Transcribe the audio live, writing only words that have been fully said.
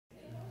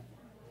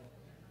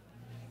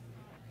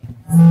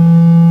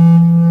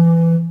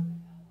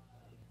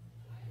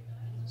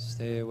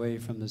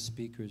from the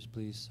speakers,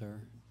 please,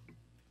 sir.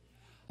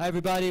 Hi,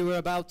 everybody. We're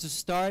about to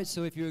start,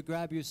 so if you would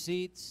grab your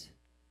seats.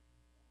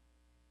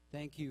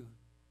 Thank you.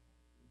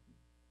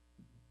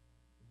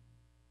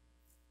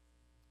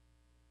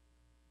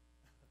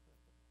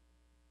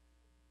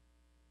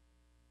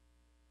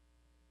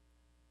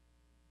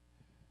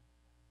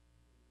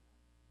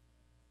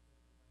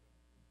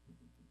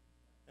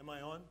 Am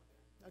I on?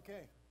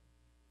 Okay.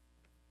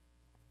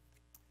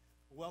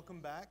 Welcome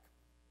back.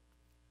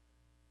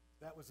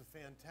 That was a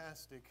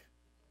fantastic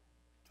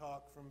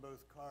talk from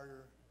both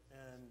Carter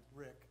and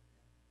Rick,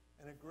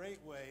 and a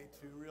great way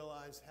to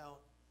realize how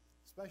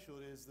special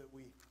it is that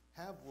we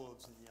have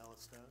wolves in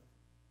Yellowstone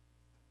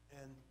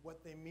and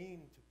what they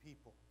mean to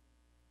people.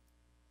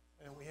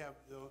 And we have,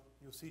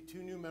 you'll see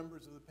two new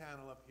members of the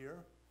panel up here.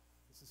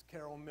 This is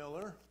Karol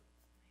Miller,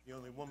 the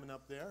only woman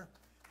up there.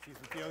 She's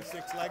with the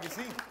 06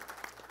 Legacy.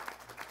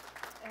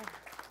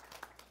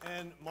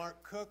 And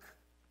Mark Cook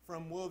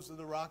from Wolves of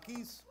the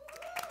Rockies.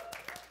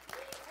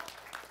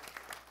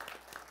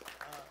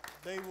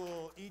 They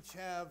will each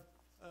have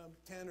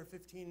 10 or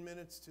 15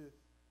 minutes to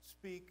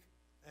speak,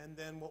 and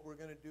then what we're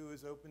going to do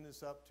is open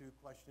this up to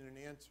question and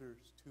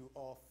answers to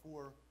all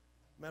four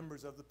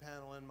members of the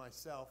panel and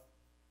myself.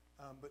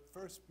 But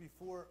first,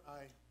 before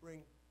I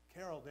bring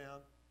Karol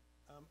down,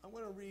 I'm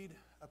going to read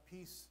a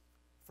piece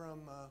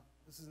from,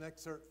 this is an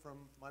excerpt from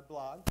my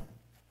blog.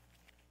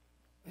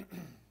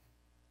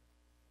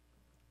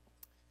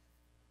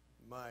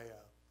 My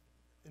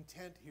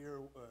intent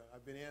here,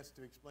 I've been asked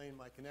to explain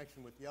my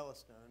connection with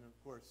Yellowstone, and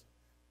of course,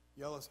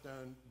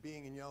 Yellowstone,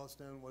 being in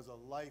Yellowstone was a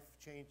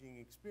life-changing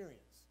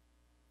experience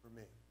for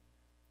me.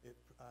 It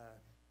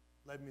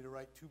led me to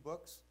write 2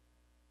 books.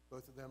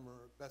 Both of them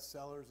are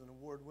bestsellers and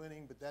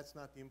award-winning, but that's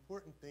not the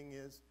important thing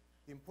is.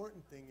 The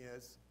important thing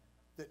is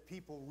that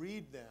people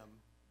read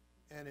them,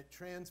 and it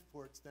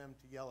transports them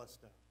to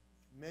Yellowstone.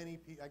 Many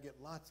people, I get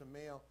lots of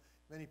mail,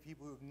 many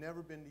people who've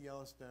never been to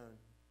Yellowstone,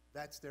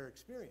 that's their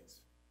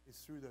experience, is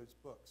through those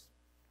books.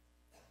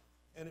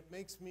 And it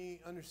makes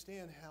me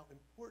understand how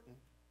important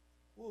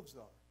wolves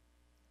are.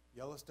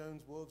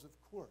 Yellowstone's wolves, of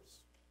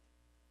course.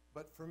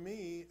 But for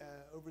me,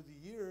 over the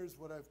years,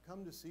 what I've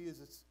come to see is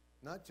it's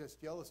not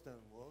just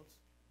Yellowstone wolves,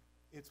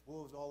 it's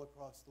wolves all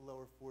across the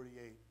lower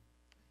 48.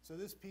 So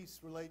this piece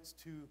relates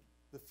to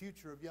the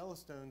future of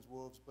Yellowstone's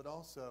wolves, but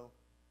also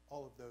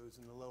all of those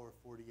in the lower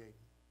 48.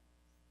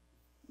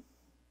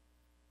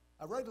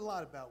 I write a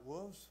lot about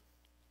wolves.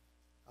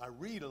 I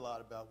read a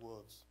lot about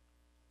wolves.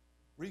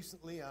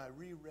 Recently, I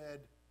reread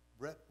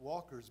Brett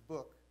Walker's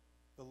book,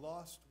 The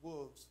Lost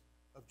Wolves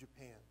of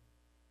Japan.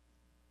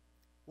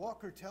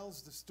 Walker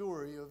tells the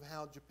story of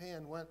how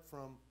Japan went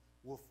from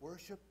wolf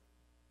worship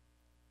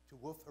to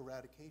wolf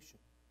eradication.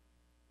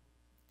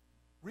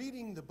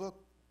 Reading the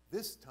book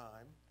this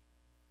time,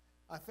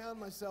 I found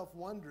myself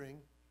wondering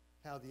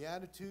how the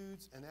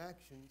attitudes and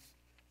actions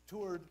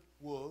toward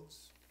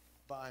wolves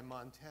by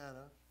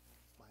Montana,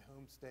 my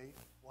home state,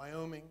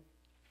 Wyoming,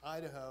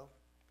 Idaho,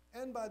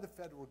 and by the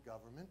federal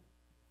government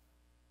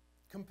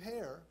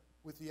compare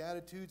with the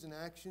attitudes and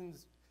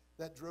actions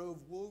that drove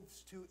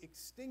wolves to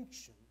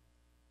extinction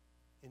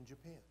in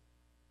Japan.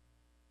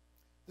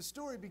 The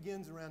story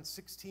begins around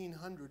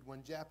 1600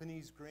 when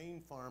Japanese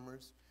grain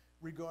farmers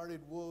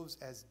regarded wolves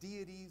as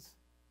deities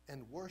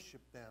and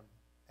worshiped them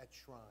at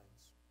shrines.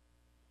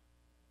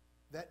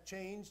 That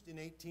changed in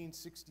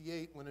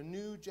 1868 when a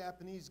new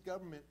Japanese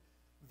government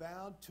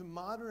vowed to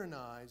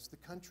modernize the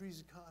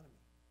country's economy.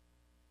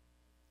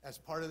 As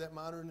part of that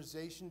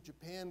modernization,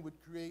 Japan would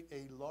create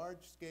a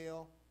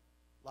large-scale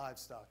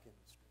livestock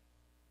industry,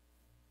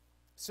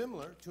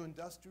 similar to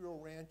industrial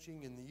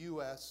ranching in the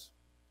U.S.,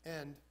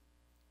 and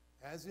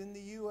as in the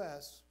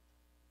U.S.,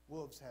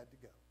 wolves had to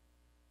go.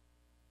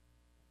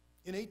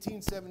 In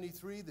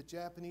 1873, the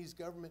Japanese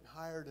government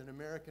hired an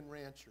American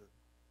rancher,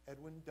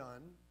 Edwin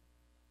Dunn,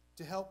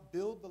 to help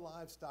build the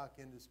livestock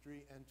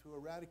industry and to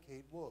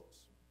eradicate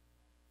wolves.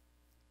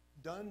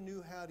 Dunn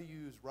knew how to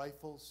use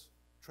rifles,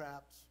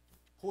 traps,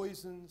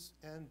 poisons,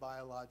 and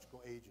biological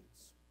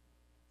agents.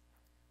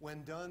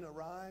 When Dunn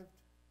arrived,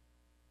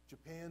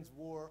 Japan's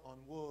war on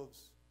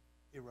wolves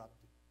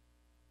erupted.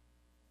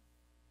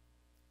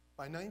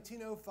 By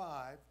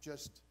 1905,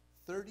 just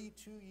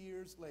 32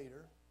 years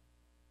later,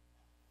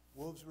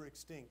 wolves were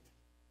extinct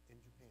in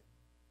Japan.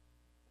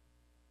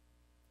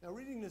 Now,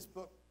 reading this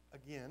book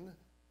again,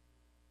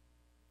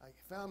 I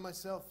found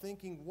myself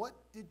thinking, what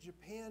did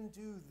Japan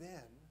do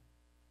then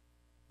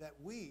that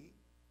we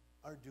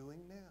are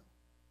doing now?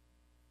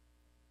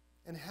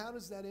 And how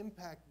does that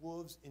impact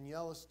wolves in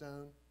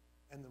Yellowstone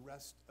and the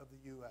rest of the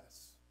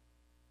U.S.?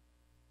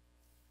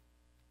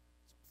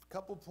 A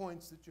couple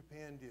points that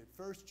Japan did.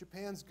 First,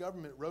 Japan's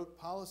government wrote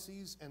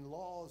policies and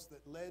laws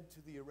that led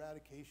to the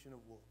eradication of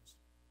wolves.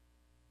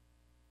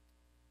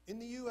 In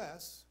the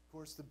U.S., of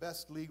course, the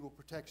best legal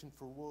protection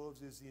for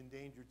wolves is the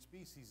Endangered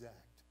Species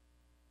Act.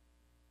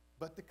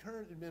 But the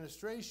current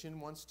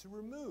administration wants to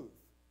remove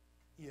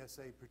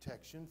ESA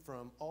protection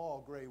from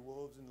all gray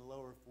wolves in the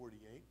lower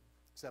 48,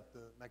 except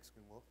the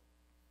Mexican wolf,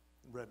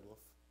 red wolf.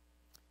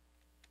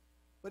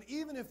 But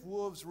even if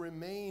wolves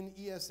remain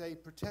ESA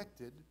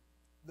protected,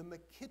 the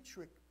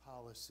McKittrick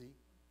policy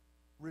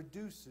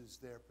reduces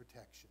their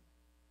protection.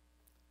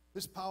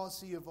 This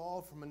policy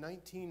evolved from a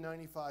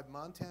 1995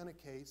 Montana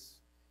case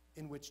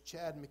in which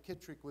Chad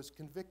McKittrick was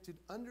convicted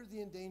under the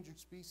Endangered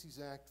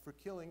Species Act for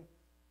killing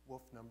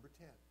wolf number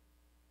 10,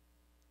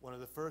 one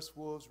of the first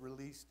wolves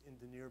released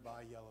into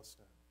nearby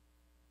Yellowstone.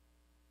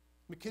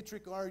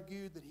 McKittrick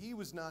argued that he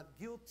was not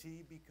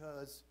guilty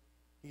because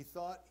he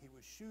thought he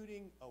was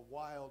shooting a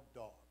wild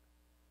dog.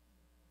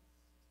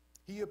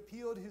 He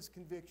appealed his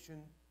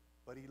conviction,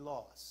 but he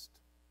lost.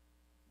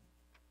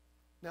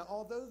 Now,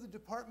 although the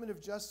Department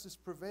of Justice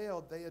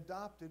prevailed, they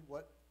adopted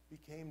what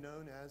became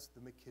known as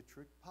the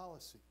McKittrick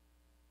policy.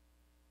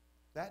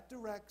 That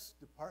directs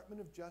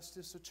Department of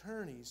Justice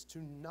attorneys to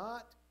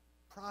not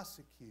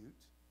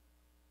prosecute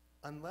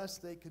unless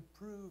they could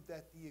prove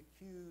that the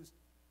accused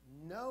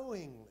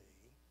knowingly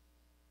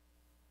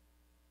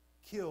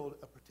killed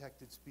a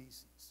protected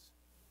species.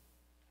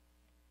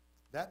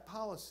 That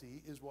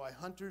policy is why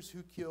hunters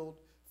who killed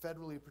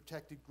federally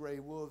protected gray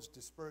wolves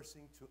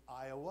dispersing to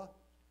Iowa,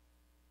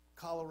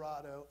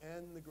 Colorado,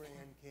 and the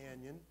Grand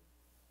Canyon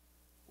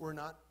were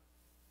not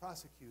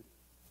prosecuted.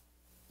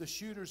 The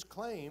shooters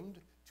claimed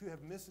to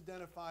have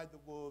misidentified the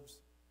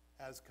wolves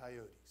as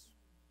coyotes.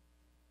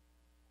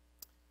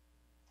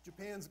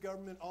 Japan's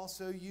government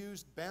also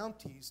used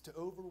bounties to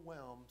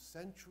overwhelm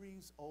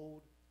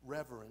centuries-old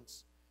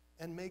reverence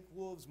and make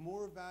wolves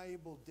more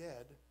valuable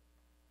dead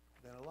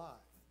than alive.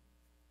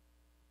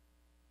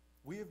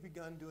 We have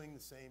begun doing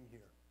the same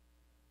here.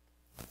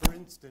 For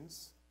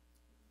instance,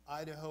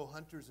 Idaho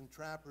hunters and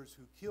trappers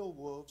who kill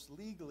wolves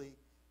legally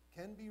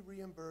can be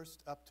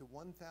reimbursed up to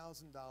 $1,000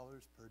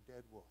 per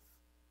dead wolf.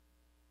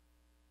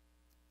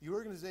 The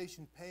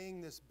organization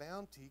paying this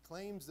bounty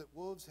claims that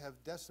wolves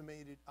have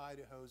decimated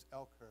Idaho's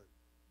elk herd.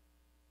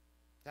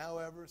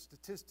 However,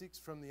 statistics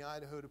from the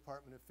Idaho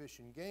Department of Fish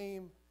and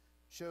Game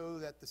show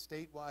that the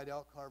statewide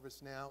elk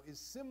harvest now is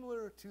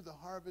similar to the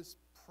harvest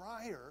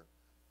prior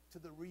to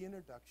the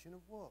reintroduction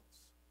of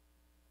wolves.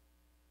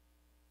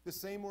 The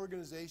same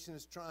organization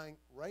is trying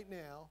right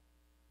now,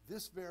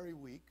 this very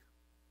week,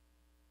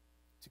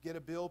 to get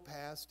a bill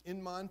passed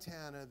in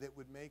Montana that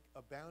would make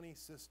a bounty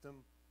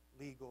system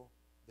legal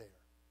there.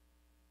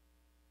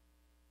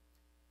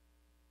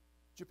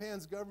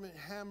 Japan's government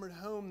hammered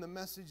home the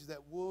message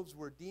that wolves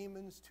were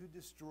demons to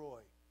destroy,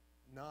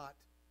 not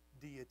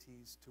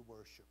deities to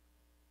worship.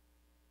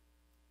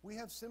 We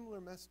have similar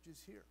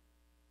messages here.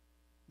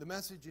 The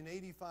message in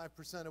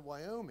 85% of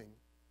Wyoming,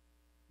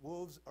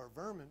 wolves are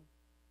vermin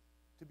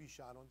to be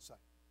shot on sight.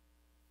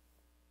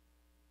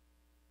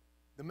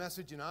 The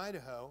message in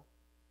Idaho,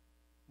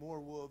 more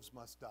wolves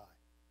must die.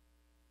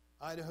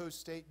 Idaho's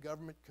state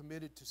government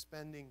committed to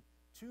spending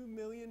 $2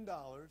 million,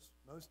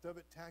 most of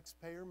it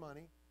taxpayer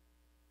money,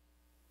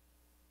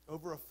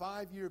 over a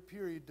 5-year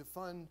period to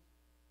fund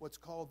what's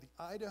called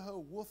the Idaho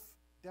Wolf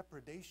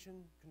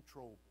Depredation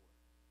Control Board.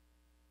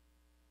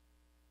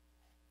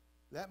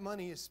 That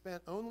money is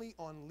spent only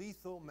on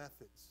lethal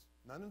methods,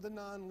 none of the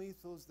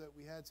non-lethals that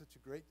we had such a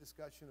great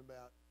discussion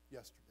about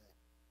yesterday.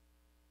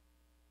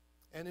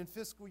 And in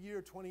fiscal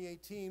year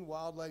 2018,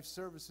 Wildlife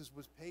Services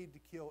was paid to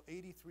kill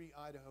 83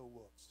 Idaho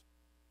wolves.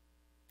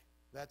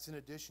 That's in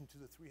addition to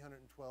the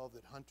 312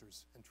 that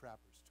hunters and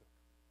trappers took.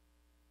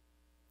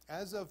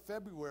 As of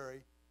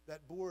February,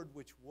 that board,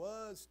 which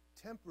was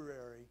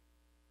temporary,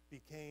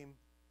 became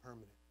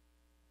permanent.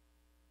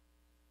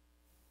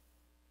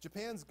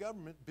 Japan's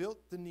government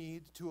built the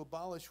need to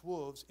abolish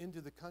wolves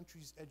into the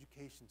country's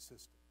education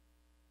system.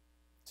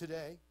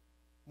 Today,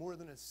 more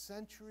than a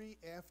century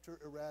after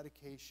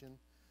eradication,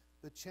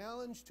 the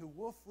challenge to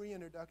wolf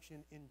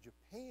reintroduction in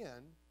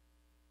Japan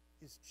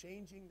is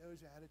changing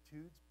those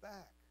attitudes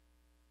back.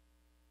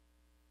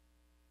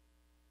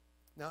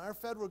 Now, our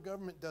federal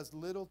government does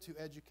little to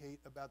educate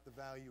about the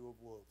value of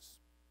wolves.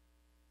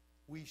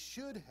 We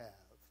should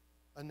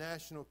have a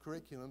national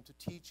curriculum to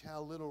teach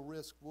how little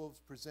risk wolves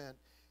present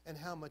and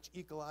how much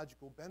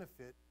ecological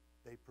benefit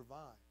they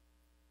provide.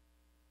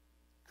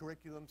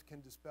 Curriculums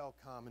can dispel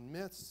common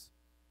myths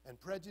and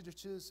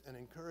prejudices and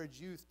encourage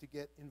youth to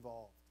get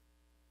involved.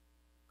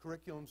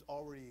 Curriculums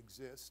already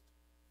exist.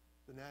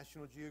 The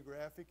National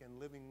Geographic and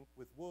Living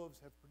with Wolves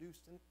have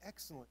produced an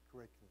excellent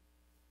curriculum.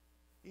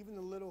 Even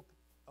the little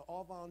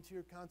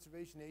all-volunteer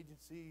conservation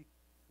agency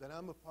that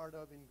I'm a part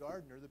of in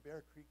Gardner, the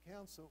Bear Creek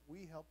Council,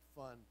 we helped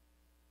fund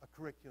a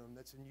curriculum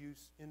that's in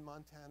use in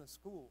Montana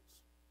schools.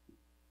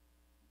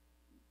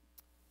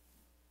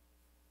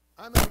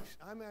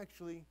 I'm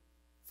actually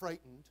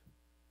frightened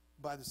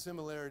by the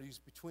similarities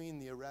between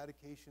the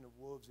eradication of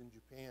wolves in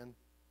Japan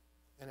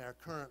and our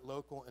current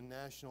local and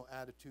national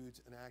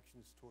attitudes and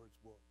actions towards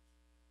wolves.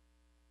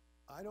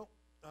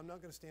 I'm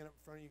not going to stand up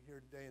in front of you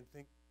here today and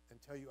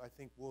tell you I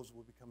think wolves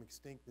will become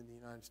extinct in the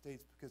United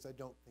States, because I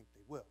don't think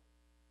they will.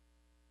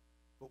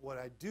 But what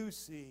I do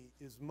see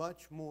is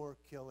much more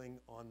killing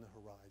on the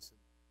horizon.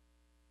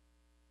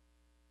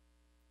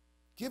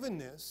 Given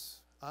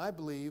this, I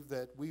believe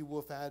that we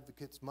wolf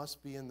advocates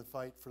must be in the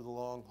fight for the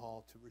long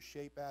haul to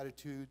reshape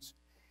attitudes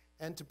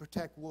and to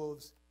protect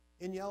wolves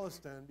in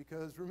Yellowstone,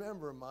 because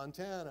remember,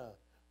 Montana,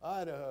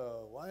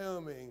 Idaho,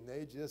 Wyoming,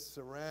 they just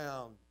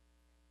surround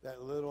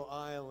that little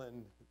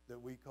island that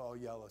we call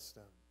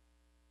Yellowstone.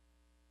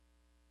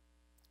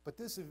 But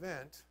this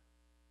event,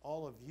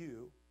 all of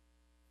you,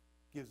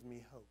 gives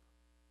me hope.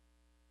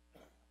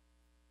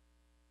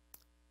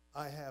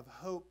 I have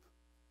hope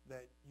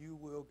that you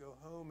will go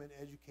home and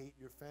educate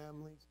your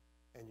families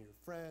and your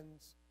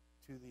friends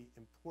to the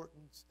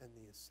importance and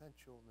the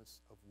essentialness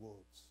of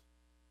wolves.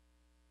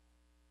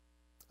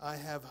 I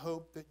have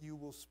hope that you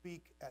will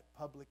speak at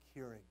public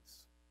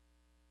hearings,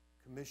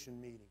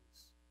 commission meetings.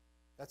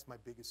 That's my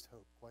biggest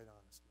hope, quite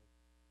honestly.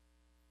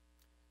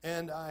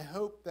 And I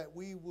hope that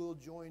we will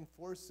join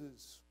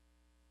forces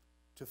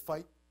to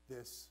fight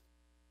this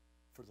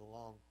for the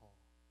long haul,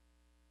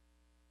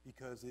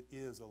 because it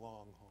is a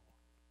long haul.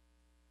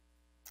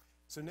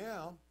 So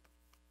now,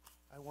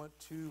 I want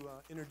to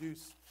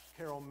introduce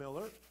Karol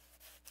Miller,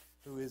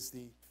 who is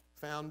the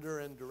founder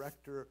and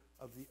director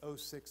of the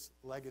 06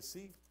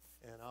 Legacy,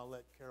 and I'll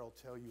let Karol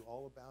tell you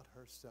all about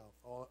herself.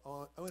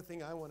 Only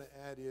thing I want to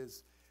add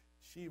is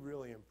she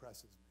really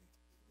impresses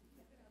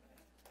me.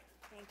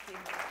 Thank you.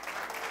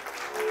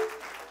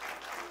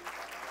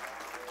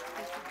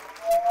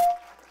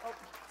 Oh,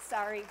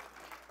 sorry.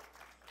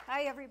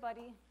 Hi,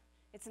 everybody.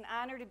 It's an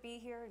honor to be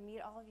here and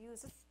meet all of you.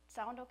 Does this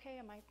sound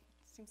okay?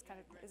 Seems kind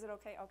of, is it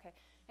okay? Okay.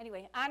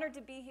 Anyway, honored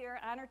to be here,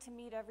 honored to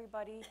meet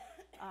everybody.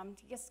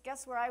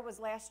 Guess where I was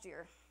last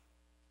year?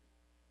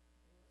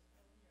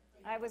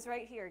 I was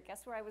right here.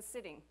 Guess where I was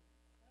sitting?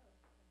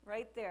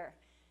 Right there.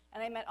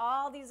 And I met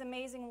all these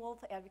amazing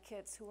wolf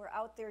advocates who were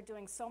out there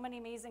doing so many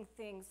amazing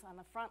things on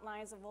the front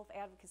lines of wolf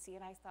advocacy,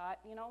 and I thought,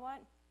 you know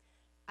what?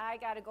 I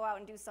got to go out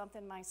and do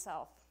something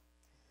myself.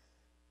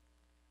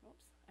 Oops,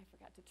 I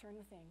forgot to turn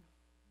the thing.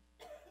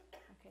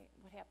 Okay,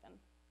 what happened?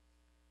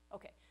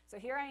 Okay, so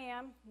here I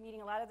am,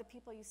 meeting a lot of the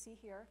people you see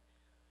here,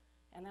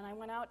 and then I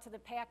went out to the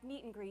pack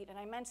meet and greet, and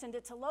I mentioned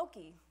it to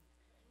Loki,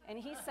 and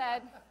he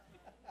said,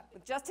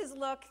 with just his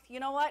look, you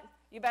know what?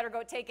 You better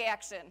go take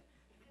action.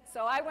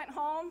 So I went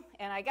home,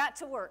 and I got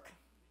to work.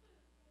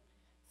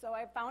 So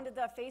I founded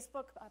the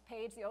Facebook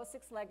page, the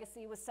 06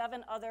 Legacy, with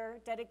 7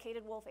 other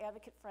dedicated wolf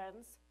advocate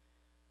friends.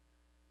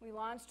 We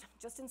launched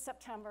just in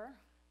September.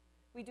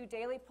 We do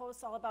daily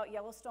posts all about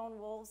Yellowstone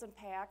wolves and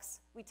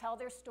packs. We tell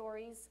their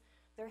stories,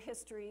 their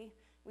history.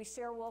 We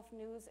share wolf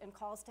news and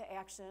calls to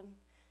action.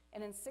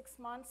 And in 6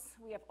 months,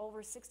 we have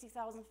over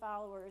 60,000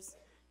 followers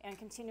and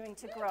continuing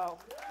to grow.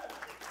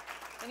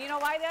 And you know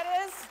why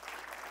that is?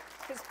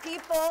 Because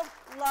people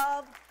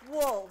love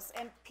wolves,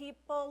 and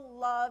people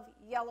love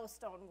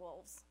Yellowstone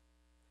wolves.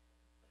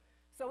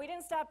 So we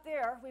didn't stop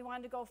there. We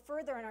wanted to go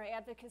further in our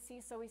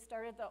advocacy, so we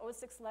started the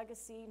 06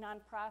 Legacy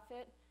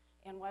nonprofit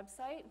and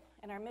website.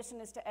 And our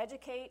mission is to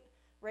educate,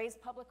 raise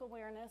public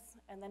awareness,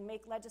 and then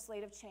make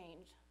legislative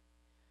change.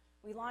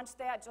 We launched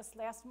that just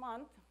last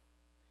month.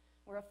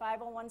 We're a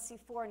 501c4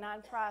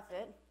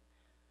 nonprofit.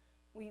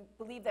 We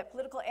believe that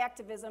political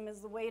activism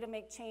is the way to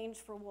make change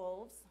for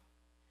wolves.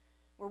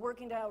 We're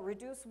working to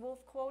reduce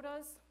wolf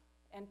quotas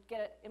and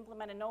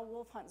implement a no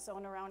wolf hunt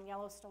zone around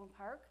Yellowstone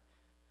Park.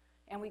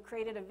 And we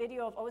created a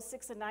video of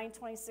 06 and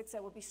 926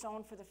 that will be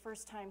shown for the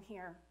first time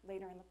here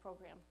later in the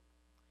program.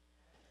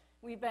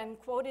 We've been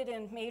quoted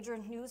in major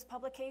news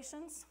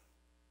publications.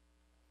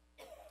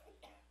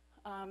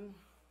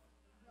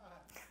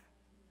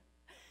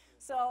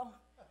 So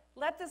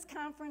let this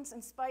conference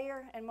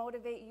inspire and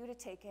motivate you to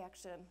take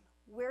action.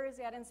 Where is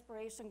that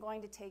inspiration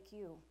going to take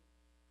you?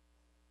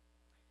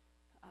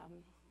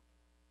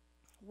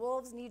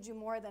 Wolves need you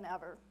more than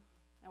ever,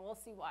 and we'll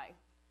see why.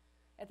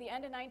 At the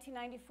end of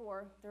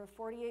 1994, there were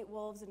 48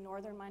 wolves in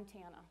northern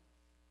Montana.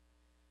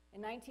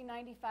 In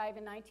 1995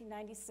 and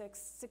 1996,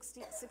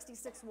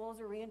 66 wolves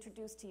were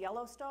reintroduced to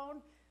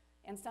Yellowstone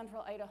and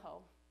central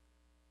Idaho.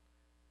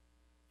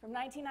 From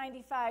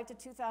 1995 to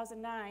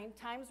 2009,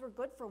 times were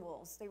good for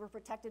wolves. They were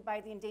protected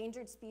by the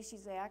Endangered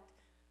Species Act.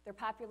 Their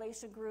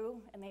population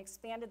grew, and they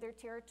expanded their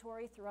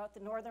territory throughout the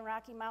northern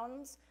Rocky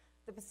Mountains,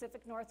 the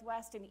Pacific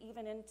Northwest, and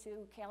even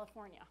into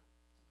California.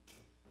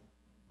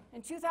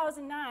 In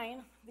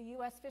 2009, the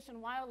U.S. Fish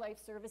and Wildlife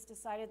Service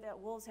decided that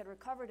wolves had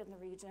recovered in the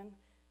region,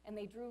 and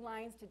they drew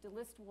lines to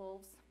delist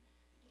wolves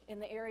in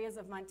the areas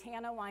of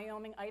Montana,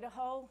 Wyoming,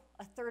 Idaho,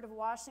 a third of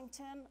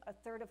Washington, a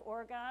third of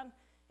Oregon,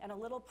 and a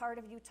little part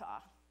of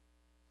Utah.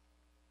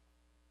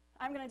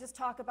 I'm going to just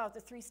talk about the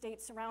 3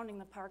 states surrounding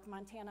the park,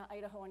 Montana,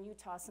 Idaho, and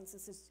Utah, since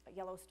this is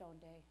Yellowstone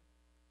Day.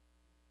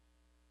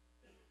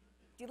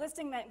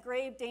 Delisting meant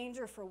grave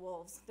danger for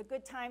wolves. The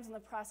good times and the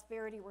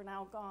prosperity were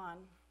now gone.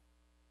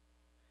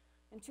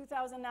 In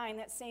 2009,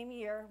 that same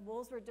year,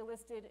 wolves were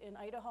delisted in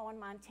Idaho and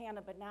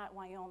Montana, but not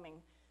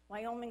Wyoming.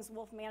 Wyoming's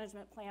wolf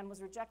management plan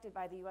was rejected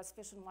by the U.S.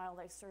 Fish and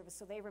Wildlife Service,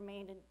 so they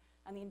remained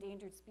on the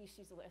endangered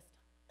species list.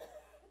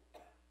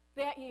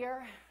 That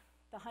year,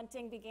 the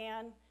hunting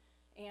began,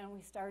 and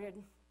we started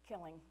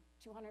killing.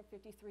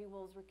 253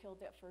 wolves were killed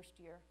that first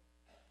year.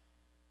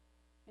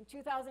 In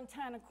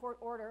 2010, a court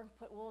order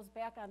put wolves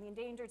back on the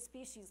endangered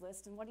species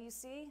list, and what do you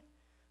see?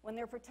 When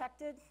they're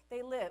protected,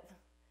 they live.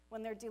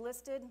 When they're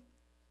delisted,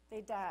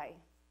 they die.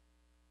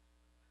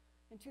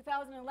 In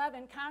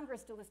 2011,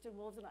 Congress delisted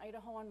wolves in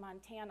Idaho and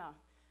Montana.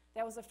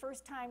 That was the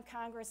first time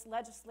Congress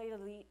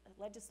legislatively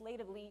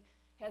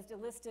has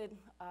delisted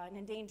an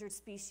endangered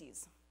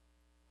species.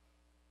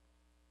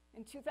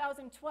 In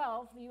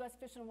 2012, the U.S.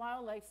 Fish and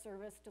Wildlife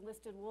Service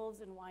delisted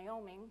wolves in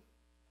Wyoming,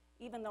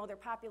 even though their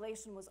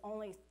population was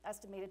only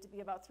estimated to be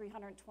about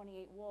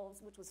 328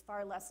 wolves, which was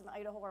far less than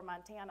Idaho or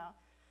Montana.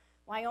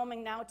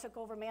 Wyoming now took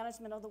over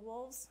management of the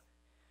wolves,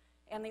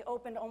 and they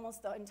opened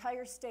almost the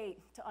entire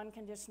state to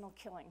unconditional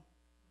killing.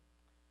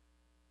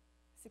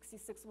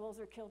 66 wolves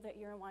were killed that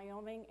year in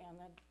Wyoming, and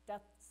the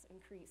deaths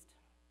increased.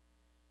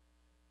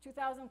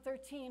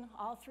 2013,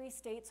 all 3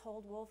 states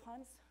hold wolf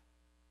hunts.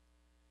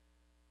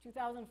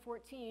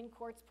 2014,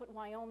 courts put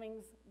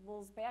Wyoming's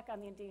wolves back on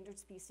the Endangered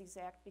Species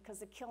Act because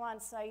the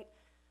kill-on-site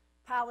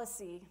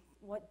policy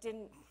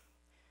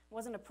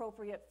wasn't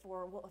appropriate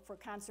for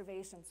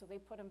conservation, so they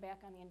put them back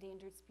on the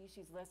endangered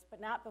species list,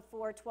 but not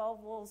before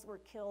 12 wolves were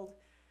killed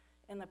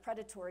in the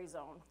predatory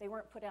zone. They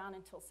weren't put on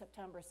until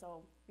September,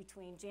 so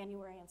between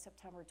January and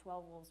September,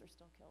 12 wolves were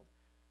still killed.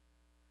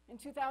 In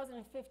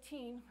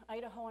 2015,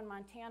 Idaho and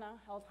Montana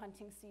held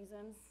hunting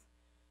seasons,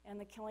 and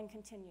the killing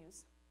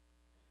continues.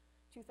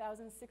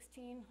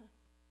 2016,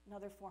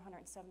 another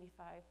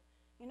 475.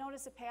 You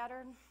notice a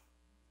pattern?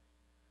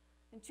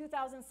 In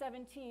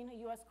 2017, a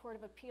U.S. Court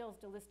of Appeals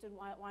delisted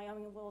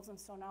Wyoming wolves, and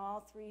so now all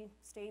 3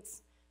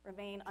 states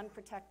remain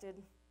unprotected.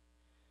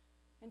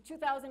 In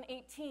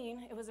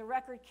 2018, it was a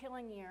record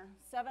killing year.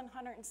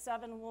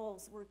 707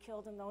 wolves were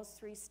killed in those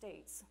 3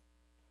 states.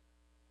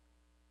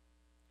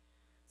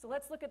 So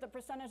let's look at the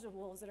percentage of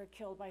wolves that are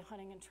killed by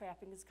hunting and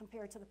trapping as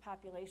compared to the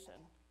population.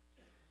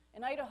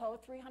 In Idaho,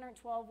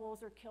 312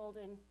 wolves were killed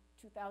in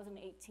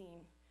 2018.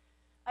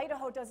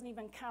 Idaho doesn't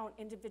even count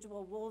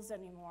individual wolves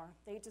anymore.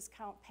 They just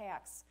count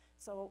packs.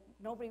 So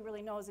nobody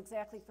really knows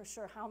exactly for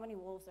sure how many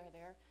wolves are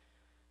there.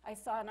 I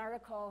saw an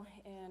article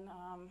in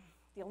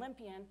the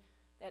Olympian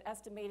that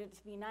estimated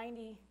to be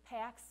 90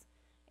 packs,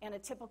 and a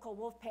typical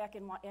wolf pack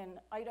in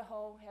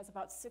Idaho has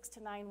about 6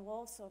 to 9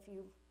 wolves. So if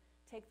you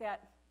take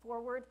that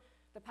forward,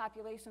 the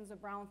population's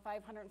around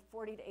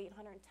 540 to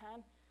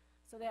 810.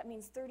 So that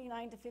means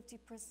 39 to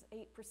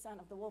 58%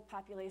 of the wolf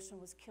population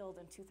was killed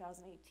in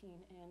 2018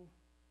 in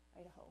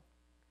Idaho.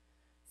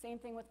 Same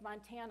thing with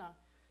Montana.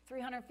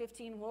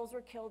 315 wolves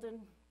were killed in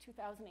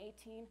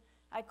 2018.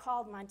 I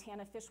called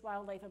Montana Fish,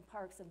 Wildlife, and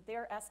Parks, and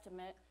their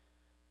estimate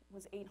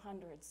was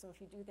 800. So if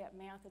you do that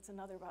math, it's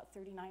another about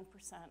 39%.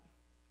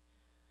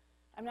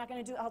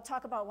 I'll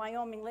talk about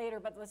Wyoming later,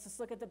 but let's just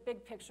look at the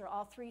big picture,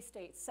 all 3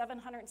 states.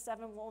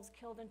 707 wolves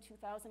killed in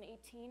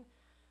 2018.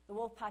 The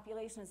wolf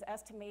population is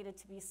estimated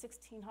to be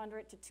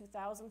 1,600 to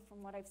 2,000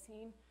 from what I've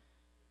seen.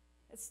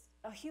 It's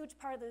a huge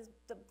part of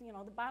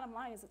the bottom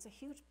line is it's a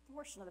huge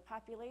portion of the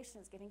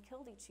population is getting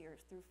killed each year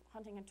through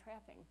hunting and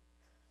trapping.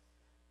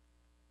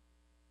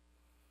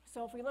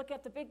 So if we look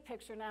at the big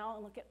picture now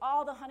and look at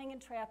all the hunting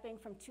and trapping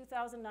from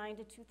 2009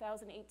 to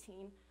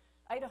 2018,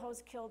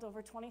 Idaho's killed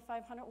over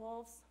 2,500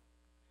 wolves,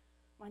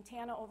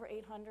 Montana over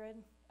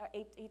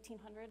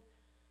 1,800,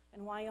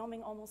 and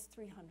Wyoming almost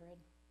 300.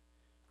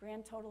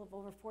 Grand total of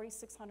over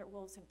 4,600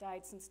 wolves have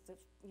died since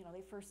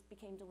they first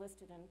became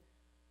delisted in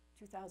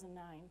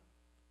 2009.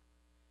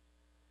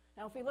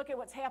 Now, if we look at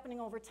what's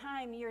happening over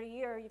time, year to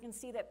year, you can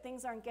see that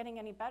things aren't getting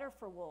any better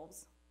for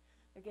wolves.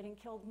 They're getting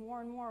killed more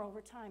and more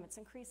over time. It's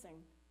increasing.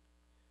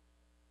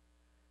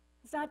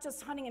 It's not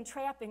just hunting and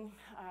trapping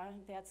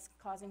that's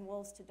causing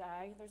wolves to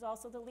die. There's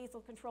also the lethal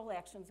control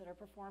actions that are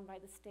performed by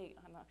the state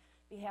on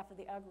the behalf of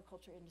the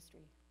agriculture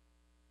industry.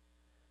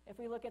 If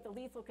we look at the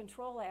lethal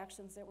control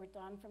actions that were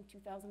done from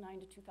 2009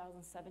 to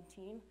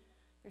 2017,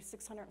 there's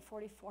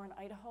 644 in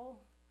Idaho,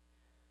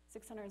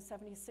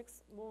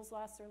 676 wolves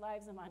lost their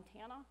lives in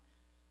Montana,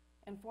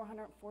 and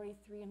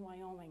 443 in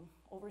Wyoming.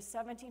 Over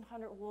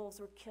 1,700 wolves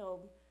were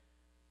killed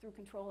through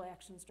control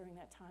actions during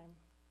that time.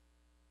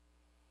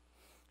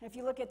 If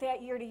you look at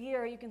that year to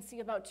year, you can see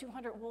about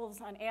 200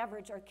 wolves on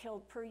average are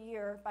killed per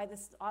year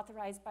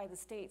authorized by the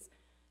states.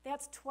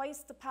 That's twice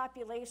the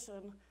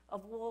population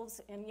of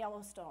wolves in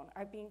Yellowstone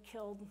are being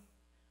killed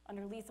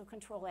under lethal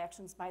control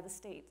actions by the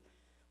state.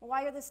 Well,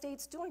 why are the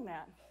states doing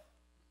that?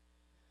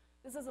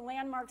 This is a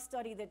landmark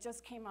study that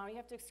just came out. You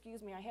have to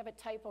excuse me, I have a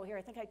typo here.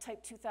 I think I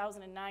typed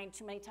 2009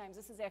 too many times.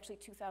 This is actually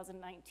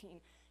 2019.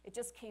 It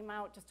just came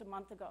out just a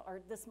month ago, or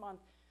this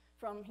month,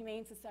 from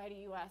Humane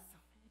Society US.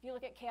 If you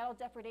look at cattle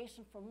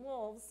depredation from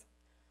wolves,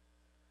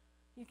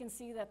 you can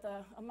see that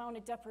the amount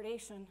of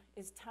depredation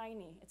is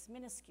tiny. It's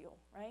minuscule,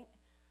 right?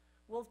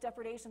 Wolf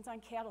depredations on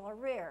cattle are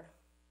rare.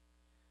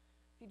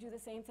 If you do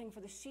the same thing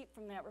for the sheep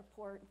from that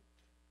report,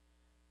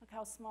 look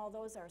how small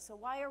those are. So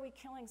why are we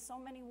killing so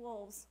many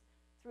wolves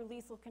through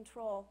lethal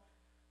control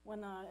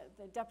when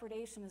the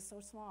depredation is so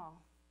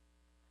small?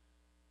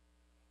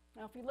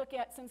 Now, if we look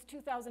at since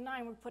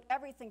 2009, we put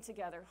everything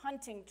together: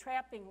 hunting,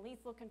 trapping,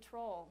 lethal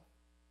control.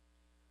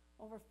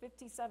 Over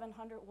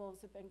 5,700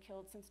 wolves have been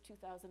killed since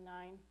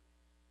 2009,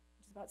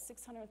 which is There's about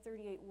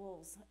 638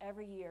 wolves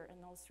every year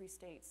in those 3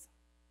 states.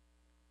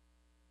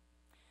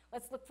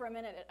 Let's look for a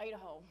minute at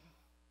Idaho.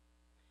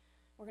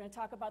 We're going to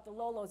talk about the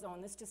Lolo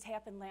zone. This just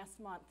happened last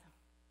month.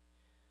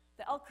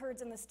 The elk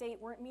herds in the state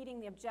weren't meeting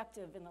the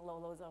objective in the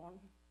Lolo zone.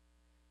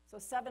 So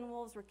 7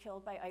 wolves were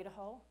killed by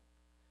Idaho.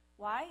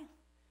 Why?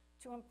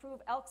 To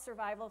improve elk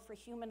survival for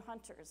human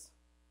hunters.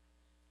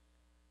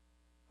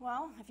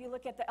 Well, if you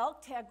look at the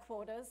elk tag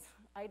quotas,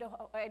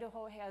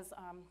 Idaho has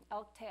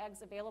elk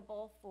tags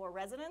available for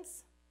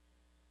residents.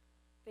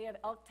 They have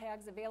elk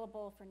tags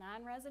available for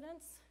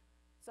non-residents.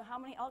 So how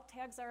many elk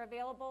tags are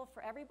available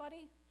for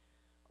everybody?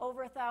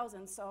 Over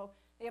 1,000. So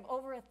they have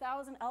over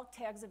 1,000 elk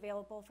tags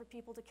available for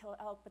people to kill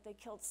elk, but they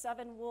killed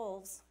 7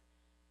 wolves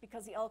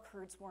because the elk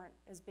herds weren't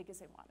as big as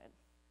they wanted.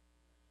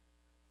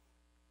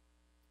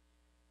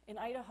 In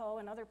Idaho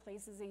and other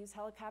places, they use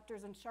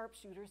helicopters and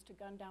sharpshooters to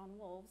gun down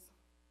wolves.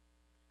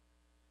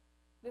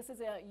 This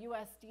is a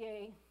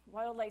USDA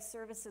Wildlife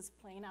Services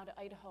plane out of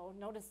Idaho.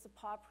 Notice the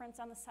paw prints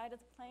on the side of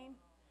the plane?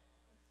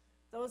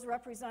 Those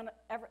represent,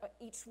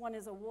 each one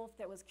is a wolf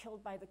that was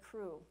killed by the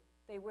crew.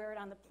 They wear it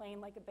on the plane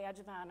like a badge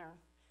of honor.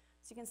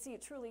 So you can see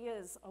it truly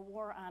is a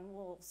war on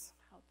wolves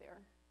out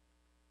there.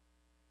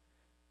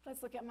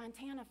 Let's look at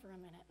Montana for a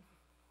minute.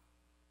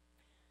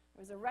 There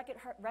was a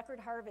record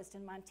harvest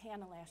in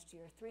Montana last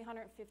year.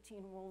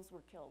 315 wolves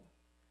were killed.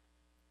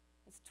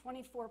 It's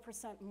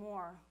 24%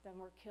 more than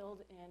were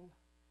killed in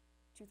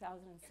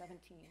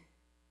 2017.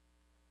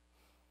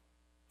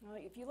 Now,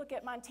 if you look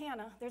at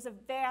Montana, there's a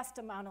vast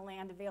amount of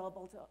land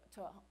available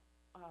to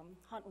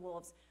hunt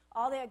wolves.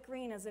 All that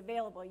green is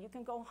available. You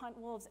can go hunt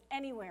wolves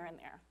anywhere in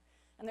there.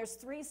 And there's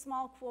 3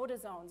 small quota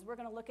zones. We're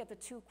going to look at the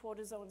 2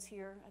 quota zones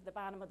here at the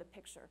bottom of the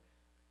picture.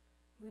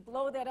 We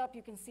blow that up,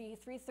 you can see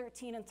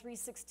 313 and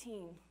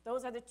 316.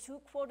 Those are the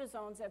 2 quota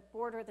zones that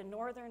border the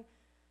northern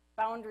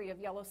boundary of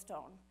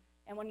Yellowstone.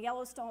 And when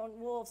Yellowstone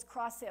wolves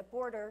cross that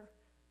border,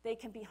 they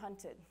can be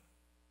hunted.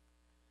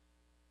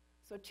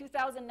 So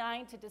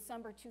 2009 to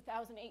December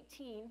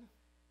 2018,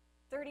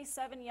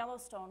 37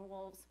 Yellowstone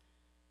wolves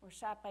were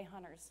shot by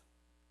hunters.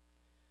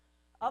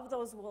 Of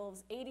those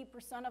wolves,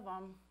 80% of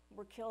them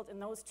were killed in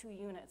those 2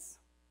 units.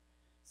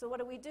 So what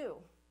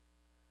do?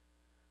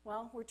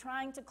 Well, we're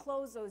trying to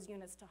close those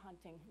units to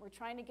hunting. We're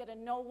trying to get a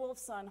no wolf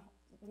zone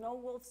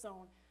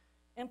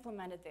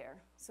implemented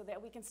there so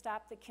that we can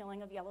stop the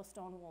killing of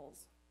Yellowstone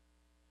wolves.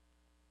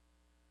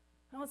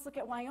 Now let's look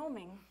at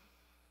Wyoming.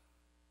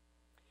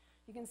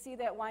 You can see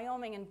that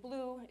Wyoming in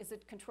blue is the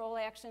control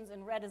actions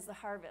and red is the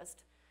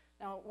harvest.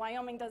 Now,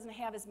 Wyoming doesn't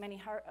have as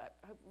many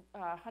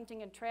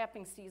hunting and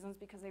trapping seasons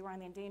because they were on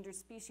the Endangered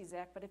Species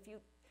Act, but if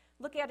you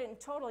look at it in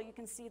total, you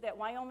can see that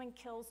Wyoming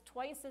kills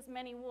twice as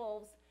many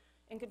wolves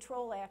in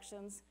control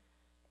actions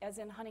as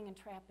in hunting and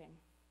trapping.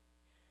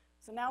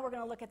 So now we're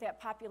going to look at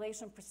that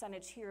population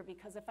percentage here,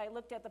 because if I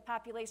looked at the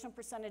population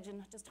percentage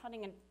in just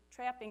hunting and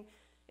trapping,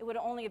 it would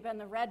only have been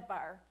the red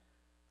bar.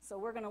 So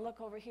we're going to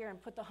look over here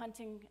and put the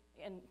hunting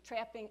and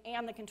trapping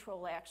and the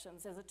control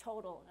actions as a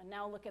total, and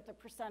now look at the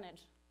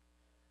percentage.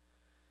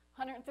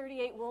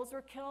 138 wolves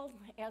were killed.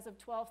 As of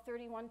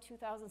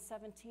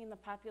 12/31/2017, the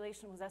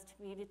population was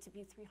estimated to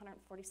be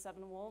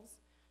 347 wolves.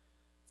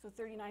 So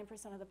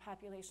 39% of the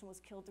population was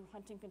killed through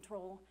hunting,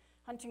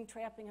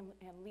 trapping,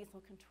 and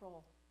lethal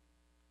control.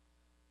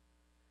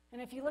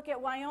 And if you look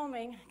at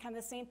Wyoming, kind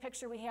of the same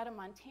picture we had in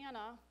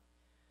Montana,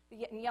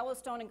 in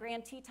Yellowstone and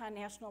Grand Teton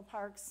National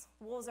Parks,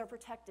 wolves are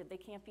protected. They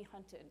can't be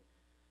hunted.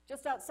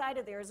 Just outside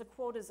of there is a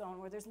quota zone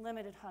where there's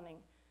limited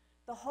hunting.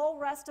 The whole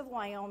rest of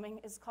Wyoming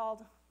is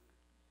called,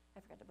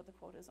 I forgot to put the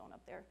quota zone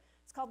up there,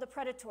 it's called the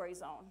predatory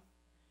zone.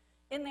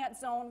 In that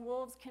zone,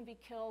 wolves can be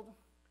killed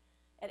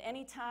at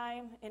any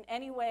time, in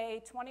any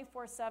way,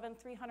 24/7,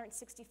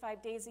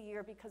 365 days a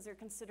year, because they're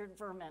considered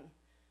vermin.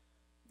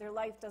 Their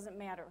life doesn't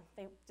matter.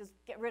 They just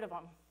get rid of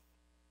them.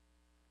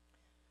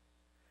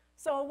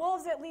 So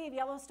wolves that leave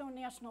Yellowstone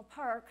National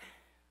Park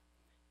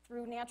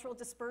through natural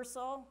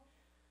dispersal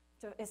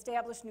to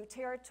establish new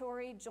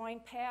territory,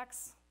 join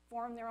packs,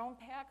 form their own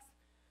packs,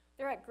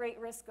 they're at great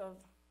risk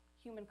of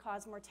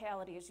human-caused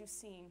mortality, as you've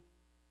seen.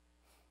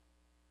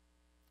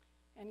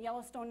 And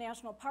Yellowstone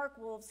National Park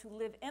wolves who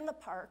live in the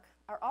park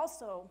are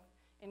also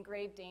in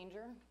grave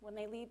danger when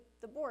they leave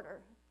the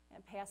border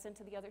and pass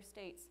into the other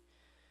states.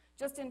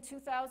 Just in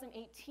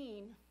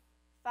 2018,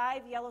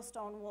 5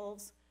 Yellowstone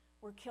wolves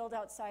were killed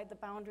outside the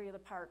boundary of the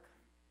park.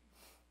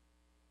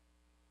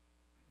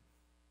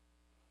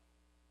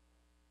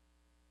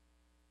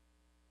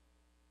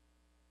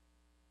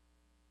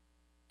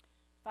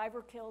 Five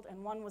were killed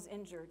and 1 was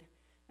injured.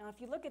 Now, if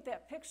you look at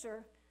that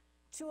picture,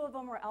 2 of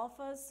them were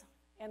alphas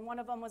and 1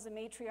 of them was a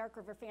matriarch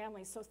of her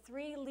family. So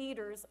 3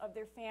 leaders of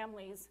their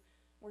families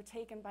were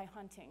taken by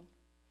hunting.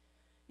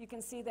 You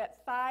can see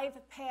that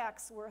 5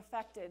 packs were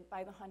affected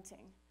by the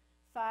hunting.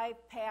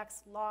 5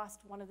 packs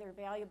lost one of their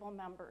valuable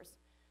members.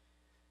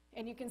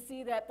 And you can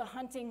see that the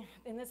hunting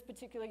in this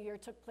particular year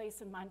took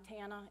place in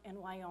Montana and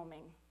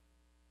Wyoming.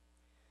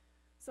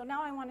 So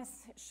now I want to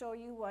show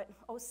you what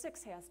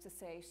 06 has to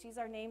say. She's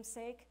our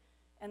namesake,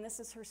 and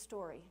this is her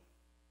story.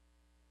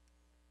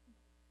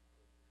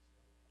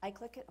 I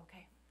click it?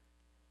 Okay.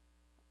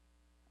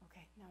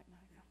 Okay, now I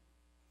go.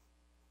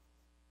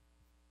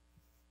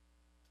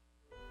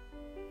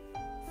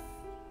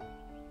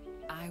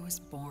 I was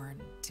born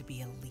to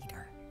be a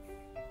leader.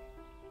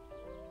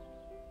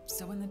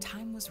 So when the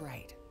time was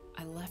right,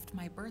 I left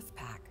my birth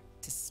pack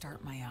to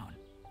start my own.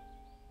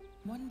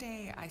 One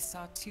day, I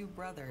saw two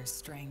brothers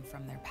straying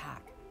from their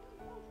pack.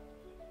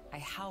 I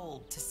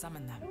howled to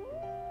summon them.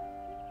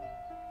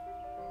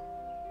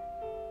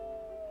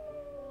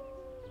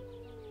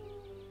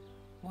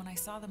 When I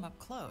saw them up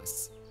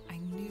close, I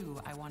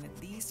knew I wanted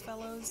these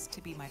fellows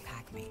to be my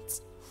pack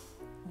mates.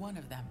 One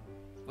of them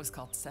was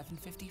called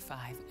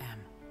 755M.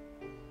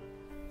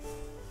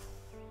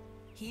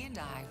 He and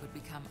I would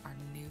become our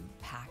new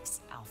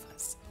pack's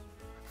alphas.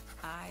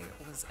 I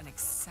was an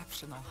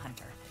exceptional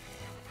hunter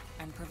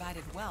and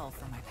provided well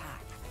for my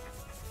pack.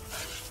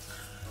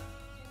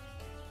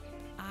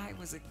 I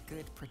was a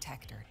good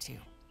protector, too.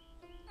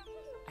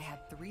 I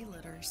had 3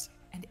 litters,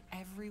 and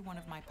every one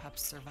of my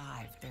pups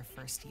survived their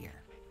first year,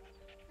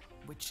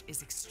 which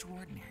is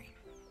extraordinary.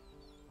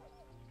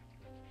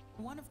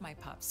 One of my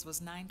pups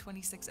was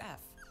 926F.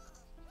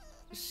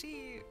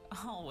 She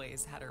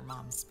always had her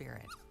mom's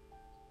spirit.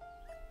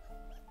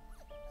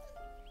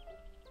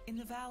 In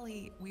the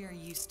valley, we are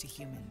used to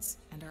humans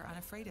and are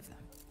unafraid of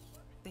them.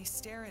 They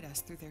stare at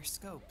us through their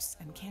scopes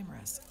and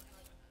cameras.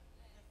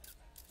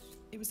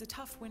 It was a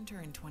tough winter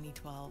in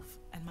 2012,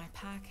 and my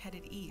pack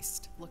headed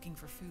east looking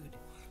for food.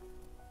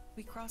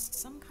 We crossed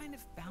some kind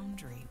of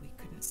boundary we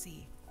couldn't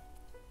see.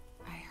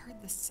 I heard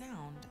the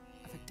sound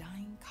of a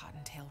dying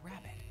cottontail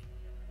rabbit.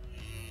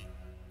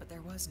 But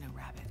there was no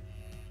rabbit,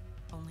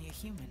 only a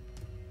human.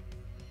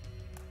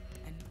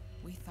 And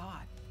we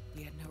thought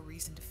we had no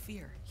reason to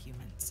fear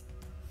humans.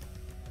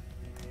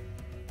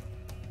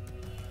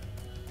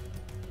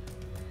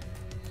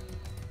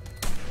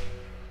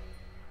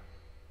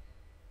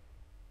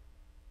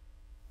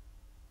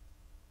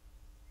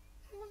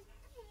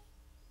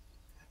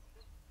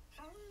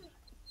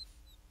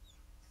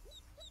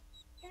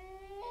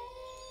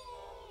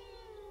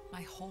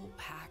 My whole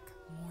pack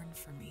mourned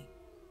for me.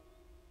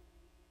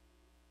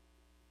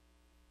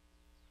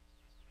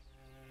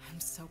 I'm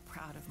so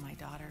proud of my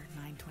daughter,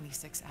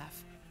 926F.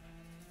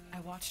 I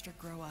watched her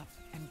grow up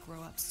and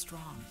grow up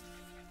strong.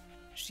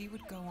 She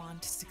would go on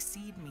to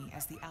succeed me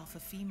as the alpha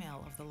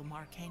female of the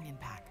Lamar Canyon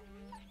pack.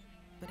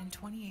 But in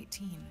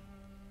 2018,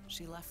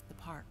 she left the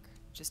park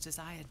just as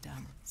I had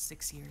done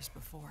 6 years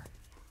before.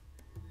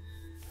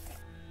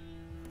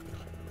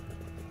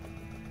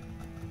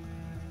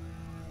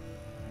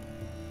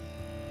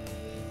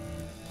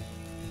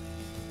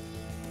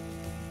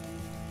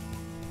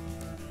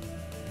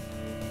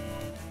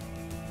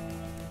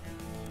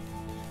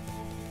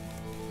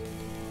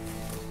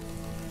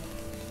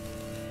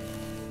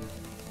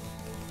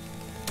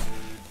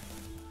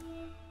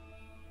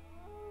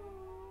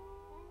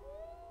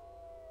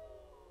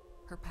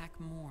 Her pack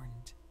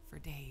mourned for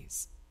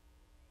days.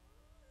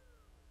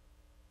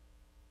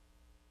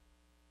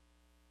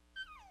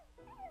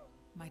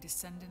 My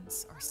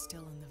descendants are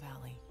still in the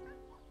valley.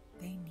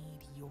 They need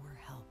your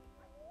help.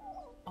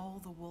 All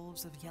the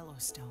wolves of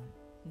Yellowstone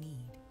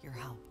need your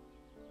help.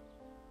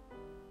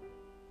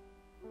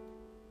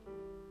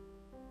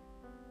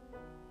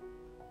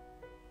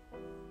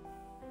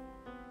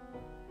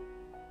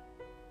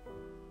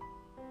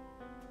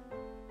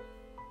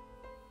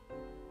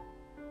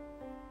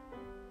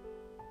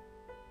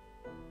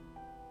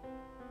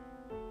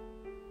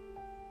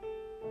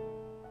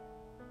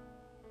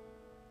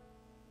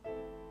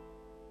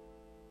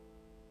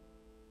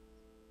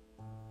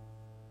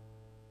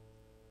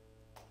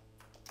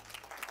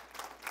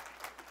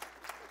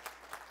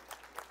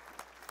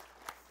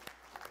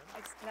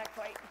 It's not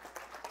quite.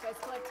 Do I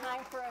still have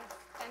time for a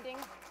ending?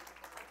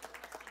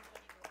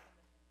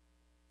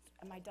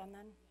 Am I done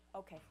then?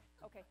 Okay,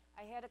 okay.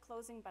 I had a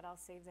closing, but I'll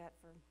save that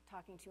for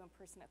talking to you in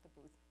person at the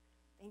booth.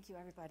 Thank you,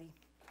 everybody.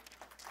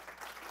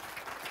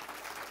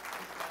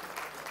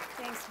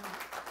 Thanks,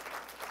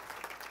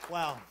 Mark.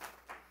 Wow.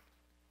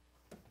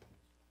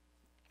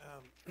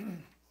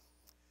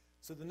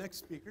 So the next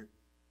speaker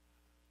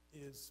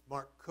is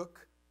Mark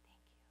Cook,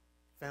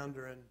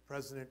 founder and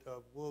president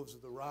of Wolves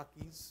of the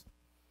Rockies.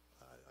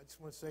 I just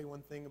want to say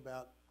one thing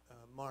about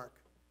Mark.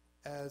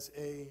 As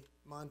a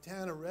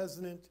Montana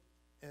resident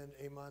and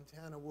a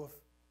Montana wolf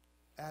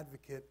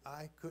advocate,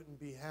 I couldn't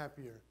be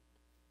happier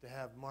to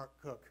have Mark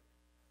Cook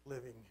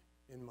living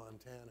in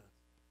Montana.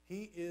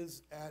 He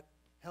is at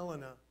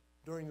Helena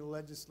during the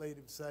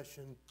legislative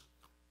session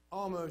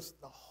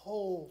almost the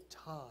whole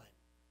time.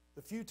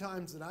 The few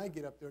times that I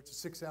get up there,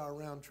 it's a 6-hour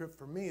round trip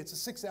for me.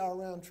 It's a 6-hour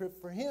round trip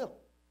for him.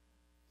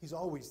 He's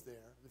always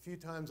there. The few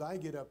times I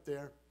get up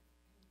there,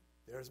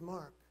 there's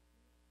Mark.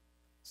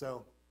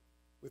 So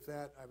with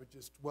that, I would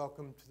just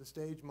welcome to the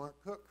stage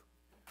Mark Cook.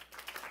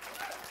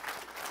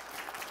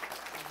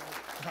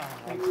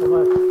 Thanks so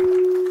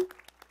much.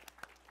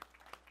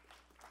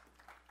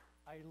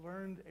 I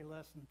learned a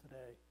lesson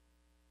today.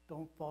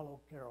 Don't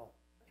follow Karol.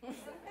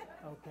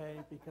 Okay,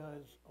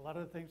 because a lot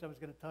of the things I was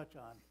going to touch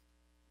on,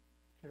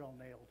 Karol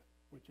nailed.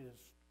 which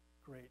is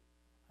great.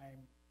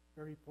 I'm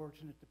very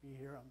fortunate to be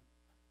here.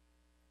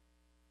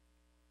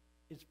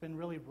 It's been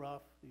really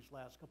rough these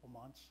last couple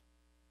months,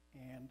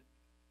 and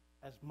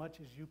as much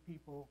as you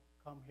people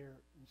come here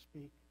and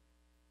speak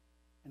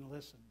and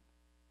listen,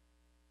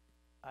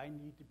 I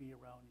need to be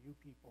around you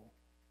people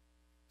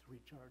to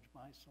recharge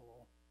my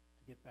soul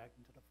to get back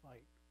into the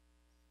fight,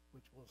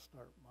 which will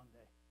start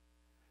Monday.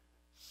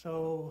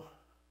 So,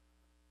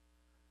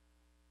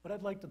 what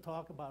I'd like to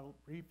talk about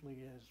briefly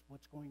is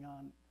what's going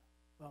on.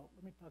 Well,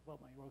 let me talk about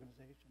my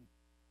organization.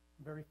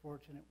 I'm very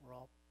fortunate.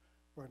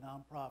 We're a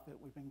nonprofit.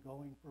 We've been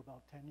going for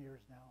about 10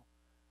 years now.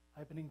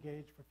 I've been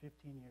engaged for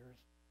 15 years.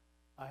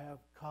 I have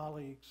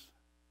colleagues,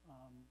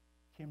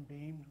 Kim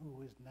Beam,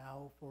 who is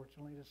now,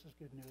 fortunately, this is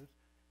good news,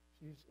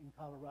 she's in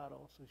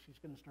Colorado, so she's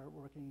going to start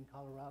working in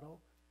Colorado.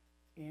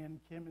 And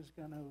Kim is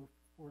going to,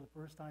 for the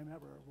first time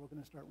ever, we're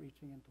going to start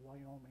reaching into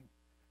Wyoming.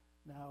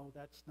 Now,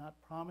 that's not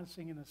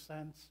promising in a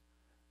sense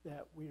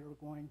that we are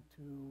going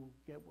to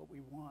get what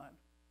we want,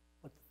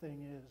 but the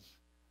thing is,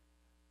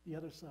 the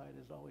other side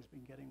has always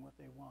been getting what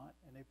they want,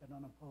 and they've been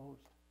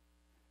unopposed.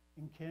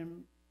 And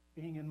Kim,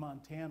 being in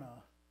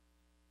Montana,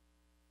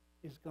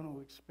 is going to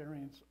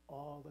experience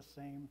all the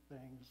same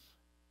things,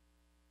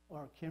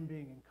 or Kim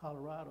being in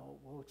Colorado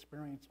will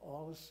experience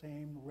all the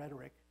same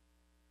rhetoric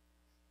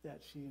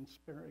that she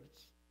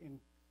experienced in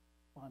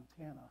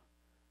Montana.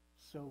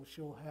 So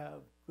she'll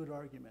have good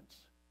arguments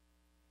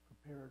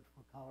prepared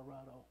for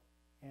Colorado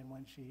and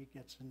when she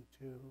gets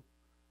into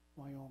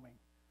Wyoming.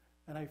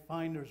 And I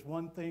find there's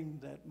one thing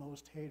that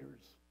most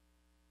haters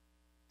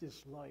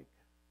dislike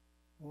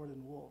more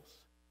than wolves,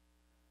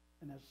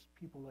 and that's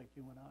people like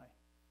you and I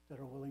that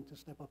are willing to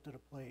step up to the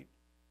plate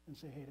and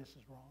say, hey, this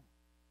is wrong.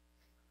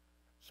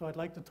 So I'd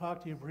like to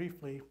talk to you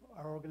briefly.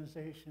 Our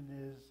organization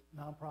is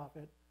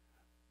nonprofit.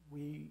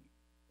 We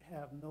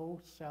have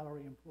no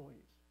salary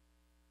employees.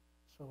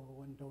 So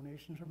when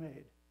donations are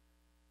made,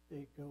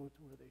 they go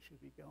to where they should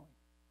be going.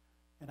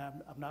 And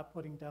I'm not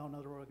putting down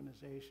other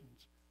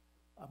organizations.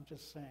 I'm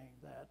just saying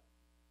that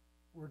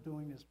we're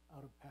doing this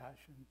out of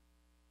passion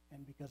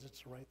and because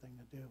it's the right thing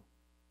to do.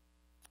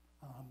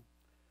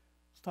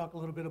 Let's talk a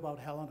little bit about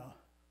Helena.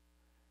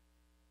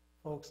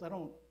 Folks, I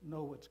don't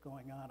know what's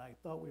going on. I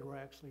thought we were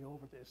actually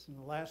over this. In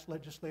the last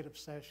legislative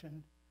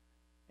session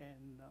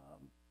in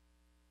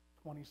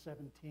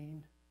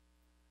 2017,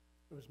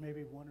 there was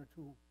maybe one or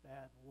two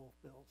bad wolf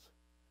bills.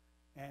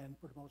 And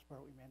for the most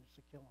part, we managed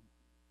to kill them.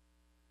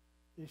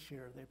 This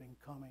year, they've been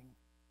coming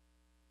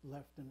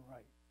left and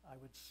right. I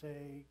would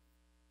say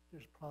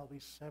there's probably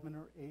 7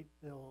 or 8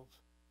 bills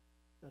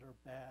that are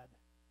bad.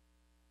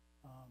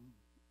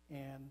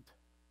 And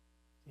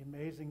the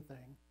amazing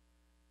thing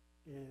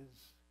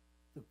is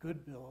the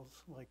good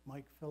bills, like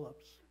Mike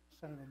Phillips,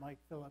 Senator Mike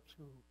Phillips,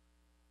 who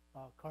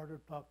Carter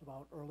talked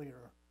about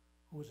earlier,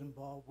 who was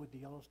involved with the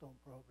Yellowstone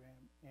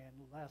program. And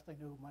last I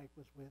knew, Mike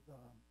was with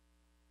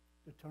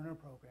the Turner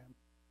program.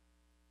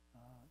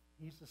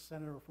 He's the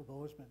senator for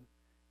Bozeman.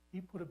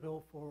 He put a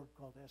bill forward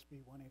called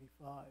SB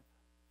 185.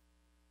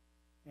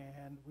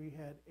 And we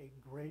had a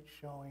great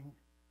showing.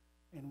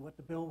 And what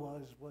the bill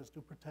was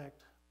to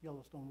protect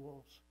Yellowstone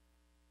wolves.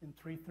 In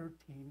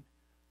 313,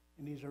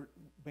 and these are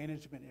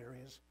management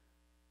areas,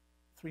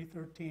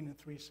 313 and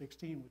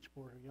 316, which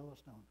border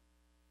Yellowstone.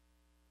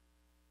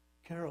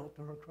 Karol,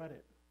 to her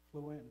credit,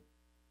 flew in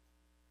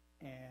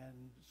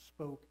and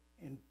spoke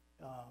in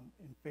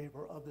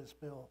favor of this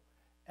bill,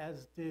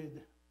 as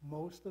did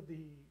most of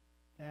the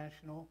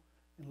national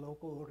and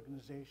local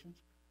organizations.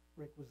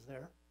 Rick was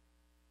there,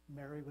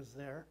 Mary was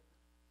there.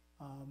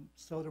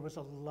 So there was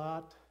a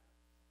lot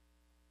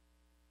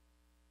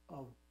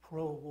of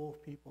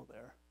pro-wolf people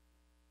there.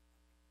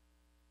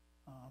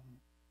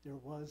 There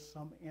was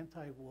some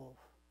anti-wolf,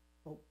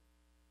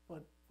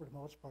 but for the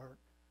most part,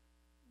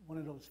 one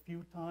of those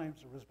few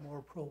times there was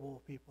more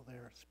pro-wolf people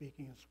there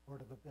speaking in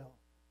support of a bill.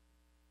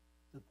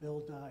 The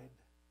bill died,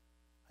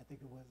 I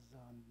think it was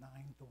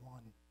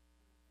 9-1.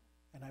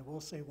 And I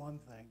will say one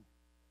thing.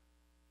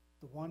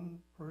 The one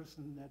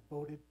person that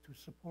voted to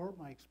support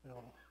Mike's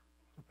bill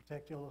to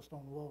protect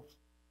Yellowstone wolves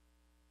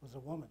was a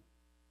woman.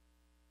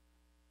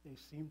 They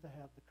seem to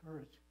have the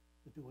courage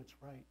to do what's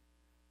right.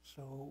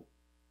 So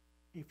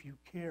if you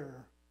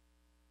care,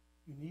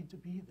 you need to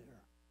be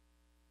there.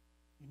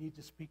 You need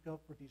to speak up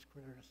for these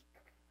critters.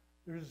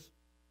 There's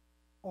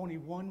only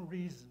one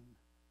reason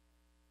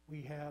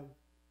we have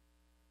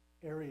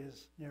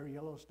areas near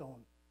Yellowstone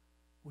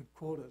with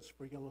quotas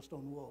for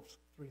Yellowstone wolves,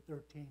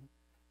 313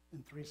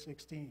 and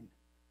 316.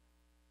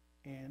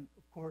 And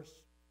of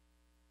course,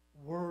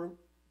 we're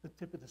the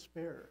tip of the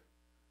spear,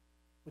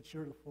 but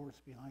you're the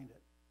force behind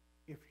it.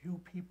 If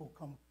you people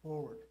come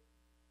forward,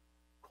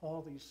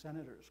 call these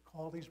senators,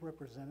 call these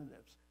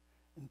representatives,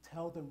 and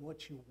tell them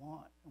what you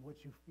want and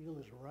what you feel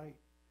is right,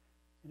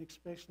 and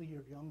especially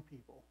your young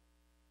people.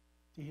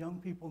 The young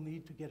people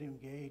need to get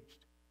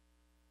engaged.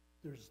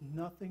 There's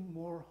nothing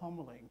more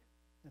humbling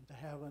than to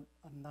have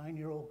a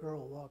 9-year-old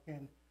girl walk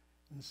in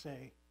and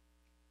say,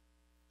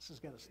 this has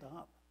got to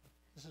stop.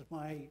 This is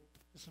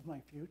my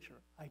future.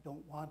 I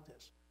don't want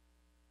this.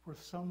 For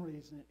some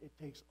reason, it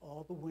takes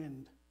all the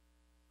wind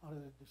out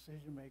of the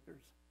decision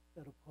makers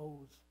that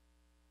oppose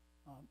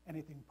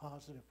anything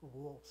positive for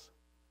wolves.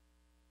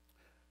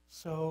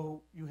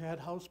 So you had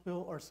House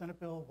Bill or Senate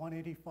Bill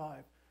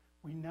 185.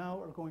 We now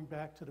are going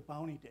back to the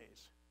bounty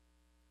days.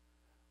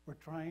 We're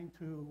trying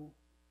to,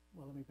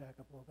 well, let me back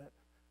up a little bit.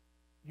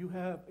 You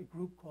have a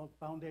group called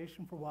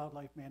Foundation for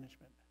Wildlife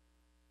Management,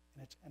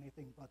 and it's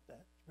anything but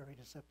that. It's a very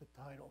deceptive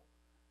title.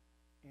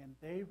 And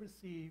they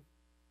receive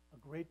a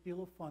great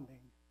deal of funding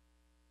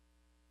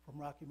from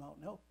Rocky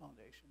Mountain Elk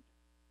Foundation.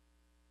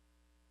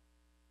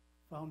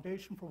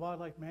 Foundation for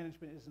Wildlife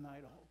Management is in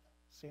Idaho,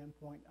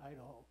 Sandpoint,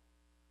 Idaho.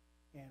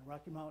 And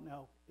Rocky Mountain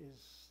Elk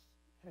is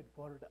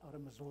headquartered out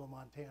of Missoula,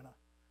 Montana.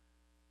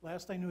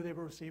 Last I knew, they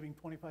were receiving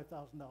 $25,000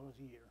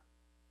 a year.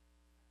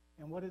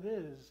 And what it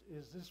is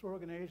this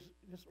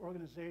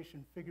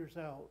organization figures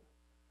out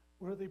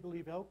where they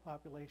believe elk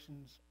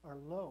populations are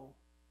low,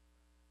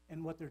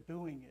 and what they're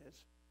doing is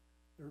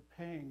they're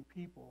paying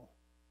people,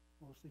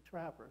 mostly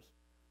trappers,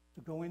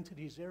 to go into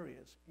these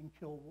areas and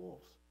kill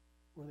wolves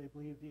where they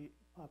believe the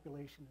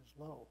population is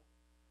low.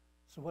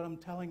 So what I'm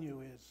telling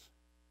you is,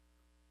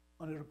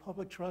 under the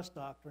public trust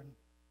doctrine,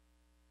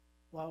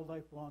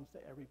 wildlife belongs to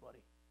everybody,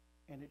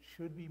 and it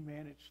should be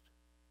managed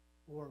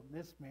or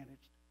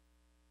mismanaged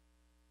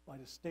by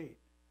the state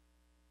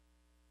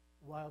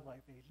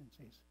wildlife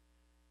agencies.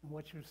 And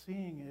what you're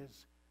seeing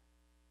is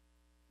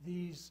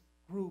these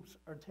groups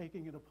are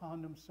taking it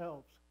upon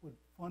themselves with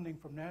funding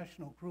from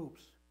national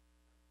groups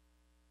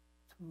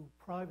to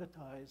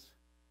privatize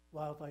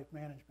wildlife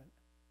management.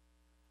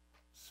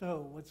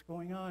 So what's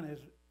going on is,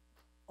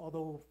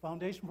 although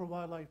Foundation for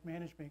Wildlife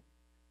Management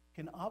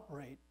can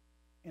operate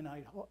in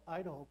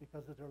Idaho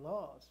because of their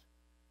laws,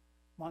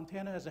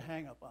 Montana has a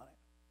hang-up on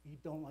it. We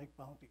don't like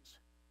bounties.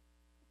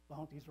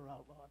 Bounties are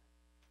outlawed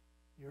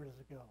years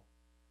ago.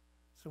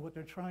 So what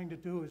they're trying to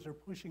do is they're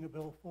pushing a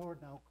bill forward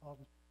now called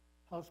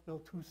House Bill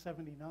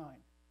 279.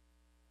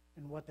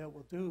 And what that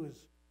will do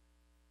is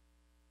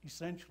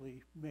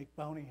essentially make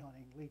bounty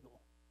hunting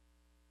legal.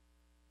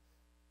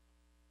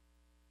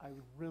 I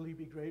would really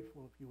be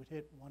grateful if you would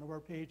hit one of our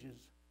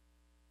pages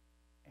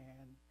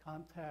and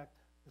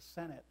contact the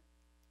Senate.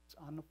 It's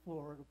on the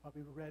floor. It'll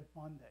probably be read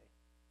Monday.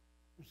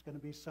 There's going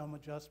to be some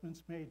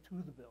adjustments made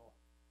to the bill.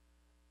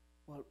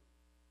 But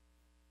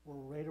we're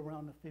right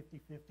around the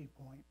 50-50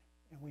 point,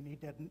 and we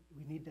need that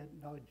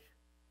nudge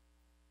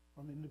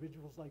from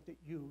individuals like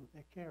you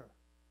that care.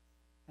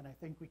 And I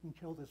think we can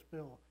kill this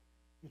bill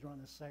either on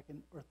the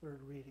second or third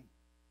reading.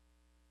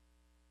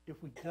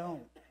 If we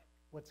don't,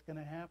 what's going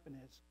to happen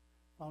is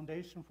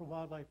Foundation for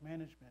Wildlife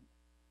Management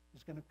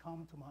is going to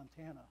come to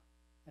Montana,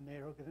 and they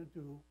are going to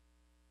do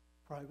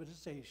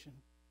privatization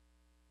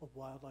of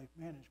wildlife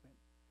management.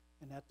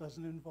 And that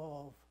doesn't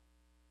involve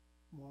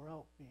more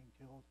elk being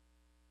killed.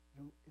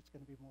 It's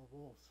going to be more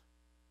wolves.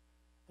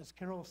 As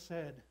Karol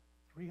said,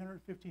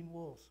 315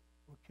 wolves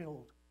were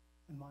killed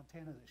in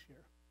Montana this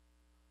year.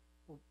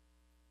 Well,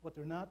 what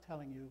they're not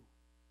telling you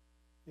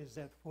is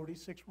that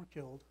 46 were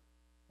killed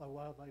by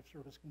Wildlife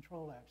Service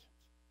control actions.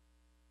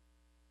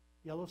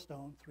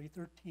 Yellowstone,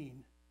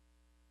 313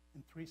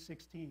 and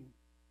 316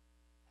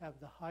 have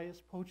the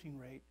highest poaching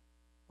rate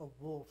of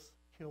wolves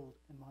killed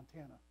in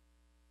Montana.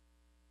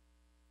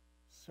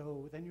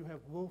 So then you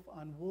have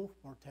wolf-on-wolf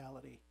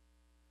mortality.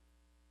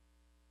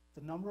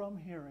 The number I'm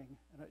hearing,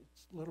 and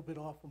it's a little bit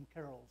off from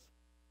Karol's,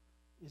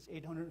 is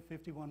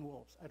 851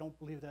 wolves. I don't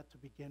believe that to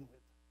begin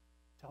with.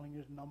 Telling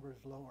you the number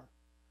is lower.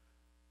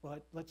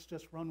 But let's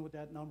just run with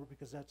that number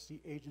because that's the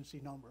agency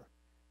number.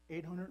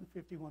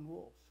 851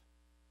 wolves.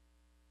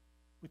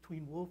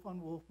 Between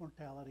wolf-on-wolf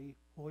mortality,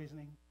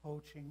 poisoning,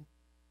 poaching,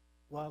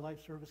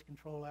 Wildlife Service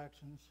control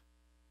actions,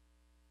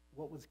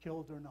 what was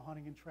killed during the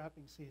hunting and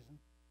trapping season,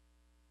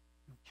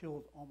 you've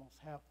killed almost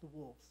half the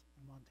wolves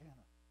in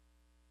Montana.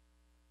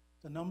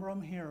 The number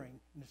I'm hearing,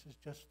 and this is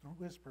just through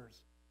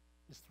whispers,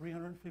 is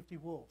 350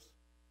 wolves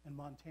in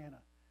Montana.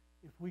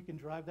 If we can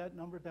drive that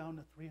number down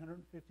to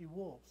 350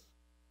 wolves,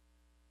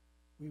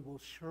 we will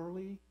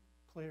surely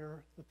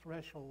clear the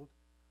threshold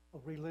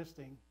of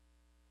relisting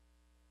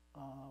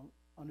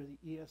under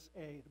the ESA,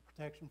 the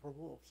protection for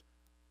wolves.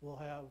 We'll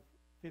have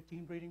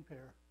 15 breeding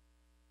pair,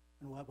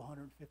 and we'll have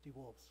 150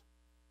 wolves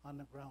on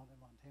the ground in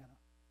Montana.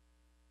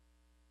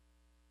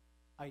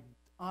 I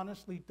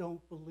honestly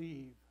don't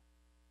believe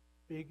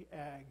big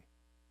ag,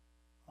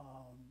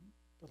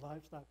 the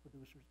livestock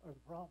producers, are the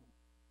problem.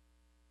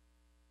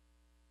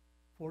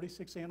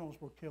 46 animals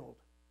were killed,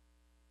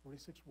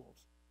 46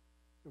 wolves.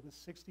 There was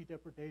 60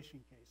 depredation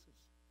cases.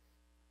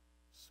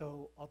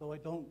 So although I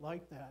don't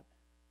like that,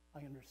 I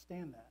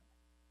understand that.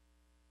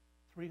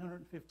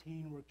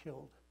 315 were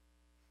killed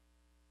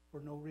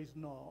for no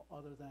reason at all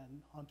other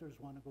than hunters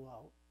want to go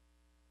out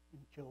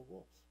and kill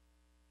wolves.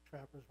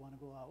 Trappers want to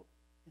go out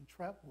and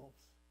trap wolves.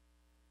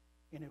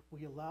 And if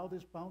we allow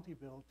this bounty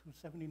bill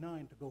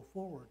 279 to go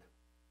forward,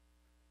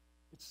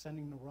 it's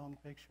sending the wrong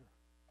picture.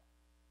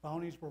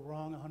 Bounties were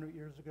wrong 100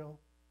 years ago.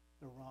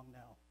 They're wrong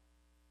now.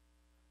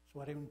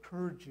 So I'd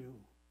encourage you,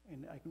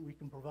 and we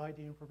can provide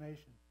the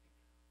information,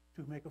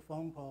 to make a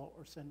phone call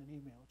or send an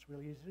email. It's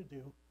really easy to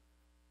do.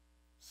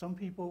 Some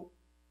people,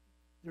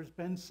 there's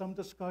been some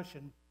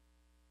discussion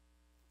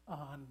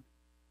on,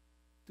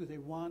 do they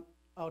want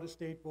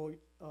out-of-state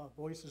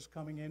voices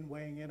coming in,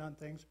 weighing in on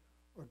things,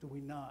 or do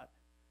we not?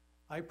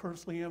 I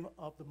personally am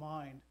of the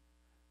mind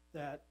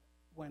that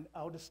when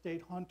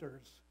out-of-state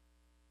hunters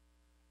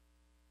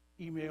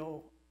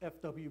email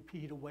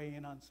FWP to weigh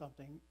in on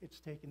something, it's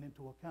taken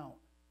into account.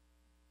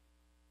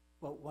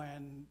 But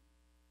when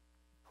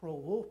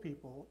pro-wolf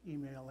people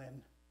email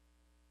in,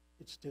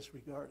 it's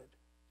disregarded.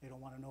 They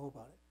don't want to know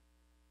about it.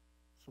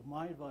 So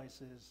my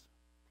advice is,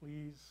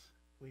 please,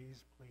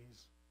 please,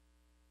 please,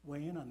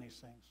 weigh in on these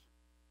things,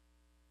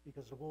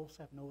 because the wolves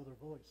have no other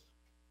voice.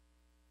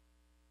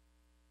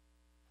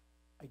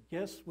 I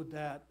guess with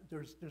that,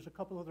 there's a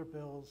couple other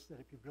bills that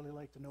if you'd really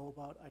like to know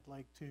about, I'd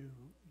like to,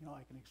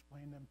 I can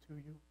explain them to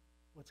you,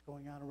 what's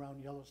going on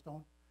around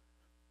Yellowstone.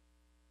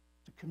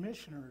 The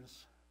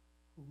commissioners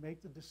who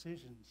make the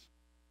decisions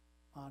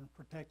on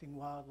protecting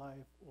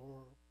wildlife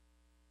or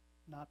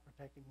not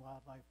protecting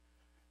wildlife,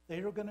 they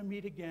are going to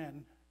meet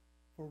again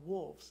for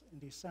wolves in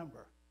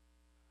December.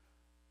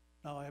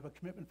 Now, I have a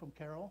commitment from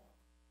Karol,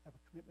 I have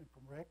a commitment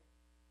from Rick,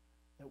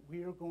 that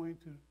we are going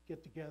to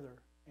get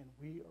together and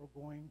we are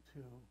going to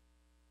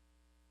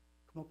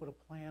come up with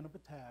a plan of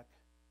attack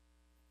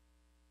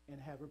and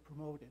have it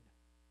promoted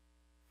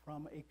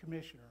from a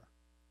commissioner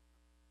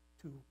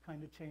to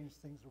kind of change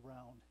things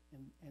around.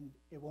 And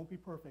it won't be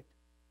perfect,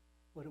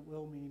 but it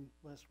will mean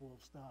less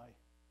wolves die.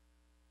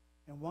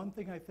 And one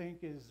thing I think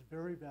is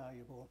very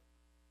valuable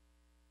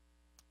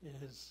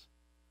is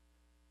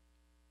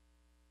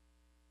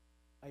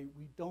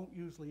we don't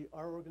usually,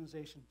 our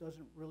organization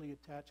doesn't really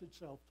attach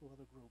itself to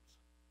other groups.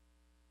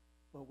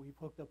 But we've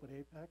hooked up with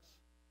Apex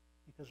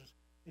because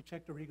they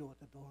check their ego at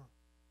the door.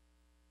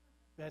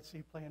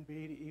 Betsy, Plan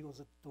B, the eagle's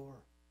at the door.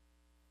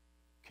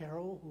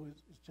 Karol, who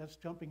is just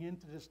jumping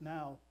into this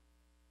now,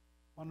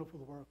 wonderful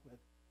to work with.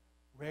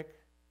 Rick,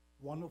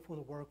 wonderful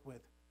to work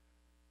with.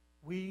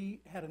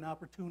 We had an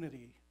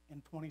opportunity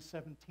in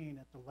 2017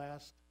 at the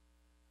last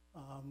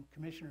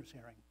commissioner's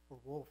hearing for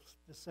wolves.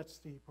 This sets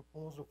the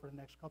proposal for the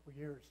next couple of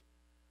years.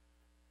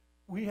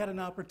 We had an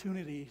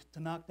opportunity to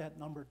knock that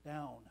number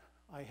down.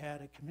 I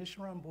had a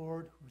commissioner on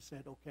board who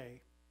said,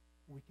 okay,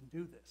 we can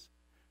do this.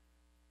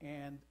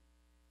 And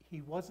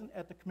he wasn't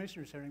at the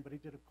commissioner's hearing, but he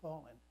did a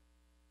call-in.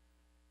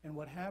 And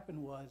what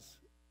happened was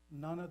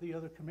none of the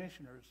other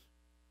commissioners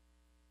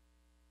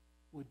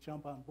would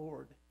jump on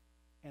board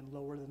and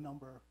lower the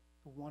number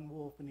to one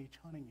wolf in each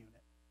hunting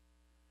unit.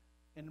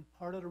 And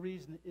part of the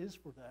reason is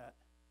for that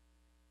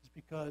is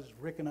because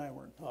Rick and I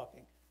weren't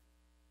talking.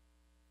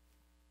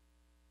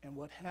 And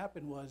what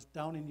happened was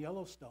down in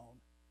Yellowstone,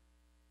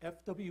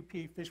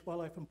 FWP, Fish,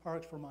 Wildlife, and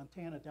Parks for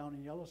Montana down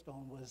in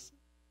Yellowstone was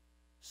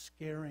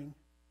scaring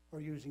or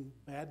using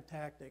bad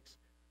tactics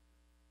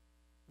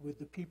with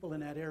the people in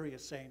that area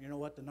saying, you know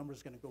what, the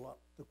number's going to go up.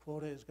 The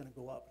quota is going to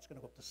go up. It's going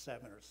to go up to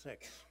 7 or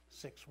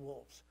 6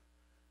 wolves.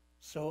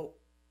 So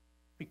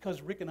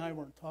because Rick and I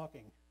weren't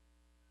talking,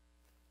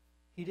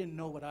 he didn't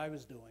know what I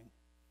was doing.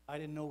 I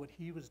didn't know what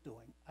he was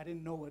doing. I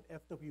didn't know what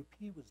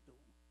FWP was doing.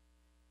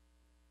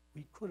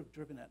 We could have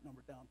driven that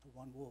number down to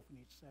 1 wolf in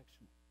each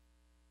section.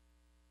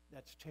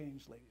 That's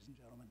changed, ladies and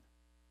gentlemen.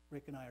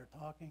 Rick and I are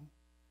talking.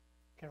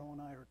 Karol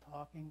and I are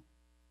talking.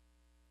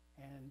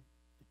 And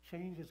the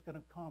change is going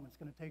to come. It's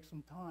going to take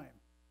some time.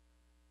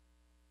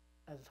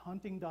 As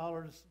hunting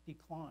dollars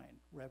decline,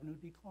 revenue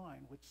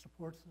decline, which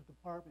supports the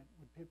department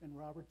with Pittman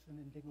Robertson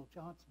and Dingle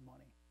Johnson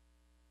money,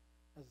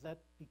 as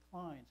that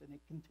declines, and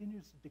it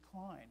continues to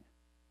decline,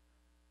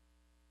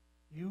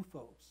 you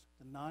folks,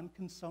 the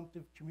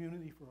non-consumptive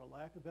community, for a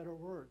lack of better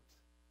words,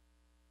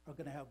 are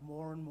going to have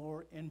more and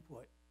more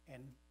input.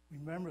 And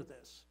remember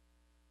this,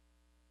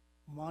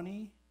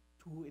 money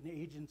to an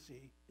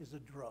agency is a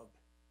drug.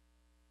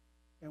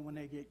 And when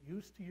they get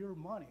used to your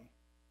money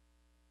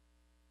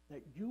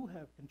that you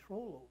have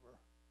control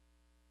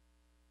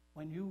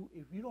over,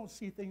 if you don't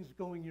see things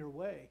going your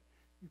way,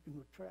 you can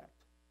retract.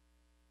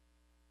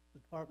 The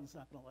department's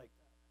not going to like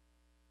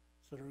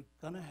that. So they're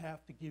going to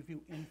have to give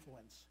you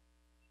influence.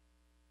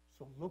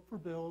 So look for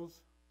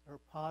bills that are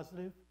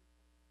positive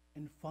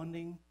in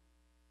funding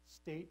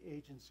state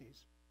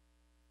agencies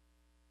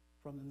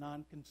from the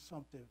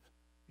non-consumptive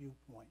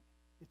viewpoint.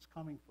 It's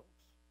coming, folks.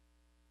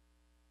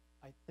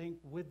 I think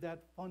with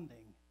that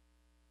funding,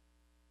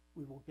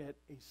 we will get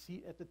a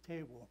seat at the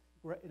table,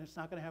 and it's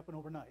not going to happen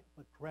overnight,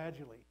 but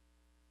gradually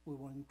we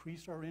will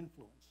increase our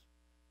influence.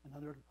 And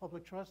under the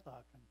public trust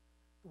doctrine,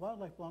 the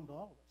wildlife belongs to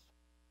all of us.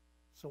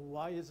 So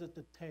why is it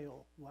the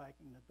tail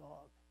wagging the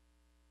dog?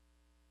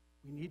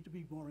 We need to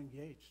be more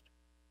engaged.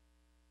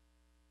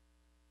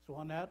 So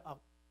on that,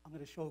 I'm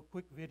going to show a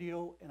quick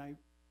video, and I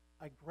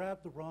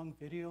grabbed the wrong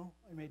video.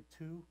 I made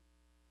 2,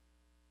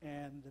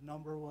 and the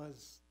number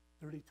was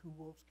 32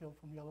 wolves killed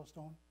from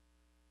Yellowstone,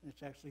 and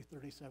it's actually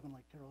 37,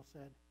 like Karol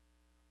said.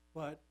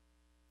 But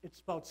it's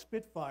about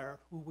Spitfire,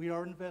 who we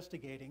are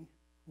investigating,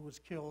 who was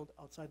killed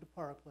outside the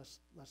park less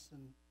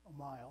than a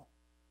mile.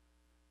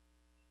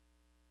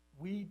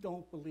 We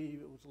don't believe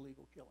it was a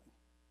legal killing.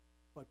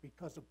 But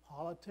because of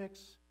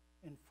politics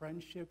and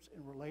friendships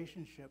and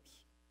relationships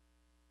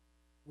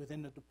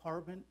within the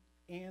department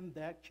and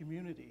that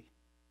community,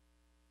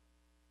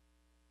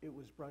 it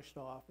was brushed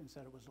off and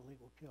said it was a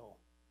legal kill.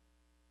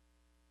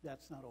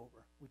 That's not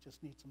over. We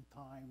just need some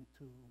time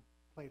to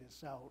play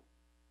this out.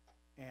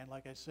 And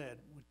like I said,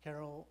 with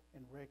Karol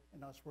and Rick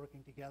and us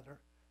working together,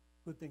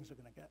 good things are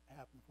going to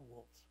happen for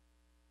wolves.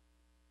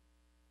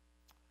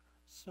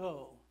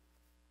 So,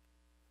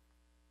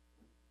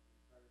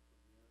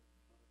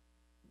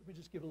 let me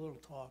just give a little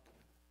talk.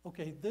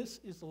 Okay, this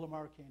is the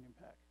Lamar Canyon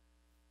Pack.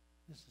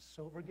 This is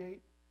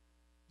Silvergate.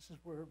 This is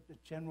where the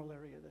general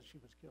area that she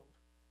was killed,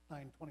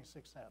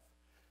 926 F.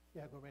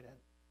 Yeah, go right ahead.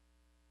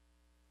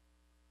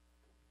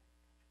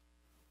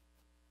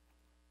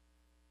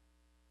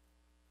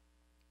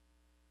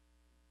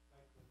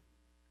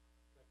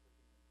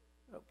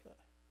 Okay.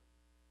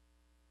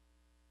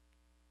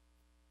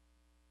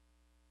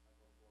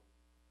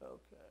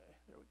 Okay,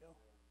 there we go.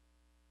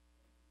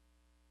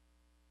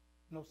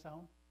 No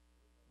sound?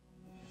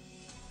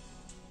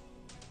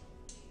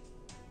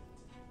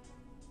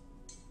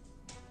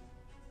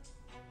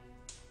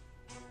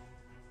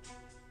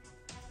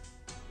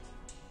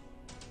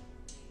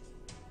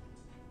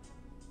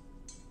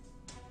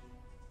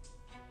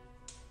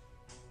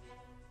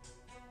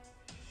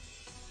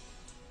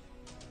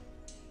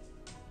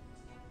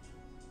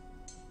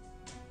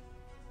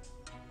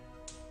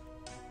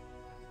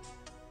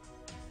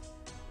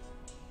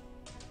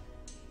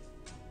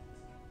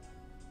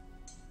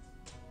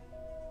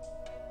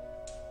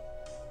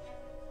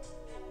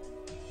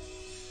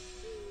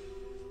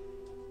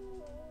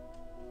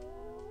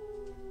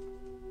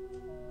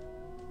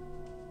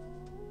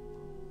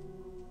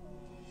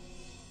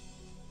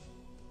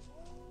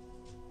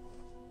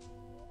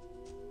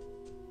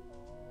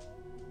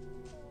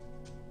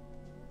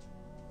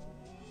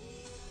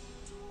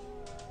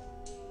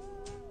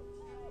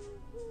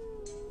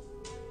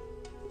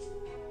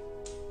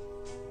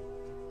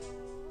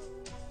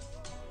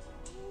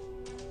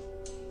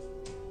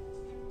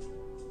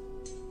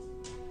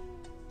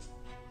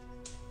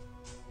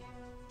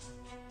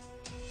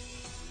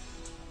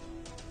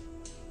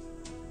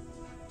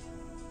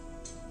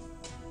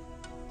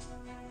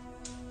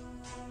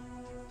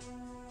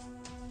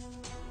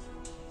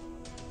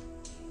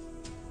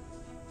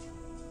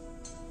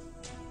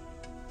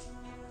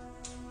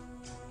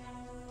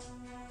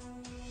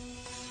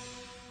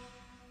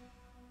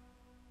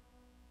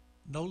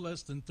 No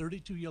less than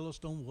 32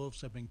 Yellowstone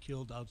wolves have been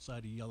killed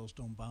outside of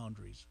Yellowstone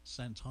boundaries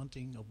since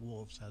hunting of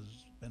wolves has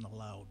been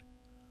allowed.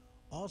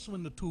 Also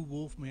in the two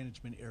wolf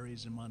management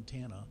areas in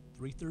Montana,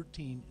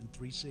 313 and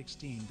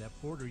 316 that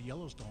border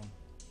Yellowstone,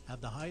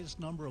 have the highest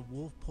number of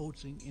wolf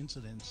poaching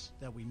incidents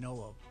that we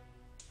know of.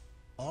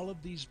 All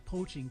of these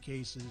poaching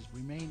cases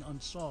remain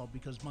unsolved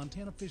because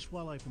Montana Fish,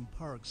 Wildlife and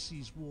Parks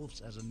sees wolves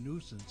as a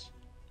nuisance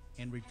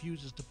and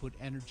refuses to put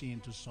energy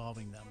into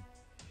solving them.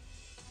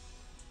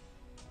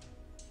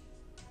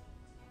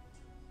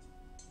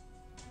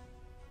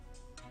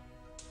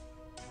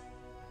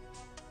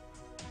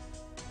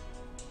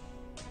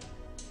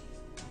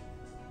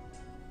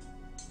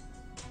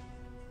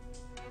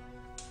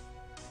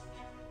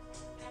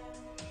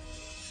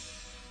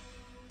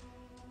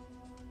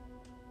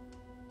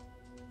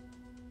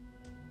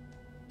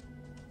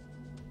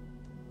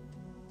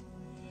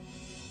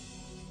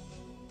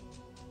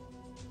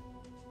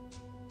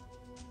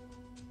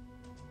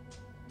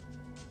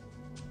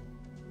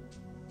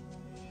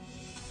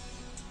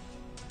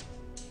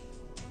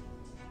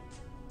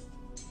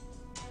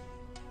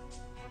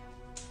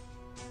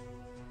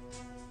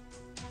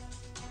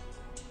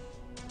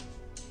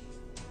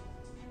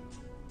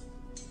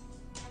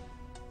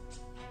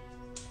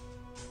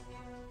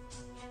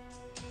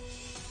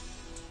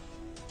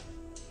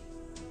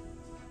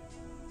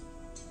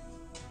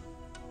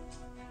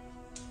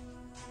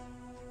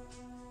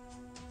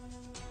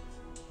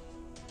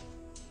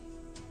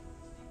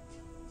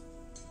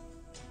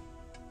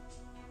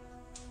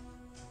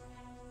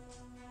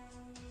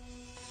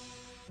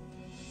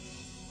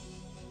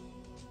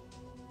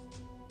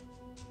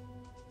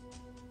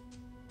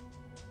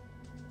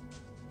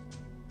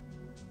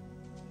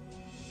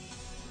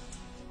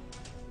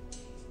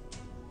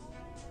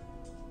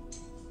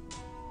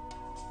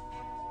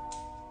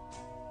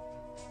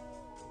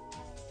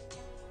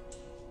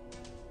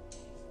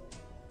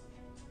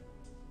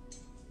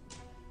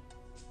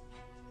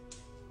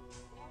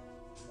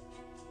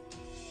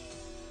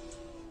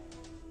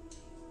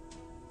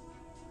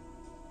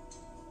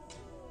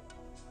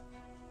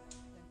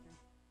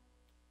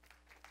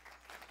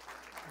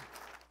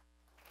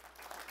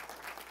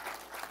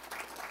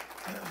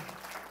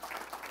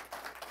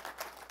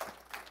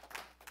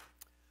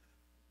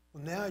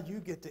 Well, now you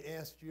get to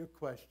ask your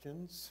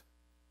questions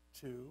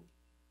to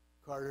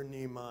Carter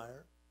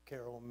Niemeyer,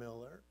 Karol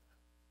Miller,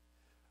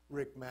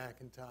 Rick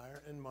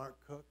McIntyre, and Mark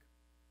Cook.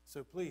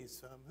 So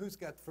please, who's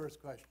got the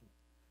first question?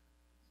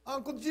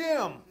 Uncle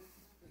Jim.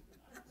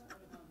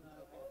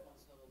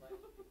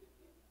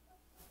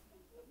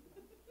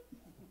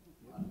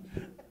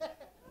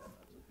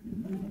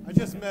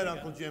 met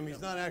Uncle Jim.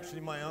 He's not actually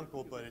my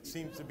uncle, but it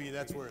seems to be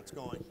that's where it's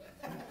going.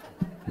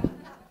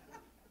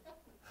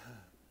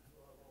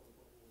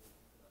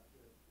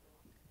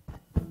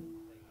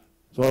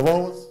 So I've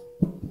always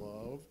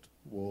loved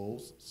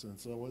wolves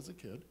since I was a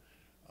kid,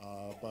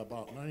 but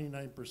about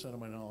 99%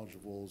 of my knowledge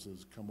of wolves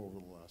has come over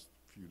the last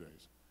few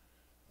days.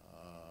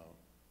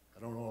 I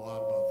don't know a lot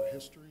about the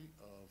history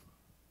of,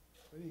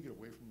 I need to get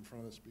away from in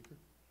front of the speaker.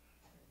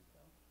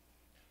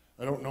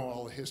 I don't know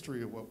all the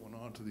history of what went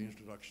on to the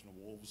introduction of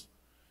wolves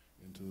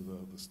into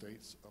the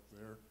states up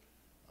there,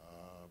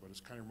 but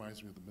it kind of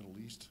reminds me of the Middle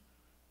East,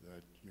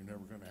 that you're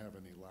never going to have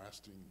any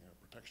lasting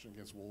protection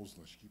against wolves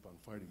unless you keep on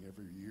fighting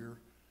every year.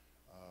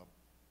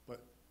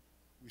 But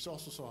we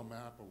also saw a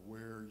map of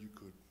where you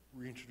could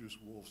reintroduce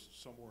wolves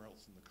somewhere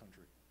else in the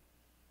country.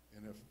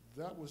 And if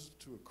that was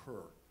to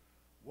occur,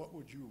 what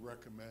would you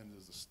recommend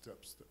as the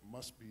steps that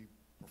must be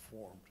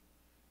performed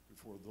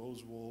before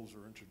those wolves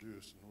are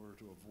introduced in order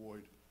to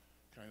avoid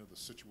kind of the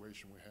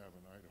situation we have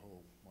in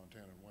Idaho,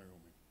 Montana, and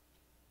Wyoming?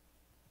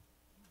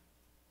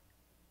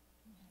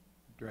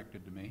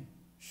 Directed to me.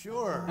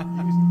 Sure.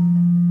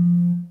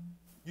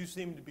 You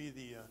seem to be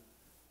the,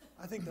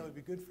 I think that would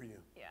be good for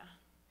you. Yeah.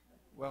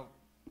 Well,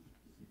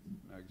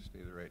 I can stay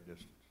the right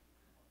distance.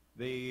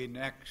 The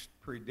next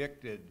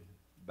predicted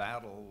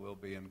battle will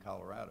be in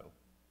Colorado.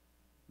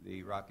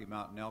 The Rocky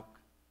Mountain Elk,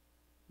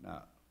 no,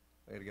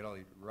 I gotta get all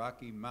these,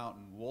 Rocky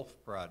Mountain Wolf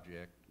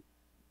Project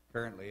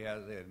currently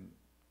has a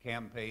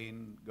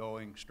campaign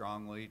going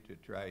strongly to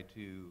try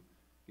to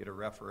get a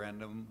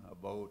referendum, a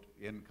vote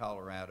in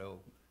Colorado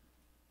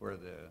where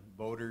the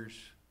voters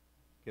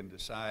can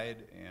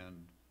decide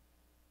and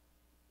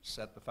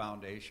set the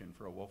foundation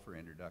for a wolf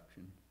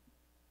reintroduction.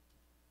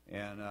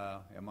 And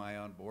am I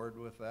on board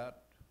with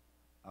that?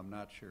 I'm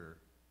not sure,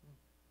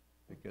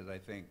 because I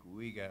think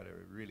we got to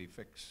really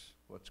fix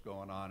what's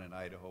going on in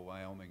Idaho,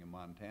 Wyoming, and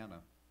Montana,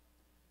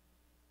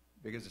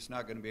 because it's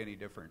not going to be any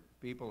different.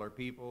 People are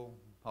people.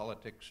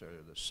 Politics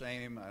are the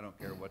same. I don't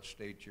care what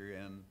state you're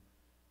in.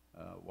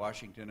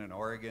 Washington and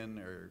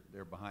Oregon,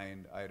 they're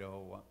behind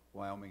Idaho,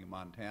 Wyoming, and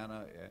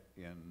Montana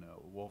in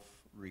wolf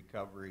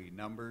recovery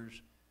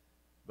numbers,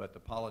 but the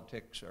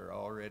politics are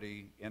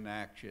already in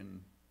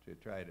action to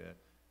try to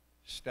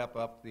step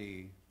up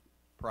the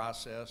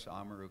process.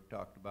 Amaruk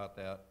talked about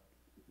that.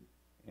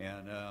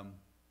 And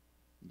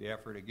the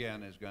effort,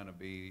 again, is going to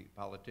be,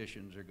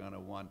 politicians are going to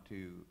want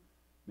to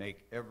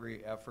make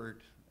every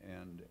effort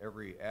and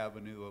every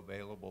avenue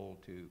available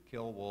to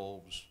kill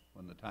wolves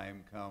when the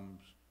time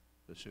comes.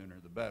 The sooner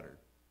the better.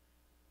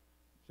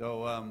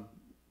 So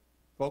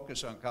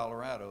focus on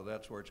Colorado.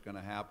 That's where it's going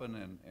to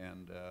happen.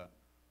 And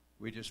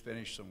we just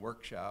finished some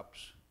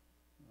workshops.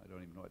 I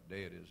don't even know what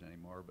day it is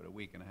anymore, but a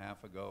week and a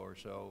half ago or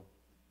so.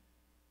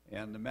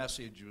 And the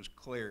message was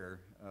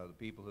clear. The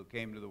people who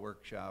came to the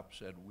workshop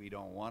said, we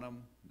don't want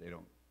them. They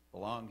don't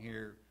belong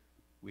here.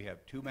 We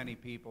have too many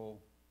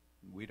people.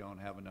 We don't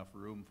have enough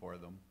room for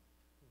them.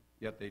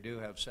 Yet they do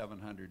have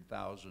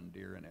 700,000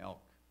 deer and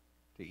elk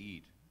to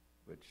eat,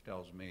 which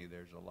tells me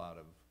there's a lot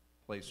of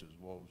places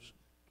wolves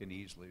can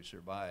easily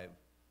survive.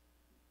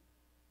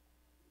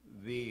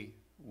 The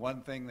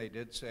one thing they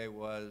did say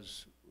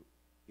was,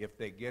 if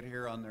they get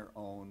here on their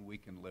own, we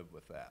can live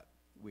with that.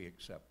 We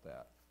accept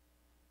that.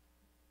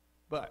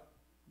 But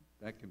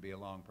that can be a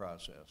long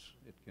process.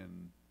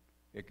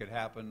 It could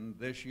happen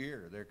this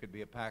year. There could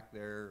be a pack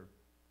there.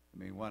 I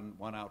mean,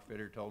 one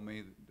outfitter told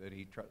me that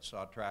he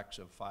saw tracks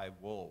of 5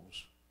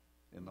 wolves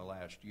in the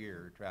last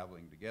year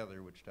traveling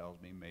together, which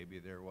tells me maybe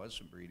there was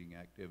some breeding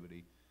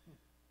activity.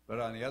 But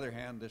on the other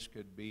hand, this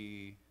could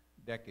be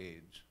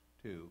decades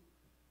too,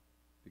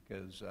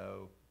 because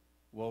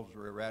wolves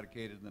were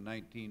eradicated in the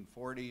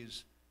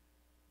 1940s,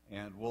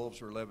 and wolves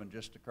were living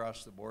just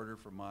across the border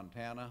from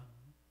Montana,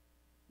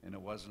 and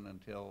it wasn't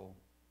until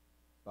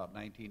about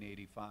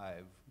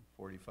 1985,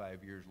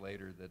 45 years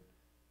later, that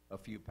a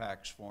few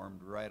packs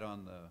formed right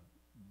on the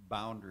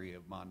boundary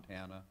of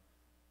Montana.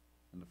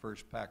 And the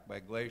first pack by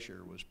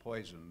glacier was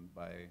poisoned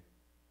by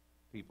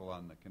people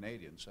on the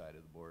Canadian side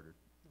of the border.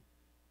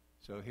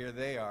 So here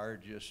they are,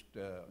 just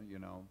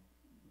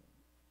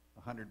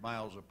 100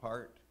 miles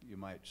apart, you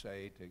might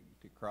say,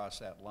 to cross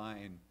that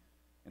line.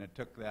 And it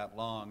took that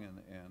long,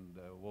 and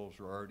wolves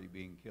were already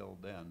being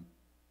killed then.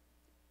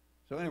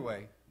 So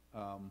anyway,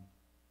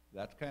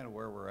 that's kind of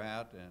where we're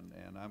at,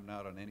 and I'm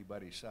not on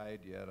anybody's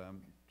side yet.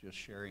 I'm just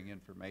sharing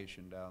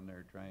information down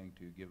there, trying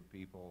to give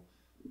people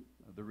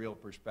the real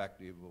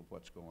perspective of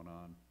what's going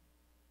on.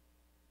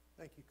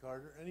 Thank you,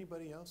 Carter.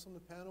 Anybody else on the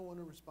panel want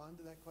to respond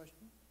to that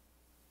question?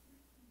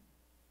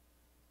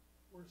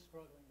 We're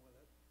struggling with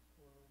it.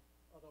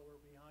 Although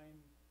we're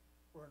behind,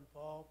 we're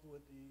involved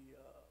with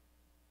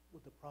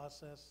the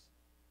process.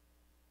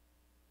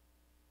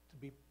 To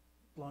be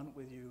blunt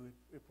with you,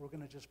 if we're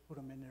going to just put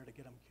them in there to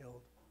get them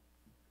killed,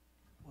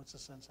 what's the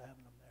sense of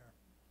having them there?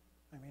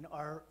 I mean,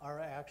 our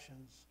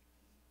actions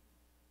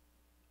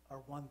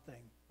are one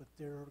thing, but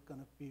they're going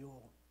to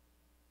feel,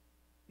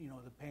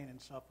 the pain and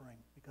suffering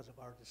because of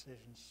our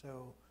decisions.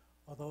 So,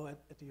 although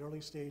at the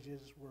early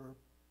stages we're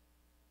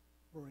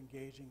we're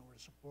engaging, we're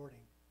supporting,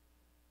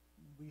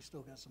 we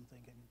still got some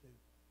thinking to do.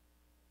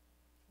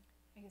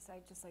 I guess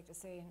I'd just like to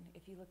say,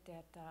 if you looked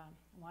at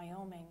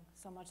Wyoming,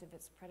 so much of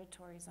it's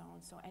predatory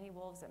zone, so any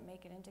wolves that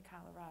make it into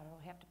Colorado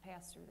have to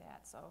pass through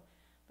that. So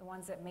the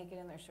ones that make it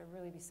in there should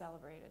really be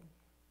celebrated.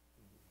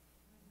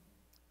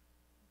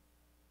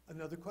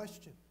 Another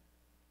question?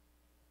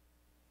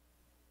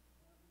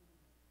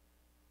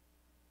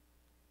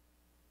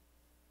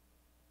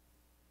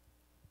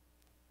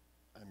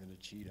 I'm going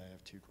to cheat. I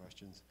have 2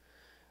 questions.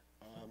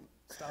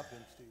 Stop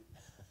him,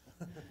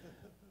 Steve.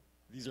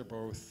 These are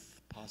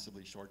both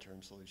possibly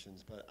short-term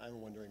solutions, but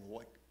I'm wondering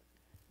what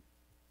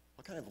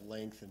kind of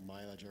length and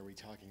mileage are we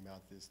talking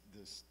about?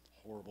 These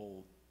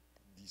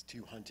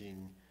 2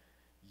 hunting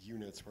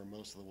units where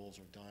most of the wolves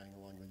are dying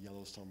along the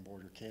Yellowstone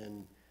border.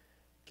 Can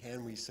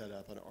we set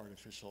up an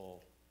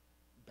artificial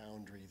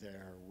boundary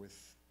there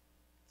with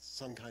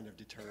some kind of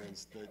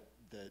deterrence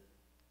that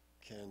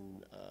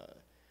can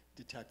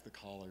detect the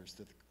collars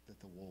that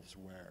the wolves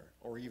wear,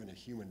 or even a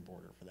human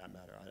border for that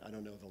matter? I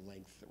don't know the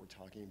length that we're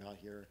talking about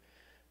here,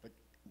 but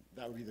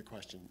that would be the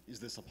question. Is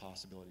this a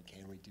possibility?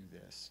 Can we do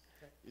this?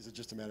 Okay. Is it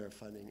just a matter of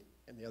funding?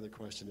 And the other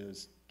question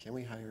is, can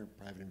we hire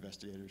private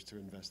investigators to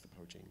invest the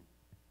poaching?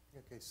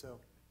 Okay, so,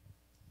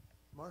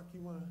 Mark,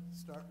 you want to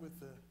start with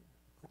the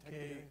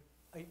protected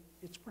area?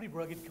 It's pretty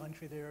rugged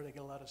country there. They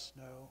get a lot of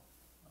snow.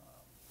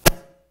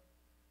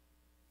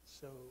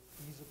 So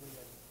feasibly,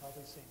 I'd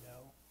probably say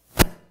no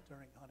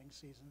during hunting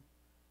season.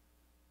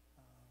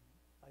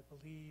 I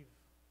believe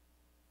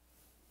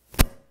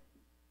the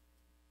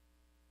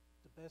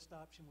best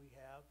option we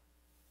have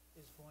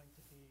is going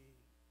to be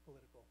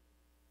political.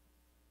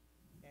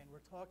 And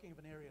we're talking of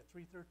an area,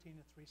 313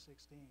 and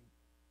 316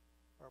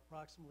 are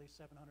approximately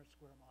 700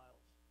 square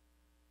miles.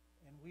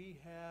 And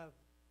we have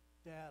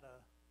data,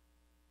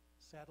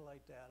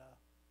 satellite data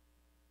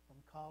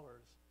from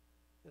collars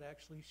that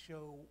actually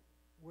show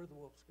where the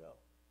wolves go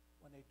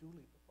when they do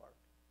leave the park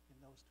in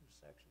those 2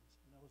 sections.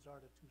 And those are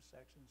the 2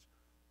 sections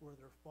where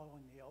they're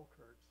following the elk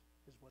herds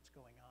is what's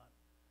going on.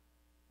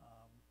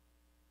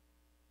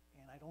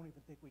 And I don't even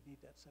think we need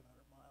that 700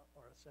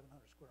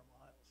 square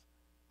miles.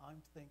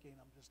 I'm thinking,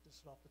 this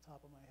is off the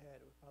top of my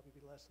head, it would probably be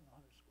less than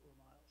 100 square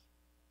miles.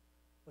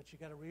 But you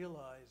got to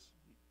realize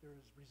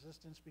there's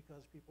resistance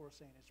because people are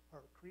saying it's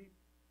park creep.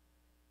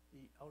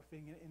 The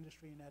outfitting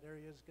industry in that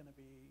area is going to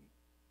be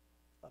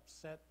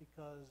upset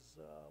because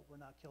we're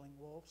not killing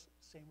wolves.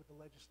 Same with the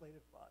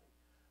legislative body.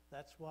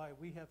 That's why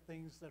we have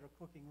things that are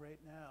cooking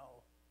right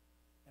now,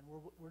 and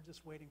we're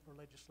just waiting for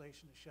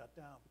legislation to shut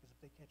down, because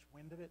if they catch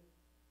wind of it,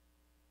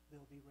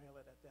 they'll derail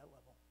it at that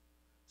level.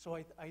 So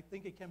I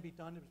think it can be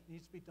done. It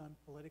needs to be done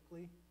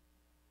politically.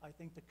 I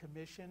think the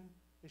commission,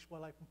 Fish,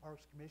 Wildlife, and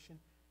Parks Commission,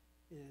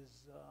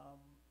 is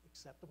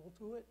acceptable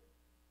to it.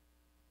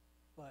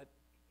 But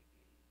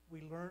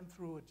we learned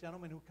through a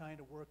gentleman who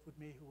kind of worked with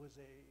me, who was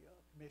a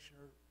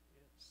commissioner,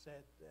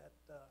 said that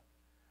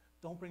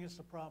don't bring us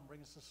the problem,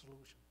 bring us the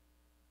solution.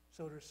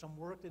 So there's some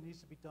work that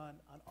needs to be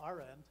done on our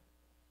end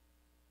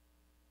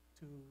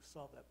to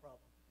solve that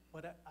problem.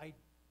 But I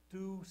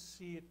do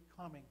see it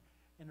coming,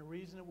 and the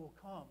reason it will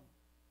come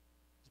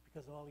is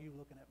because of all you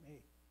looking at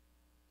me.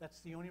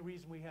 That's the only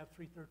reason we have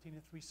 313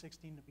 and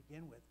 316 to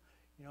begin with.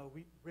 You know,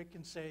 Rick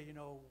can say, you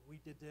know, we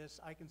did this.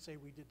 I can say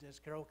we did this.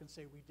 Karol can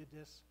say we did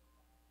this.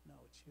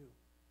 No, it's you.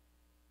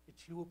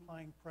 It's you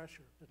applying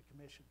pressure to the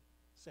commission,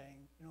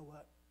 saying, you know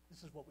what,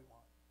 this is what we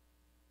want.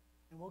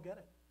 And we'll get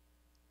it.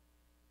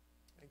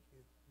 Thank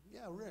you.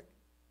 Yeah, Rick.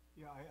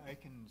 Yeah, I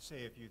can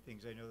say a few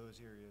things. I know those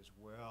areas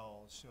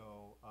well.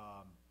 So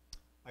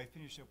I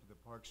finished up with the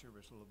Park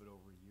Service a little bit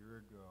over a year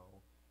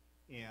ago.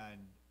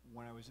 And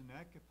when I was in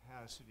that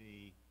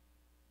capacity,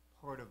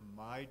 part of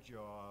my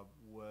job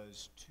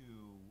was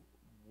to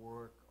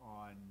work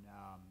on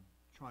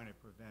trying to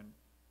prevent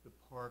the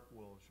park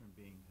wolves from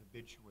being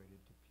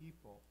habituated to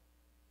people.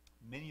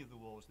 Many of the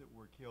wolves that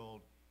were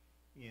killed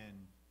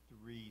in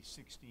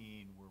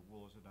 316 were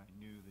wolves that I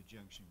knew, the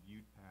Junction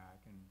Butte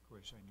Pack, and of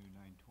course I knew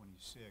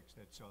 926.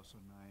 That's also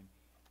 9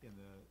 in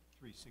the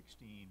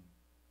 316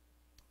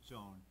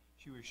 zone.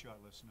 She was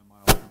shot less than a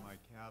mile from my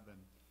cabin.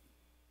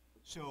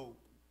 So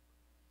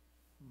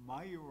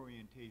my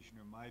orientation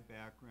or my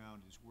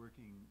background is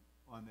working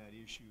on that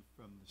issue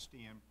from the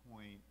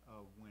standpoint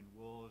of when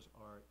wolves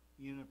are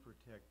in a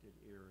protected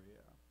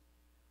area.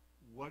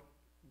 What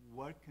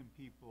can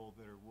people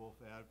that are wolf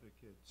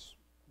advocates,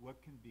 what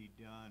can be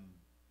done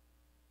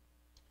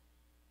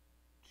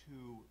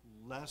to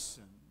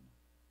lessen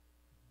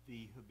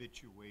the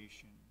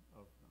habituation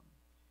of them?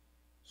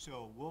 So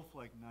a wolf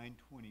like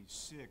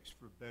 926,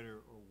 for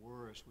better or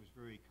worse, was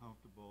very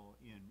comfortable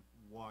in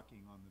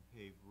walking on the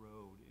paved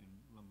road in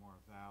Lamar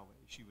Valley.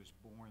 She was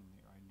born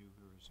there. I knew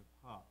her as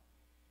a pup.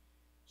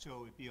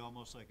 So it'd be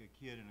almost like a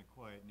kid in a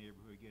quiet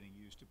neighborhood getting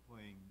used to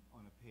playing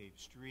on a paved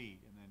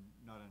street and then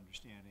not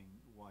understanding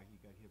why he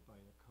got hit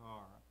by a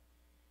car.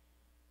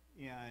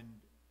 And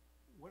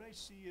what I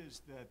see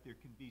is that there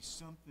can be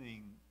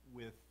something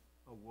with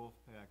a wolf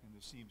pack, and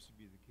this seems to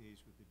be the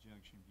case with the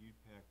Junction Butte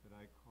Pack, that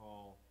I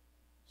call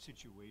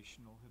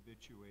situational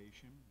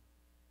habituation,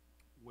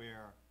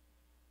 where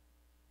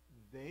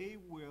they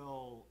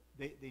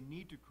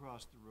need to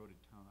cross the road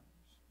at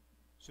times.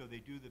 So they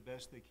do the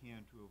best they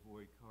can to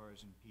avoid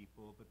cars and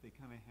people, but they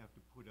kind of have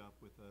to put up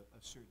with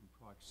a certain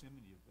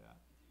proximity of that.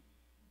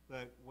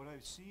 But what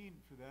I've seen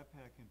for that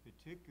pack in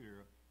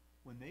particular,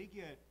 when they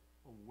get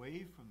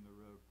away from the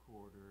road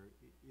corridor,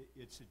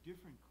 it's a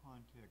different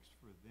context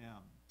for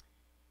them.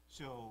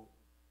 So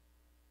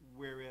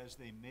whereas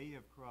they may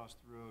have crossed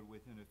the road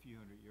within a few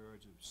hundred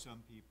yards of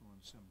some people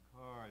and some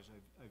cars,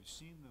 I've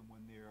seen them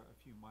when they're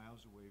a few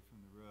miles away from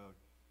the road.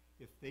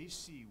 If they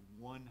see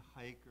one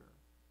hiker,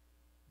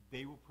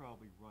 they will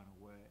probably run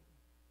away.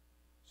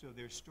 So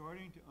they're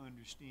starting to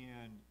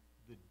understand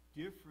the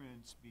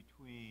difference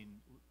between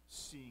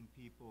seeing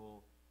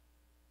people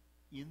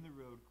in the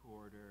road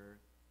corridor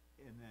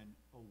and then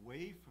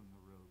away from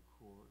the road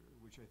corridor,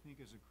 which I think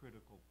is a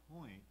critical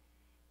point,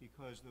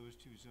 because those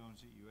two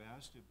zones that you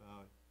asked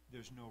about,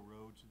 there's no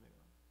roads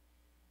there.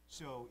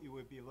 So it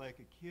would be like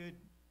a kid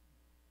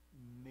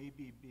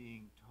maybe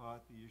being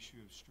taught the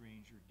issue of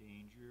stranger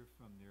danger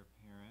from their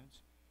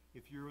parents.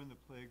 If you're in the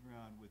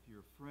playground with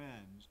your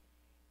friends,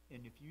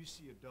 and if you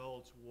see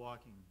adults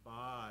walking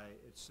by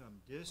at some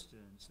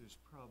distance, there's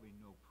probably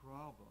no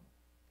problem.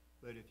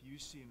 But if you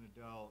see an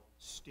adult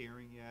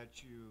staring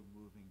at you,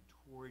 moving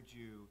towards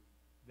you,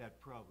 that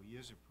probably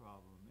is a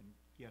problem, and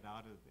get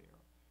out of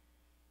there.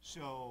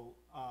 So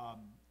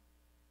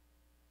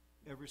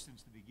ever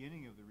since the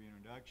beginning of the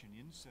reintroduction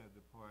inside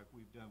the park,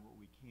 we've done what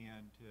we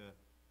can to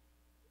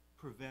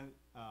prevent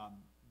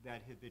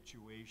that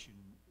habituation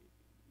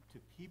to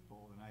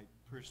people, and I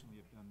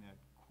personally have done that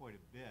quite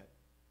a bit.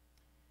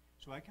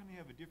 So I kind of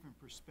have a different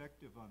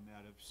perspective on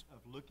that, of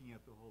looking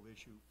at the whole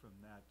issue from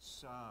that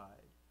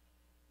side.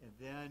 And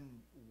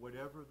then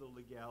whatever the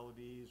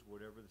legalities,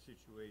 whatever the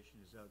situation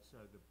is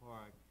outside the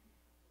park,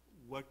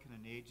 what can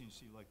an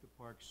agency like the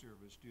Park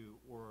Service do,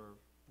 or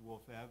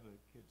wolf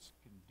advocates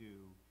can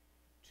do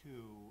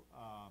to,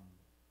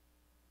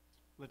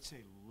 let's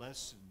say,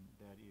 lessen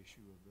that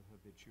issue of the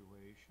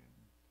habituation.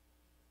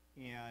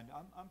 And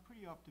I'm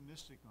pretty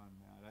optimistic on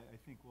that. I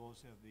think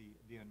wolves have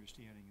the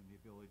understanding and the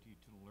ability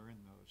to learn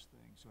those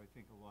things, so I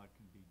think a lot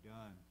can be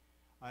done.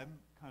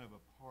 I'm kind of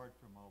apart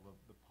from all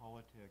the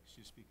politics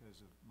just because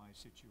of my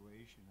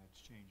situation.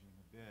 That's changing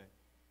a bit.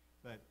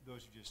 But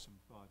those are just some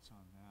thoughts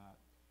on that.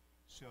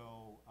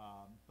 So,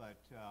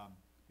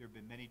 there have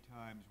been many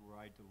times where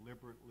I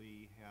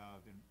deliberately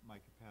have, in my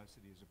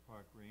capacity as a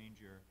park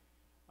ranger,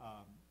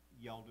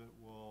 yelled at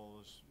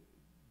wolves,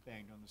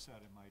 banged on the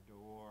side of my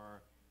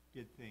door,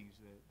 did things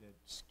that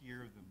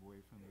scared them away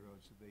from the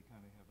road so they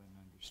kind of have an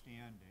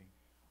understanding.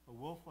 A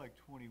wolf like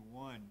 21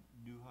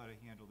 knew how to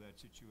handle that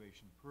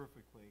situation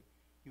perfectly.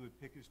 He would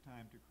pick his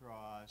time to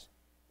cross,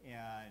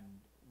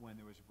 and when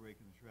there was a break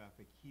in the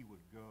traffic, he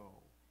would go.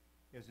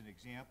 As an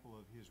example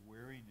of his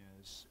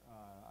wariness,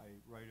 I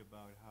write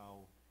about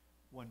how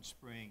one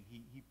spring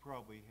he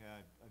probably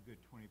had a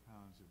good 20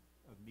 pounds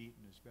of meat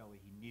in his belly.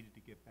 He needed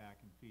to get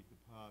back and feed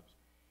the pups.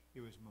 It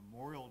was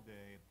Memorial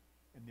Day,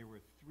 and there were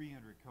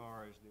 300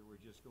 cars that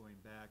were just going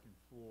back and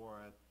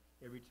forth.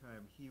 Every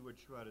time he would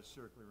try to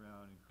circle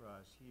around and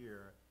cross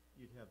here,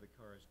 you'd have the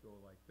cars go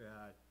like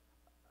that.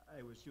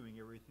 I was doing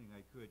everything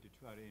I could to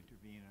try to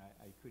intervene, and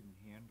I couldn't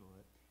handle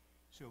it.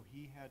 So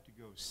he had to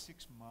go 6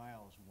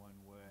 miles one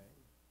way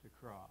to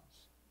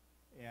cross,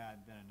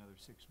 and then another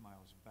 6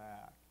 miles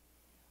back.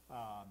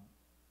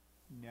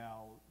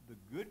 Now, the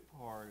good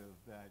part of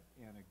that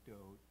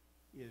anecdote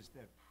is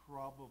that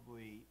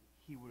probably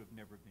he would have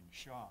never been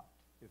shot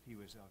if he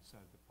was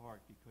outside the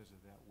park because of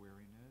that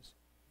wariness.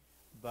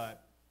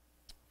 But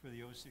for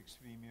the 06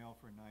 female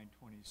for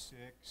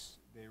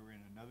 926, they were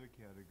in another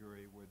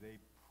category where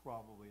they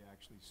probably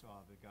actually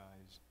saw the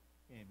guys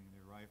aiming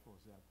their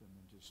rifles at them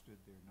and just stood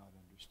there not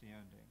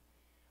understanding.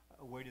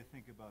 A way to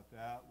think about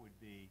that would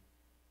be,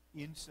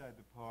 inside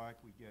the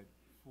park we get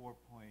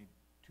 4.25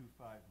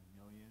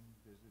 million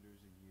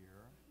visitors a year.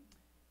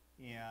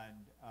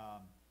 And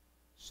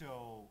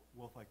so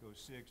wolf like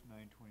 06,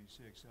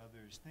 926,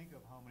 others, think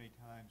of how many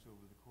times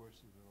over the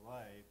course of their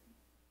life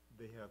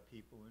they have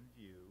people in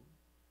view,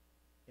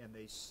 and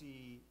they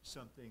see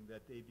something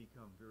that they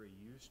become very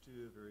used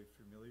to, very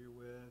familiar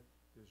with.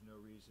 There's no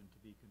reason to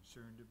be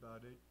concerned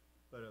about it.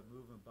 But a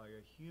movement by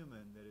a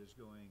human that is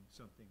going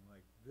something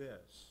like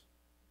this,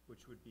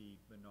 which would be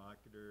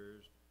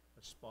binoculars,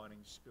 a spotting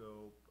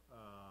scope,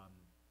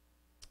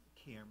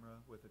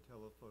 camera with a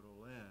telephoto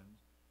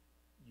lens,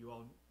 you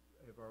all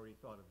have already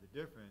thought of the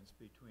difference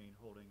between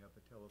holding up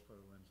a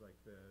telephoto lens like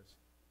this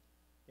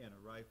and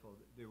a rifle.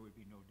 There would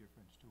be no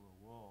difference to a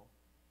wolf.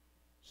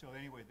 So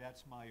anyway,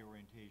 that's my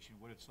orientation,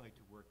 what it's like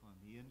to work on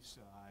the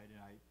inside, and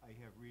I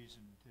have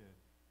reason to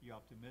be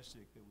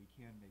optimistic that we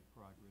can make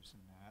progress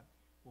in that.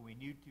 When we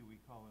need to,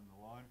 we call in the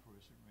law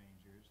enforcement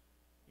rangers,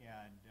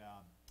 and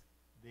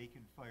they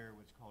can fire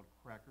what's called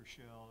cracker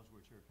shells,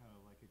 which are kind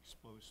of like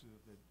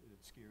explosive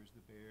that scares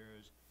the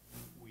bears.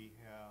 We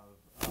have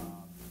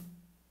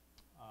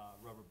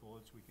rubber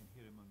bullets, bullets, we can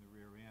hit them on the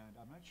rear end.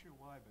 I'm not sure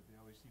why, but they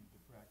always seem to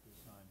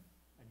practice on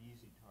an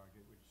easy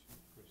target, which of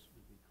course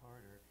would be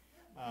Carter.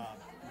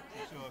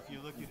 So if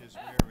you look at his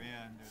rear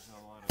end, there's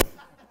a lot of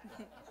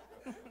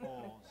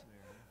holes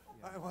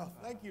there. Yeah. Well,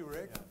 thank you,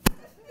 Rick.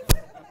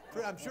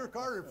 Yeah. I'm sure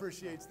Carter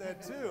appreciates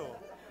that too.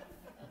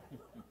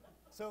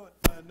 So,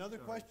 another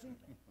question?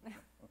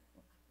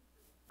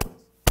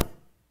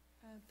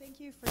 Thank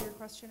you for your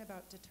question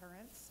about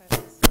deterrence.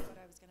 That's what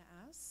I was going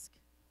to ask.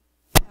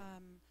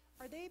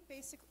 Are they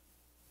basically...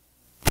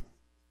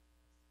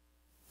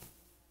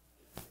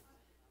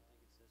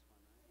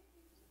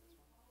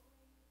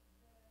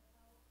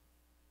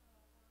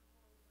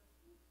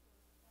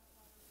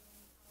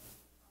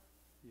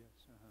 Yes,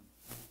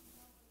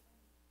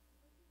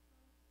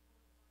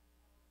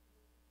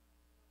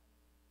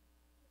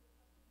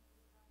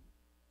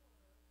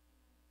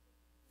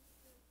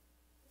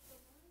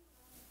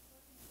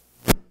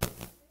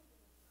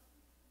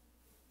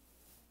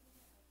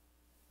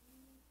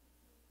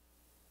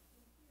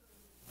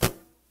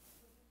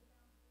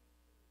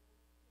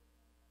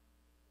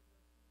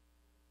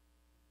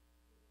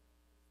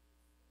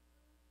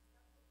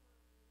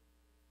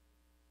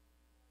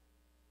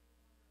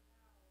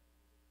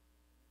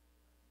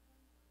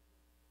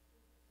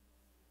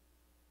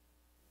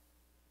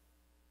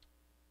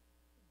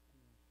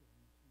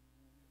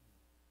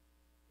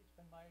 It's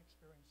been my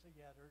experience that,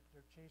 yeah,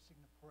 they're chasing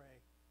the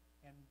prey.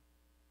 And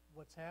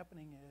what's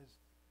happening is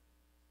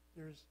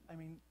there's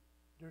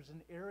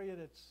an area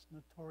that's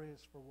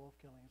notorious for wolf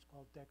killing. It's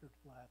called Deckard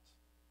Flats.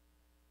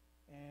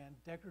 And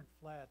Deckard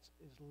Flats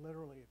is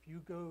literally, if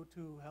you go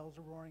to Hell's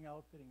a Roaring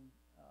Outfitting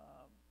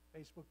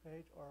Facebook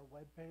page or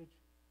web page,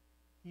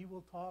 he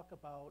will talk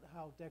about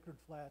how Deckard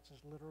Flats is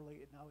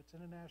literally, now it's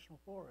in a national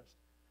forest.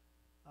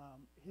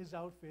 His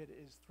outfit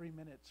is 3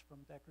 minutes from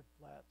Deckard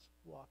Flats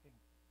walking.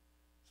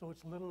 So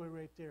it's literally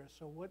right there.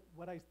 So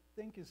what I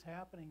think is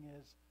happening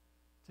is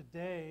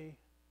today,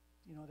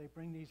 you know, they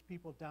bring these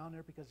people down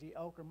there because the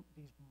elk,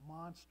 these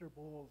monster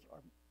bulls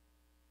are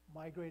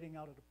migrating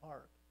out of the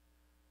park.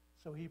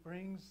 So he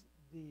brings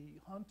the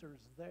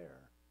hunters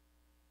there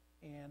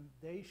and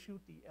they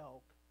shoot the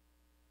elk.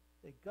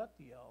 They gut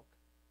the elk.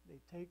 They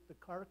take the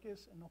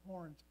carcass and the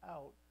horns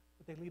out,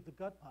 but they leave the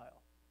gut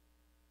pile.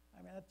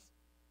 I mean, that's,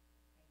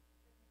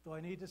 do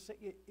I need to say,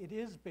 it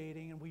is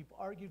baiting, and we've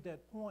argued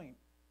that point,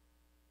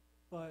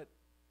 but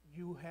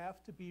you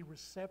have to be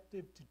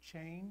receptive to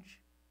change,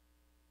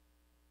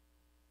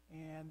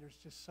 and there's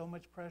just so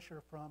much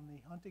pressure from the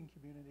hunting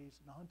communities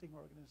and the hunting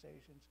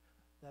organizations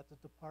that the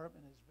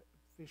Department is,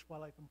 Fish,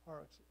 Wildlife, and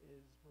Parks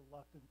is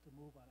reluctant to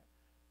move on it.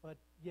 But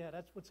yeah,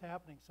 that's what's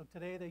happening. So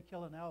today they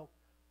kill an elk,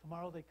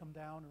 tomorrow they come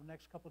down, or the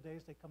next couple of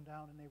days they come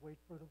down and they wait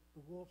for the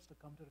wolves to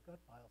come to the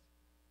gut piles.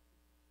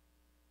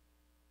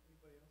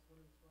 Anybody else want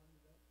to respond to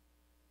that?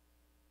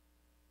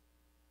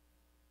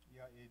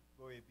 yeah,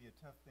 it'd be a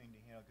tough thing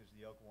to handle because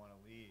the elk want to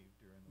leave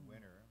during the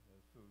winter.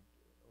 The food,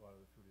 a lot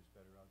of the food is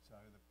better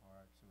outside of the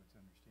park, so it's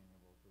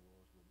understandable if the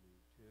wolves would leave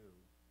too.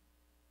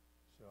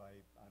 So I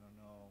don't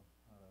know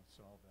how to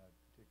solve that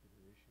particular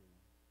issue.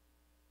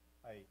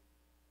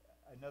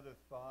 Another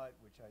thought,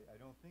 which I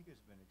don't think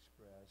has been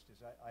expressed, is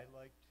I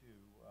like to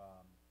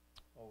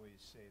always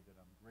say that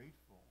I'm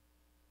grateful,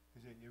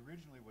 because it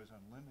originally was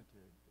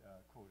unlimited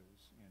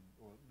quotas,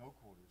 or no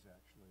quotas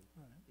actually,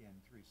 in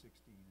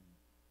 316 and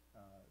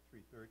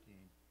 313.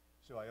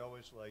 So I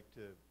always like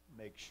to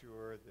make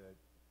sure that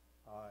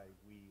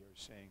we are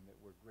saying that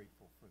we're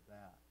grateful for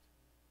that.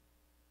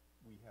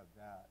 We have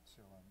that,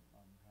 so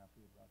I'm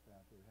happy about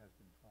that. There has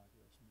been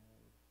progress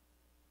made.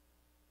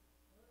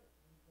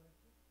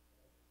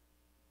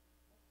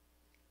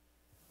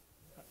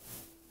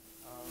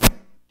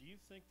 Do you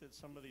think that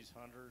some of these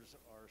hunters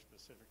are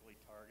specifically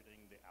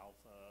targeting the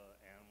alpha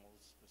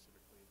animals,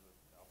 specifically the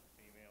alpha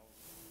females?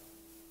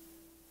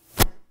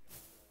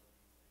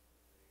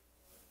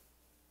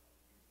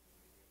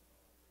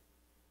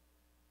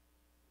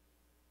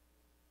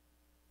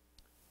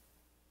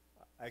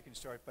 I can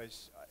start by,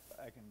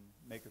 I can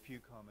make a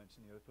few comments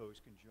and the other folks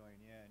can join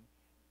in.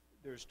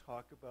 There's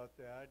talk about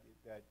that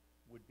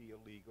would be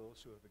illegal,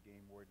 so if a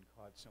game warden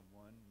caught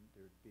someone,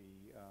 there'd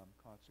be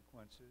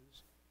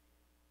consequences.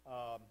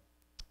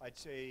 I'd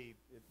say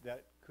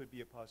that could be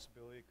a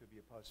possibility. It could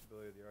be a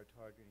possibility they are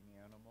targeting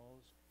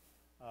animals.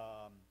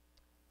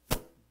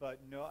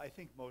 But no, I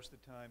think most of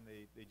the time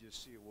they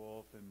just see a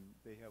wolf and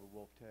they have a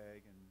wolf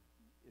tag and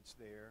it's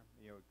there.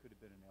 You know, it could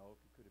have been an elk,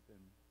 it could have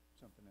been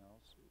something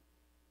else.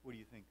 What do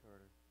you think,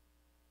 Carter?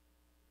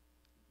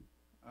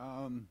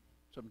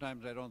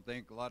 Sometimes I don't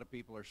think a lot of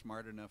people are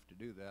smart enough to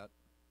do that.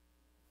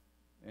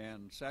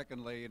 And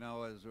secondly, you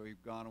know, as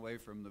we've gone away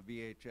from the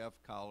VHF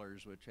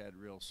collars, which had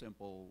real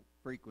simple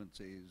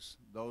frequencies,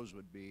 those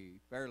would be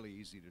fairly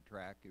easy to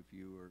track if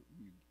you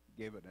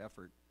gave it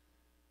effort.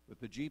 With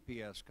the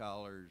GPS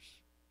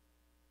collars,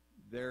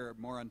 they're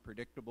more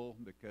unpredictable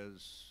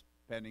because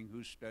depending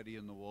who's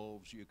studying the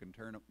wolves, you can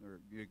turn them, or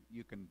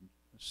you can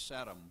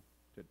set them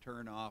to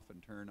turn off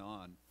and turn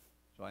on.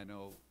 So I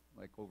know,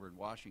 like over in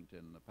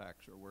Washington, the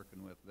packs are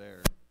working with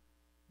there.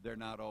 they're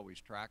not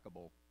always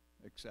trackable,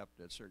 except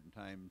at certain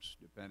times,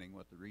 depending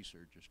what the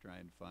research is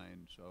trying to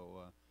find.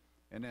 So,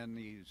 and then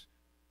these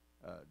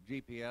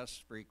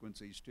GPS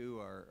frequencies too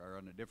are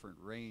on a different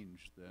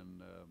range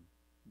than, I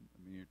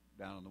mean, you're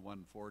down in the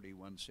 140,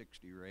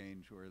 160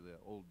 range, where the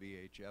old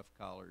VHF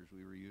collars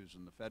we were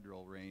using, the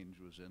federal range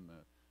was in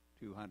the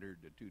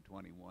 200 to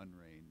 221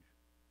 range.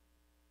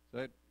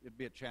 So it'd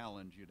be a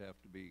challenge. You'd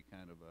have to be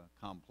kind of a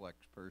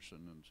complex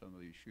person, and some of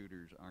these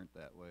shooters aren't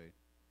that way.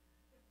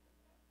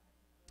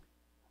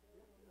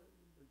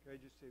 Can I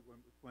just say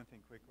one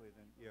thing quickly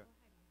then? Yeah.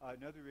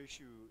 Another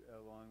issue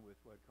along with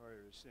what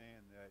Carter is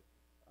saying, that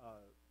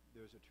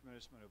there's a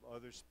tremendous amount of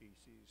other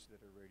species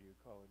that are radio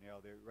collar now.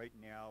 Right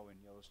now in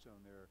Yellowstone,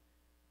 they're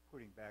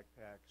putting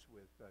backpacks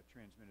with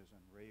transmitters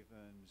on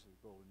ravens. The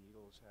golden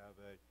eagles have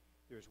it.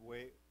 There's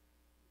way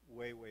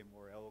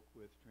more elk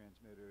with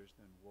transmitters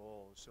than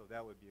wolves, so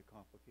that would be a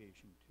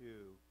complication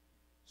too.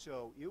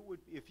 So it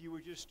would, if you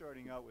were just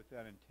starting out with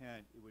that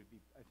intent, it would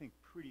be, I think,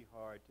 pretty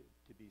hard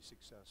to be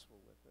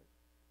successful with it.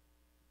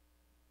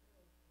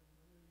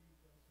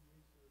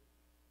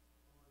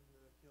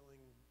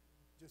 Killing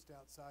just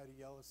outside of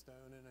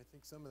Yellowstone, and I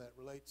think some of that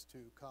relates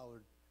to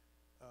collared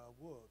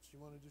wolves. You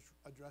want to just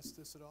address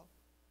this at all?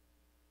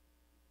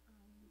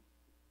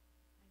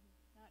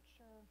 I'm not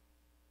sure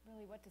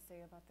really what to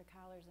say about the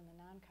collars and the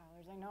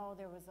non-collars. I know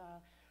there was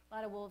a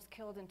lot of wolves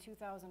killed in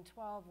 2012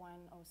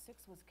 when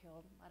 06 was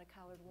killed. A lot of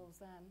collared wolves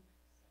then.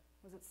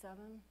 Was it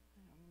 7? I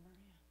don't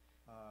remember.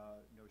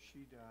 Yeah. No,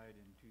 she died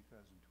in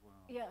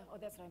 2012. Yeah, oh,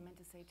 that's what I meant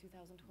to say,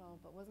 2012.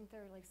 But wasn't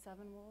there like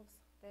 7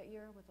 wolves that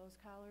year with those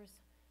collars?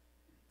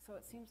 So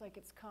it seems like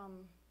it's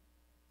come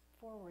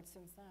forward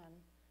since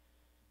then.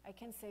 I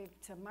can say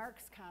to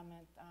Mark's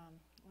comment,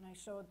 when I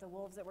showed the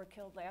wolves that were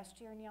killed last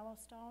year in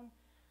Yellowstone,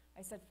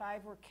 I said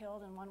 5 were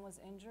killed and 1 was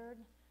injured.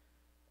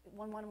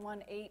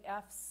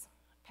 1118F's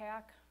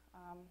pack,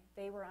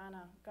 they were on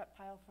a gut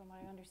pile from what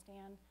I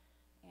understand,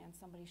 and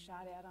somebody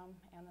shot at them,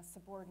 and the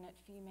subordinate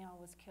female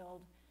was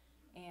killed,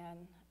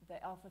 and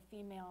the alpha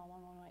female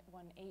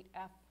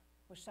 1118F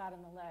was shot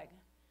in the leg.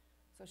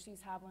 So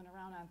she's hobbling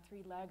around on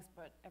 3 legs,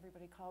 but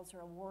everybody calls her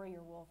a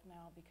warrior wolf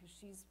now because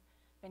she's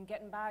been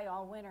getting by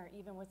all winter,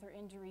 even with her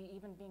injury,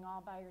 even being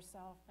all by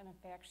herself. And in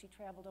fact, she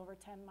traveled over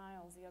 10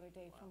 miles the other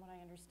day, from what I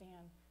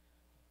understand.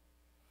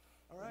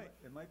 All right.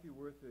 It might be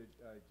worth it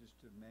just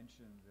to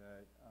mention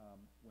that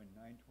when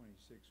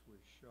 926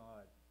 was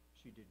shot,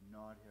 she did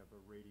not have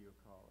a radio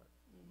collar.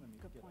 Let me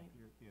Good get point. up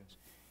here. Yes.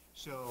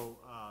 So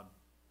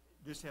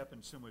this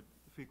happens somewhat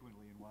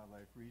frequently in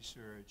wildlife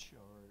research,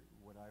 or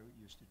what I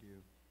used to do,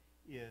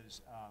 is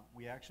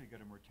we actually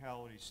got a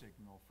mortality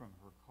signal from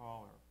her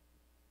collar,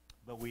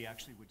 but we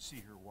actually would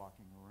see her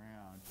walking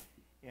around.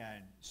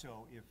 And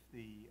so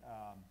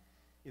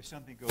if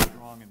something goes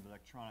wrong in the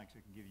electronics,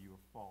 it can give you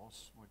a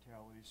false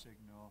mortality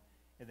signal.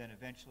 And then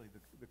eventually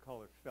the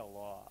collar fell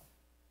off,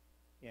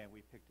 and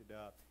we picked it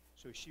up.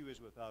 So she was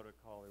without a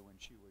collar when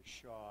she was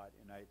shot,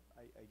 and I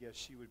guess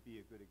she would be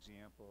a good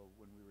example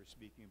when we were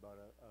speaking about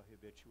a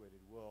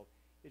habituated wolf.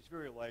 It's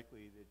very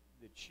likely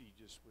that she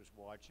just was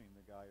watching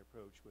the guy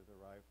approach with a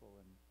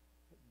rifle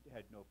and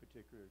had no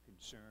particular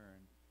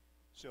concern.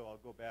 So I'll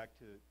go back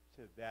to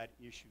that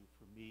issue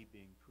for me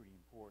being pretty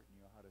important,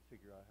 how to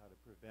figure out how to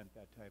prevent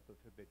that type of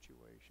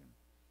habituation.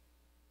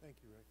 Thank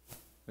you, Rick.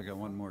 I got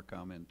one more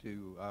comment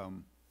too.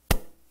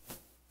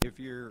 If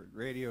you're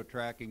radio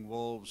tracking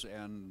wolves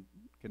and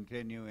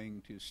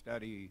continuing to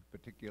study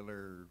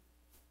particular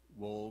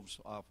wolves,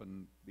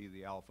 often be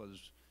the alphas,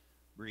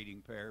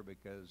 breeding pair,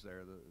 because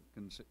they're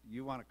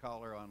you want a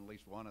collar on at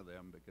least one of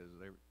them because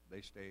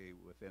they stay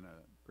within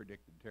a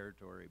predicted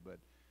territory. But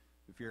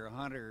if you're a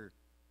hunter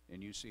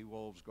and you see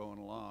wolves going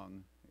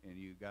along and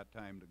you got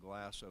time to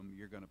glass them,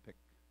 you're going to pick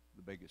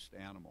the biggest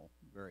animal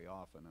very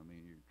often. I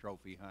mean, you're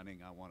trophy hunting,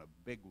 I want a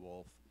big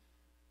wolf.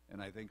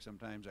 And I think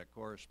sometimes that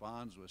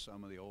corresponds with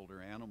some of the older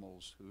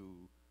animals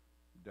who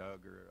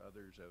Doug or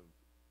others have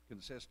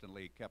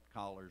consistently kept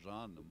collars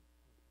on them.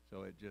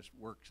 So it just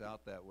works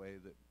out that way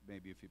that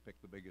maybe if you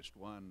pick the biggest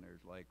one,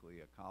 there's likely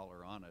a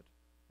collar on it.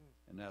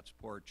 And that's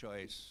poor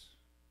choice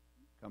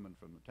coming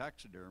from the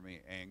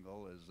taxidermy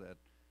angle, is that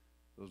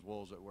those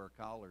wolves that wear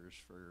collars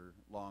for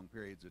long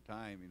periods of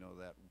time,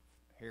 that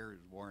hair is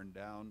worn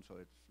down, so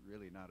it's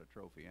really not a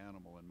trophy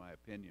animal, in my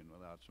opinion,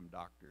 without some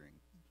doctoring.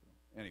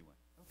 So, anyway.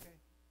 Okay.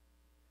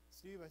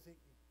 Steve, I think.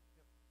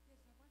 Yes,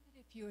 I wondered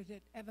if you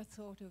had ever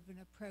thought of an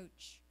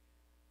approach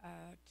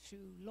to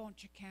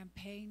launch a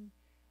campaign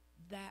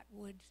that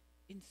would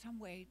in some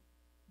way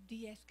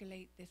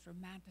de-escalate this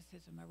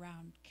romanticism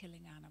around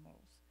killing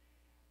animals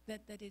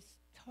that is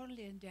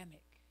totally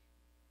endemic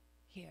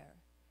here.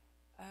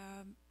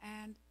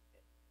 And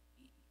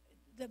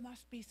there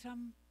must be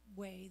some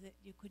way that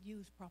you could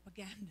use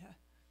propaganda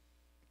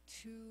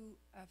to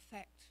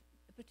affect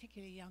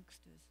particularly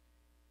youngsters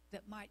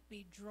that might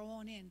be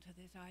drawn into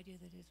this idea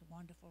that it's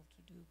wonderful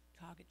to do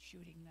target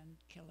shooting and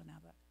kill an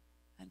animal.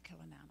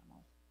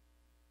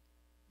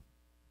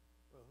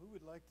 Well, who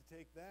would like to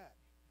take that?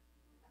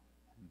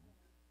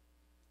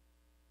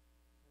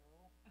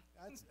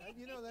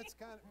 You know, that's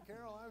kind of,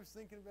 Carol, I was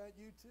thinking about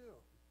you too.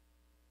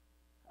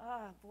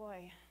 Ah,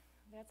 boy,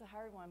 that's a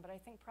hard one, but I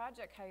think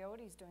Project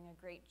Coyote's doing a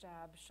great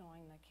job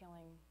showing the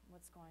killing,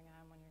 what's going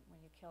on when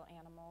you kill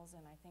animals,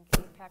 and I think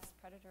Apex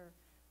Predator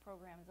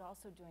program is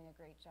also doing a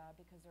great job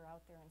because they're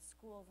out there in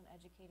schools and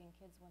educating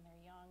kids when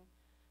they're young.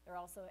 They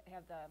also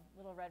have the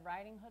Little Red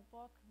Riding Hood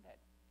book that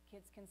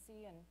kids can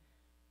see and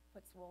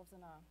puts wolves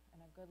in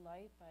a good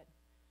light, but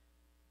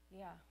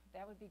yeah,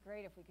 that would be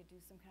great if we could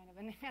do some kind of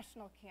a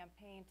national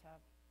campaign to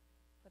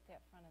put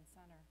that front and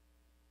center.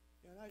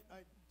 Yeah, and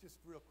I just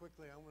real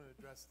quickly, I want to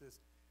address this.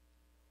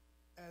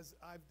 As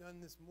I've done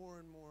this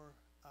more and more,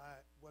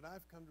 what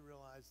I've come to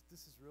realize,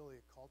 this is really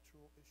a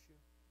cultural issue.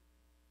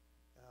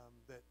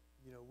 That,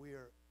 you know,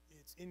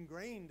 it's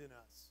ingrained in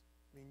us.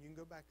 I mean, you can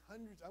go back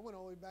hundreds. I went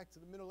all the way back to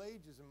the Middle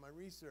Ages in my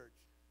research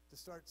to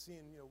start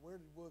seeing, you know, where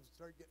did wolves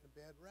start getting a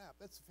bad rap?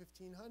 That's the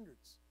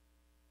 1500s.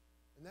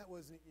 And that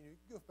wasn't, you know, you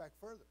can go back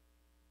further.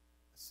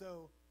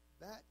 So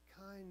that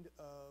kind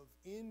of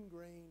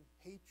ingrained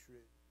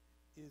hatred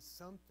is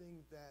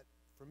something that,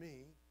 for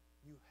me,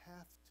 you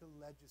have to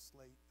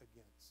legislate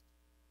against.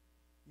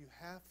 You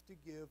have to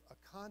give a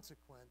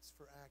consequence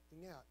for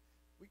acting out.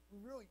 We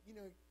really, you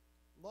know,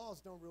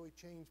 laws don't really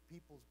change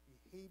people's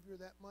behavior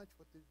that much.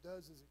 What it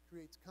does is it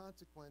creates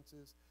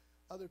consequences.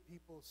 Other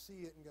people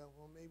see it and go,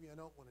 well, maybe I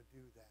don't want to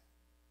do that,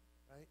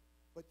 right?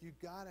 But you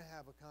got to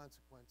have a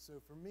consequence.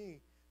 So for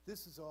me,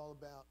 this is all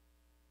about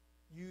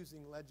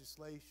using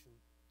legislation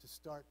to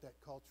start that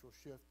cultural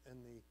shift,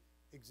 and the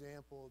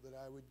example that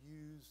I would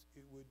use,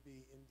 it would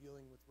be in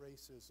dealing with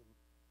racism,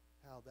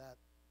 how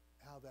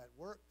that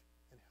worked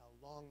and how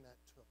long that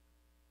took.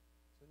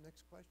 So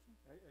next question?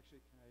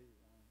 Actually, can I?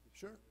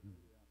 Sure.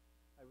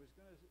 Yeah. I was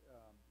going to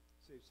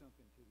save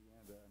something to the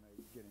end, and I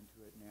get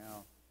into it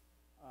now.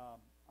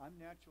 I'm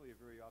naturally a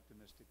very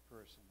optimistic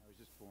person. I was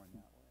just born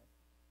that way.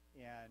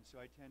 And so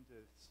I tend to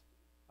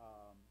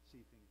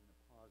see things in a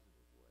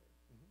positive way.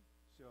 Mm-hmm.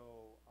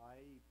 So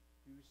I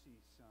do see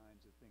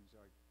signs that things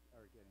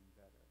are getting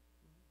better.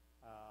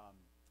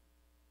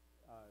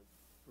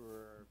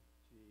 For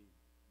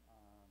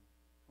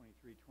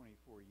 23,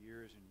 24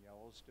 years in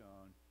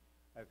Yellowstone,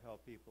 I've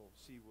helped people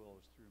see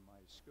wolves through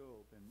my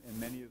scope, and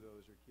many of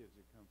those are kids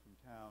that come from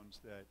towns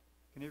that,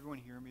 can everyone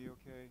hear me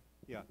okay?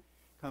 Yeah,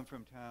 come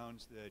from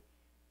towns that,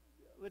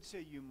 let's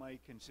say you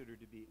might consider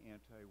to be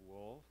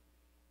anti-wolf,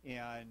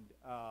 and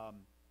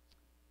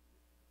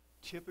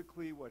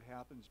typically what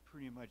happens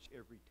pretty much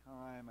every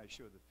time I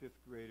show the 5th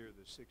grader,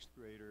 the 6th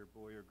grader,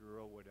 boy or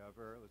girl,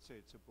 whatever, let's say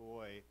it's a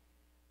boy,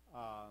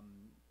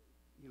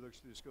 he looks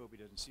through the scope,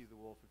 he doesn't see the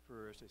wolf at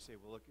first. I say,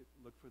 well,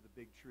 look for the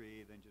big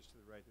tree, then just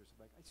to the right there's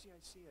a bike. I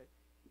see it.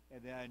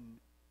 And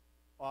then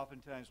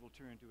oftentimes we'll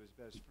turn to his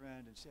best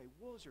friend and say,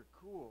 wolves are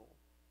cool.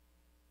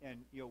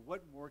 And, you know,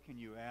 what more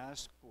can you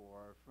ask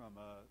for from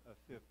a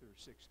 5th or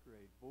 6th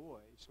grade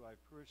boy? So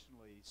I've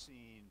personally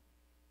seen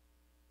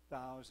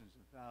thousands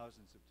and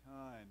thousands of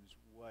times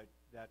what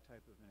that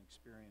type of an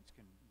experience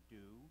can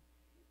do.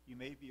 You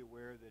may be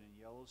aware that in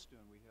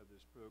Yellowstone we have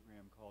this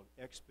program called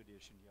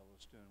Expedition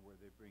Yellowstone, where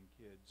they bring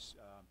kids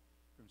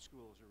from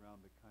schools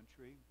around the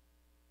country.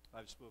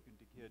 I've spoken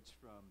to kids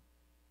from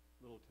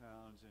little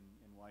towns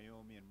in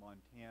Wyoming and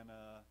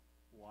Montana,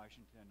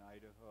 Washington,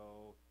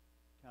 Idaho,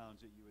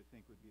 towns that you would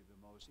think would be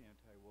the most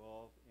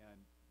anti-wolf,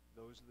 and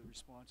those are the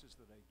responses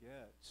that I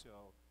get.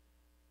 So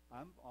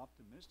I'm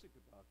optimistic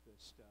about this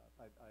stuff.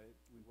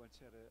 We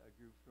once had a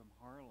group from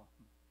Harlem,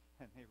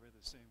 and they were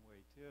the same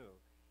way too.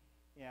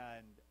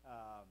 And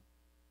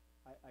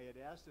I had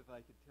asked if I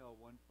could tell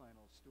one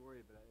final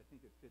story, but I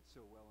think it fits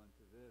so well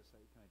into this.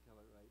 Can I tell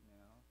it right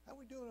now? How are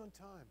we doing on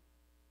time?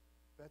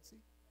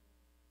 Betsy?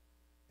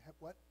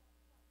 What?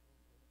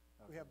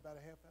 Okay. We have about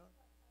a half hour?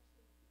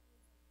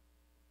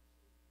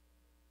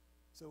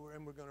 So we're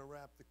going to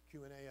wrap the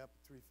Q&A up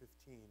at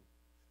 3:15.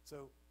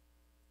 So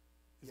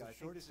yeah, I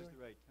think this is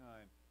the right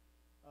time.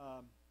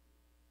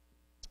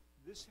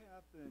 This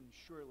happened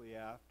shortly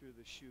after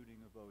the shooting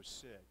of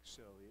 '06,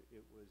 so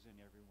it was in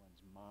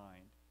everyone's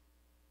mind.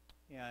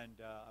 And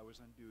I was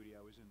on duty.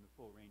 I was in the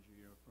full ranger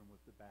uniform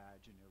with the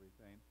badge and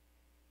everything.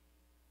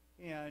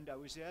 And I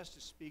was asked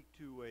to speak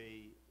to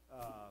a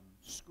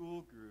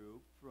school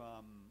group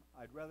from,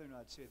 I'd rather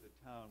not say the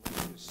town,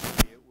 let's just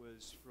say it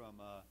was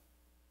from a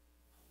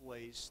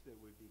place that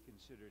would be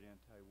considered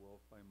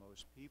anti-wolf by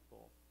most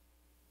people.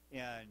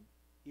 And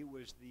it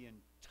was the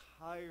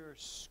entire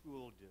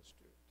school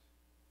district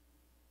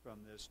from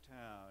this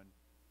town,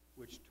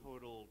 which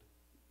totaled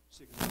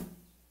 6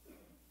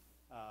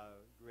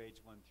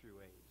 grades 1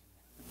 through 8.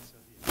 So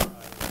the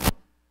entire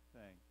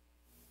thing.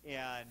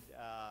 And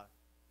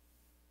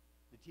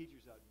the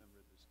teachers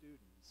outnumbered the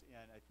students.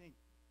 And I think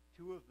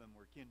 2 of them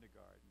were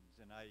kindergartens.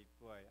 And I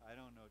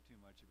don't know too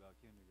much about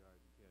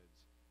kindergarten kids.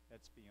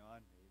 That's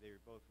beyond me. They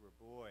both were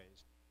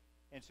boys.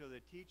 And so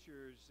the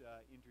teachers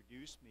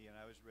introduced me, and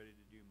I was ready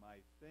to do my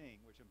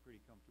thing, which I'm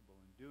pretty comfortable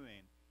in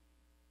doing.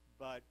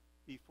 But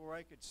before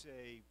I could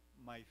say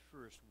my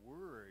first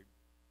word,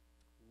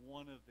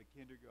 one of the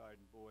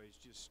kindergarten boys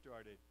just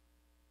started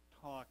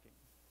talking.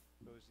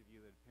 those of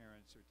you that are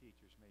parents or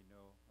teachers may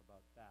know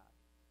about that.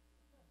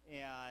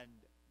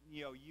 And,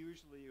 you know,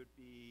 usually it would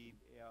be,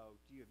 you know,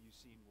 have you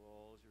seen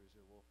wolves, or is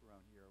there a wolf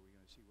around here? Are we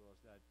going to see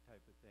wolves? That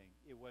type of thing.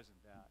 It wasn't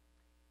that.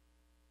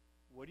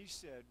 What he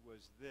said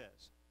was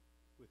this,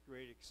 with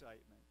great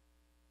excitement.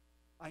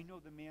 I know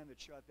the man that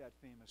shot that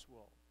famous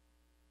wolf,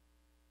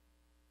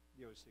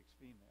 the 06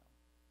 female.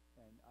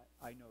 And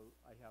I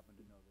happen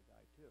to know the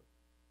guy too.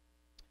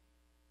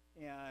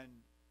 And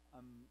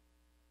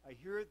I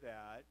hear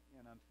that,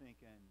 and I'm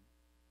thinking,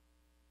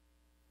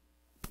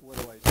 what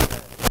do I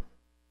say?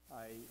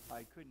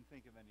 I couldn't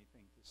think of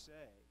anything to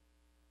say.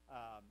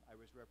 I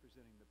was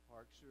representing the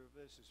Park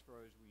Service. As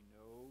far as we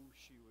know,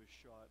 she was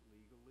shot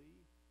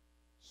legally.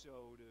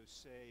 So to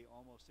say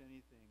almost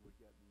anything would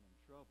get me in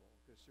trouble,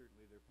 because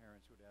certainly their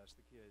parents would ask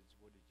the kids,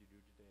 what did you do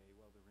today?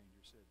 Well, the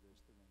ranger said this,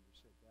 the ranger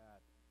said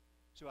that.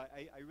 So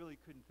I really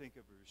couldn't think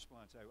of a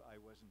response. I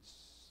wasn't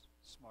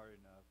smart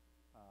enough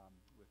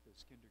with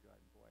this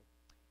kindergarten boy.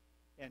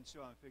 And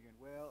so I'm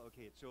figuring, well,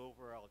 okay, it's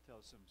over. I'll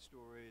tell some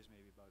stories,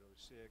 maybe about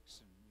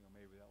 06, and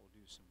maybe that will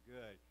do some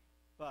good.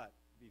 But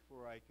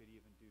before I could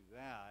even do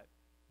that,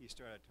 he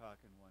started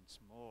talking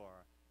once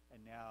more, and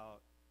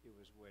now it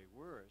was way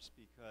worse,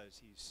 because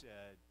he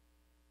said,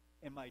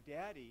 and my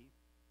daddy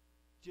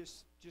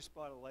just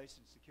bought a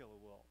license to kill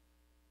a wolf.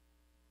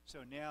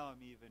 So now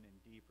I'm even in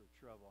deeper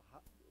trouble.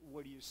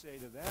 What do you say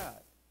to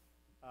that?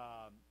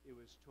 It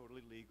was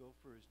totally legal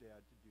for his dad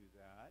to do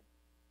that.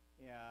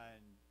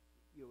 And,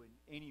 in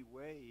any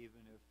way,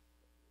 even if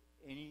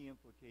any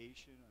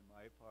implication on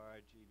my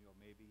part,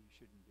 maybe he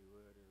shouldn't do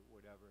it or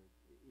whatever,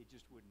 it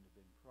just wouldn't have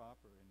been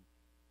proper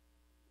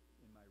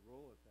in my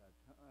role at that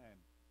time.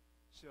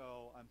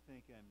 So I'm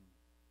thinking,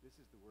 this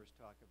is the worst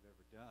talk I've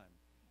ever done.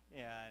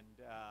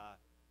 And,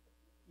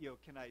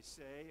 can I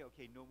say,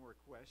 okay, no more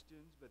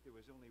questions, but there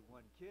was only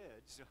one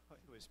kid, so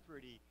it was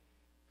pretty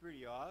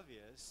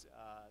obvious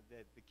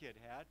that the kid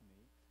had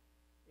me.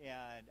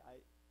 And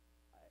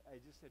I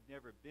just had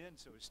never been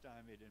so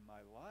stymied in my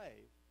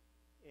life.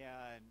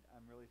 And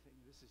I'm really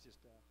thinking, this is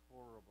just a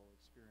horrible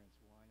experience.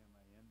 Why am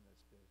I in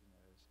this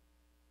business?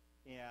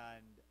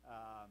 And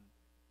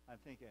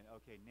I'm thinking,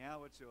 okay,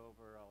 now it's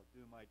over. I'll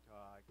do my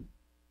talk.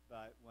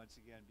 But once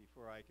again,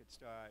 before I could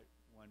start,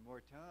 one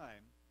more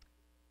time.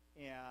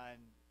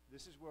 And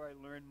this is where I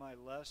learned my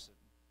lesson.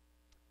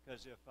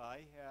 Because if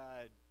I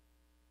had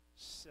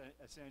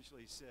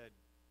essentially said,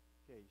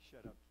 okay,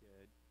 shut up,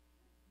 kid,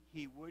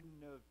 he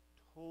wouldn't have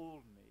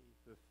told me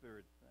the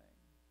third thing.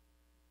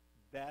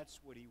 That's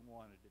what he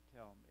wanted to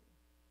tell me.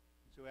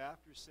 So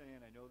after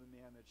saying, I know the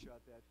man that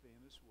shot that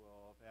famous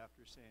wolf,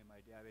 after saying my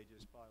daddy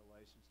just bought a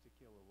license to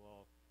kill a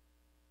wolf,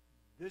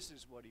 this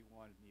is what he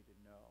wanted me to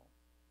know.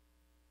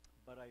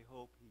 But I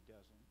hope he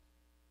doesn't.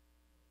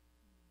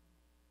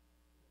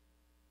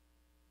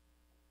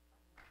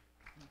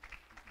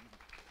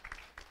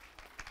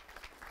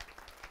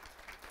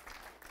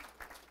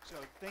 So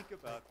think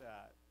about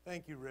that.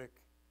 Thank you, Rick.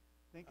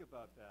 Think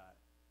about that.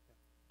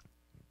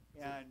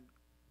 And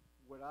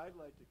what I'd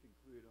like to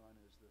conclude on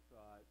is the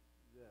thought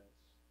this.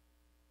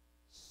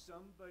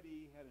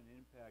 Somebody had an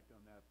impact on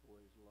that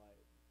boy's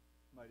life.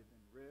 Might have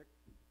been Rick,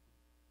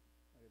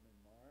 might have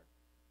been Mark,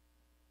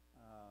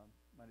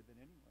 might have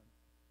been anyone.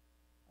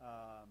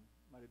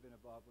 Might have been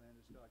a Bob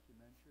Landis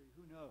documentary.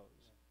 Who knows?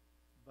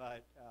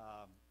 But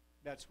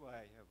that's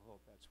why I have hope.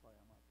 That's why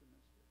I'm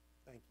optimistic.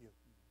 Thank you.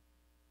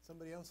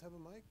 Somebody else have a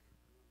mic?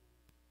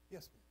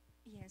 Yes,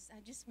 ma'am. Yes,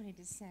 I just wanted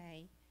to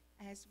say,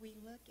 as we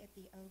look at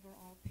the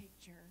overall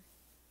picture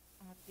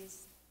of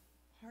this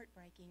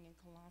heartbreaking and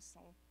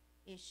colossal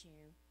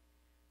issue,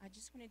 I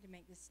just wanted to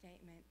make the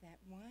statement that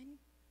one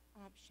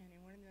option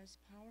and one of the most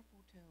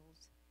powerful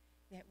tools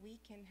that we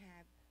can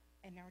have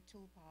in our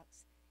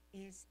toolbox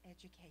is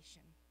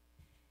education.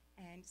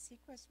 And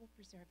Seacrest Wolf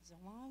Preserve is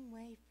a long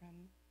way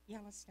from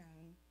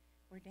Yellowstone.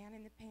 We're down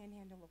in the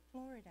panhandle of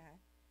Florida,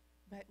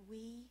 but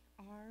we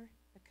are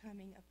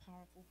becoming a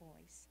powerful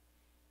voice.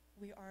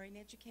 We are an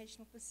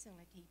educational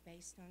facility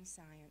based on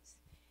science,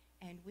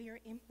 and we are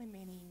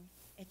implementing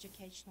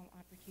educational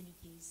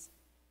opportunities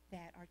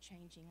that are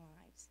changing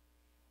lives.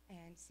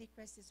 And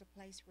Seacrest is a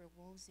place where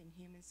wolves and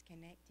humans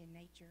connect in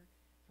nature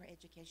for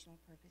educational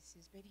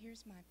purposes. But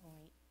here's my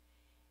point.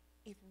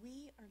 If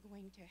we are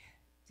going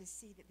to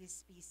see that this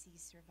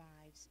species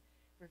survives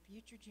for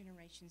future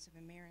generations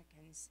of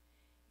Americans,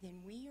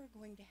 then we are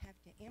going to have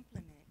to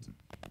implement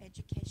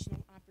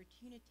educational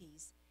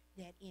opportunities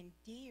that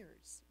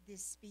endears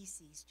this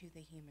species to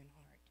the human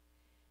heart.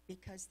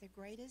 Because the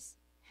greatest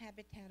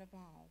habitat of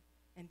all,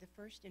 and the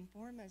first and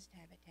foremost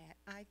habitat,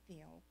 I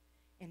feel,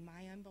 in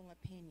my humble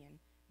opinion,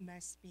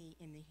 must be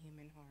in the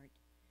human heart.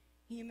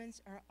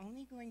 Humans are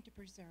only going to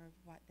preserve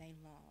what they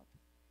love.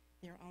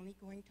 They're only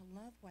going to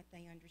love what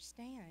they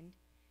understand,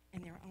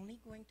 and they're only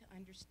going to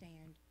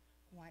understand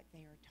what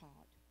they are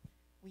taught.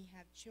 We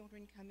have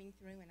children coming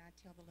through, and I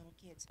tell the little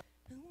kids,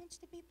 who wants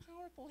to be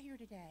powerful here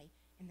today?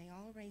 And they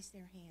all raise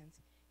their hands,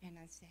 and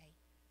I say,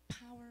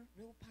 power,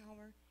 real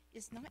power,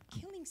 is not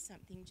killing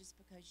something just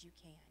because you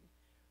can.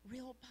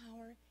 Real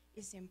power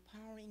is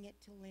empowering it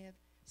to live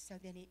so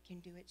that it can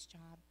do its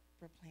job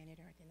for planet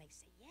Earth. And they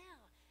say, yeah,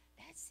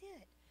 that's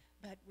it.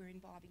 But we're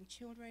involving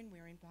children,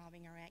 we're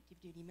involving our active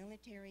duty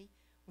military,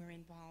 we're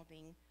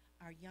involving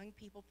our young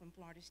people from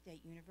Florida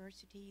State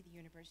University, the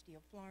University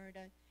of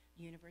Florida,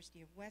 the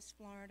University of West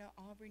Florida,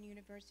 Auburn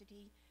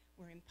University.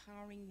 We're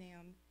empowering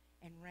them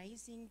and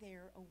raising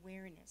their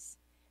awareness.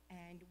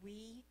 And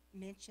we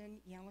mentioned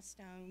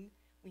Yellowstone,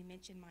 we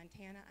mentioned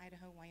Montana,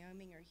 Idaho,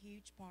 Wyoming are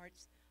huge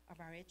parts of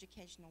our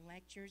educational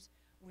lectures.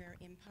 We're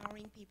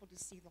empowering people to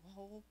see the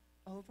whole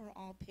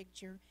overall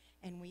picture,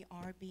 and we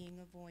are being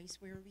a voice.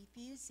 We're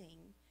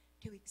refusing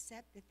to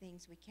accept the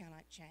things we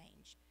cannot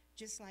change,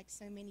 just like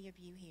so many of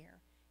you here.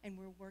 And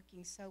we're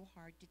working so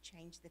hard to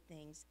change the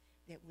things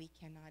that we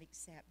cannot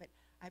accept. But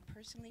I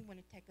personally want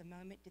to take a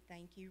moment to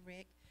thank you,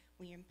 Rick.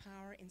 We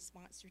empower and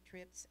sponsor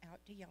trips out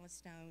to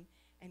Yellowstone,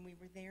 and we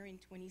were there in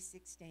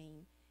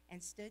 2016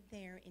 and stood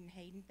there in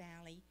Hayden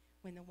Valley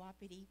when the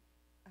Wapiti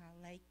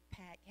Lake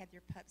Pack had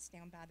their pups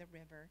down by the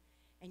river.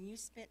 And you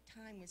spent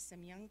time with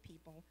some young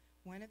people,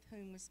 one of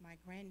whom was my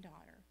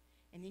granddaughter.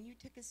 And then you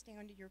took us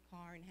down to your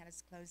car and had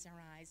us close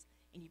our eyes,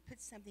 and you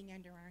put something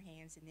under our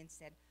hands and then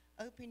said,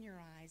 open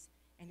your eyes,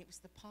 and it was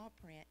the paw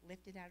print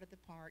lifted out of the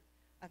park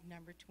of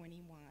number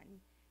 21.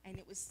 And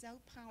it was so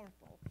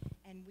powerful.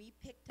 And we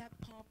picked up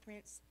paw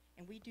prints,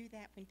 and we do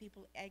that when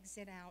people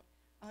exit out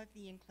of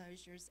the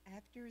enclosures.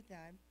 After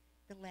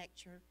the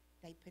lecture,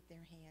 they put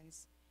their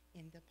hands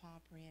in the paw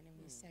print,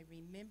 and we say,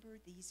 remember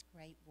these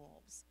great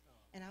wolves.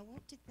 And I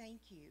want to thank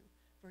you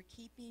for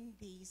keeping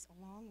these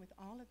along with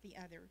all of the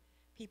other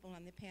people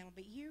on the panel.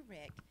 But you,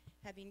 Rick,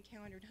 have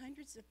encountered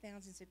hundreds of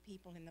thousands of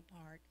people in the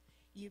park.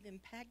 You've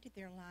impacted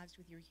their lives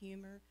with your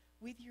humor,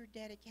 with your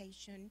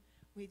dedication,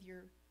 with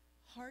your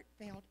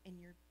heartfelt and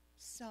your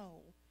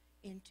soul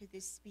into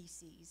this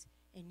species.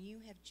 And you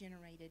have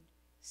generated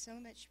so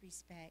much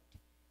respect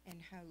and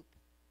hope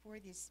for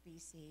this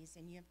species,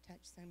 and you have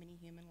touched so many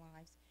human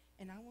lives.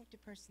 And I want to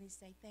personally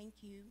say thank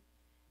you.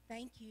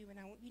 Thank you, and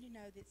I want you to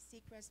know that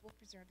Seacrest Wolf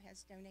Preserve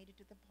has donated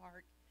to the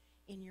park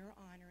in your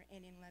honor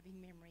and in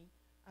loving memory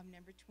of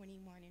number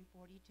 21 and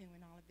 42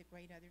 and all of the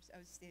great others,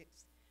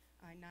 06,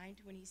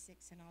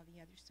 926 and all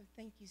the others. So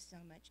thank you so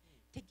much.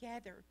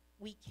 Together,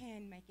 we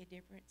can make a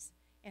difference.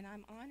 And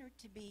I'm honored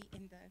to be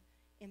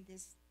in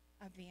this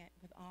event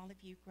with all of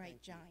you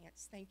great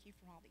giants. Thank you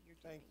for all that you're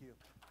doing. Thank you.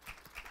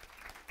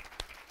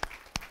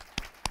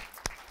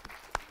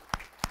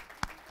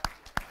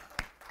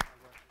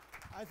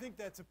 I think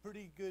that's a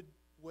pretty good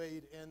way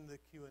to end the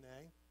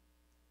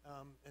Q&A.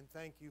 And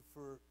thank you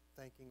for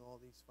thanking all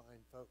these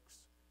fine folks.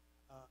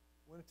 I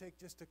want to take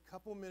just a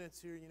couple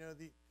minutes here. You know,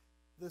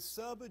 the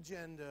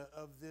sub-agenda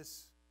of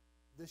this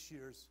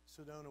year's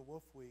Sedona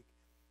Wolf Week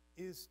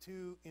is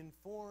to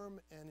inform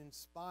and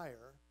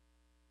inspire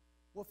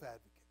wolf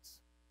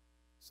advocates.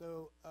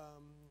 So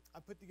I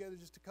put together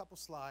just a couple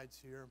slides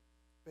here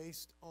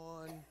based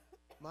on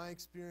my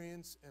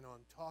experience and on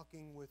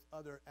talking with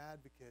other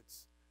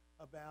advocates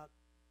about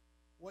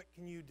what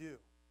can you do.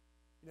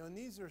 You know, and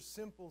these are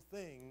simple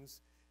things,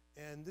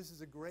 and this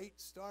is a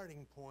great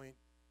starting point,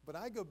 but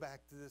I go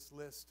back to this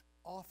list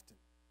often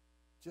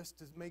just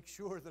to make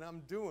sure that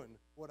I'm doing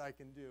what I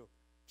can do.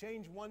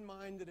 Change one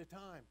mind at a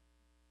time.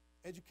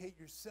 Educate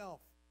yourself,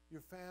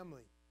 your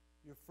family,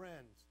 your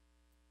friends.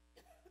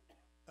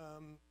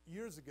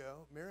 Years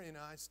ago, Mary and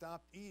I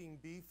stopped eating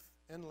beef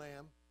and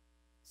lamb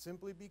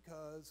simply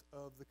because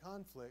of the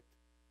conflict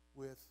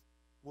with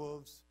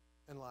wolves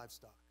and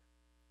livestock.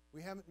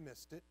 We haven't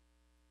missed it.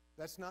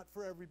 That's not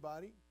for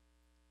everybody.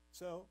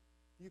 So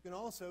you can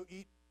also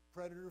eat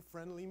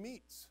predator-friendly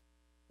meats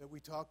that we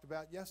talked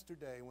about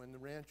yesterday when the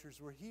ranchers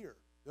were here.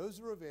 Those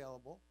are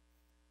available.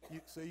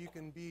 So you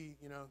can be,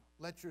 you know,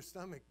 let your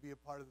stomach be a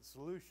part of the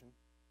solution.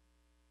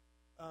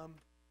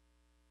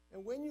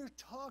 And when you're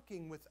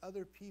talking with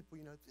other people,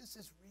 you know, this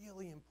is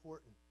really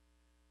important.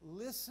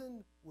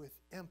 Listen with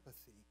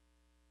empathy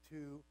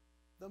to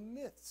the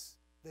myths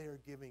they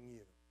are giving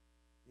you.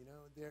 You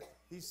know,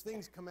 these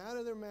things come out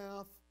of their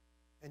mouth,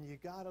 and you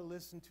got to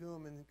listen to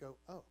them and go,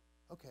 oh,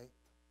 okay,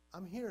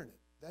 I'm hearing it.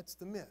 That's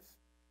the myth.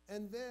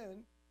 And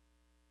then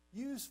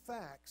use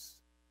facts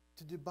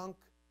to debunk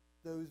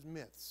those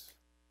myths.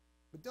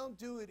 But don't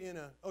do it in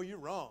a, oh, you're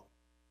wrong.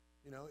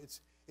 You know,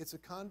 it's a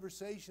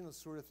conversational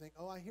sort of thing.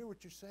 Oh, I hear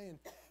what you're saying.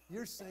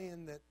 You're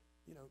saying that,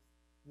 you know,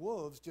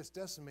 wolves just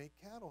decimate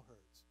cattle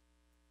herds.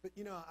 But,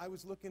 you know, I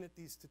was looking at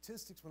these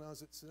statistics when I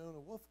was at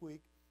Sedona Wolf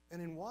Week,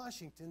 and in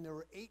Washington, there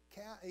were 8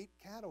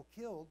 cattle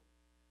killed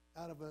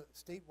out of a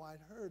statewide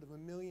herd of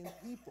 1 million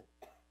people.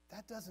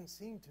 That doesn't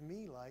seem to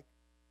me like,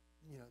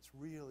 you know, it's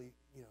really,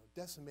 you know,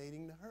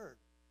 decimating the herd.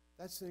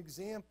 That's an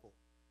example.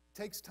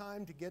 It takes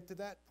time to get to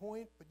that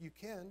point, but you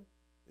can.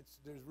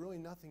 There's really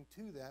nothing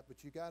to that,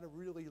 but you got to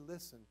really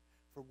listen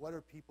for what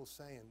are people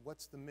saying.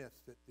 What's the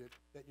myth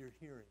that you're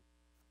hearing?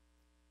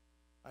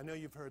 I know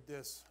you've heard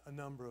this a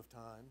number of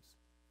times.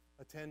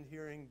 Attend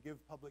hearing,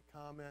 give public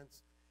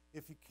comments.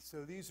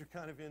 So these are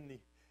kind of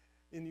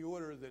in the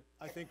order that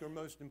I think are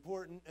most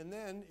important. And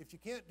then, if you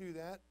can't do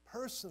that,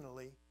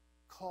 personally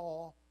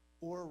call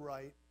or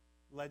right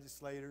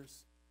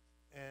legislators,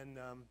 and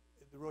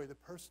really the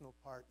personal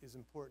part is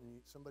important.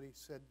 Somebody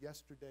said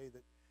yesterday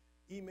that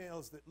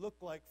emails that look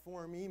like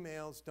form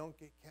emails don't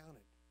get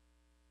counted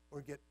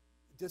or get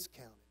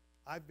discounted.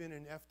 I've been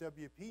in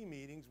FWP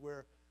meetings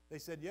where they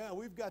said, yeah,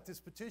 we've got this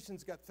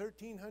petition's got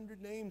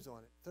 1,300 names on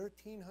it.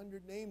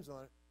 1,300 names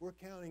on it. We're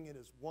counting it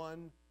as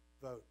one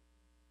vote.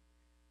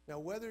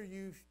 Now,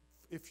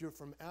 if you're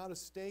from out of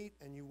state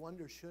and you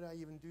wonder, should I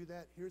even do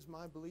that? Here's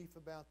my belief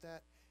about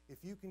that. If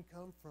you can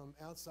come from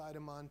outside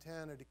of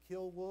Montana to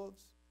kill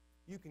wolves,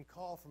 you can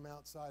call from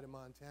outside of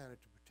Montana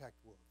to protect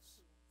wolves.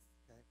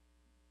 Okay?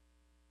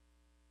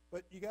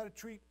 But you got to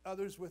treat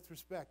others with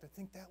respect. I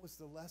think that was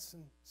the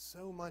lesson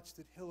so much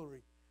that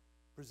Hillary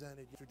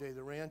presented yesterday.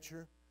 The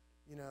rancher,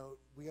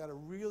 we got to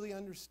really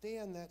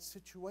understand that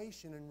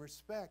situation and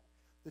respect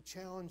the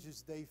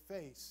challenges they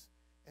face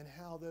and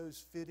how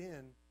those fit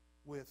in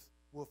with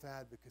wolf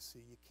advocacy.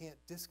 You can't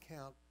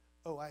discount,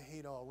 oh, I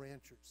hate all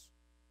ranchers.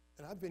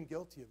 And I've been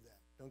guilty of that,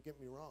 don't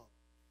get me wrong.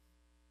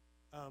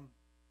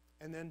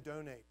 And then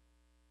donate.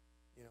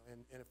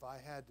 And if I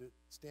had to,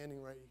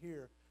 standing right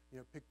here,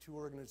 pick two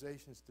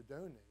organizations to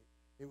donate,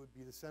 it would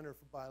be the Center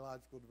for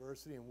Biological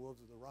Diversity and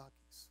Wolves of the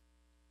Rockies.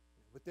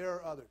 But there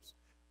are others.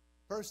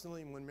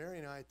 Personally, when Mary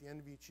and I, at the end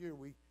of each year,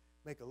 we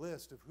make a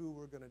list of who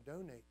we're going to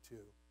donate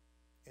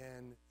to.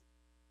 And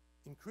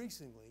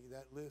increasingly,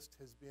 that list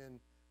has been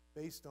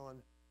based on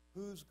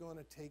who's going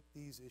to take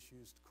these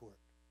issues to court.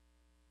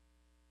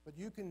 But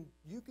you can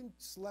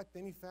select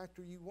any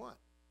factor you want.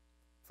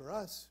 For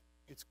us,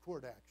 it's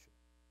court action.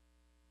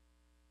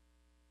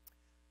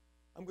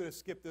 I'm going to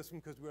skip this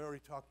one because we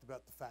already talked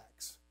about the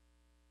facts.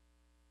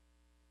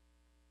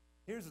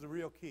 Here's the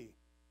real key.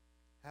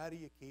 How do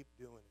you keep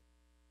doing it?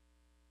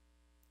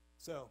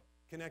 So,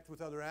 connect with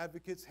other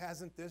advocates.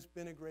 Hasn't this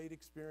been a great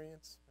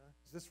experience?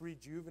 Is this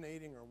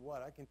rejuvenating or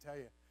what? I can tell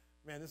you,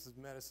 man, this is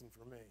medicine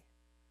for me.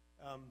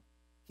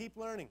 Keep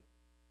learning.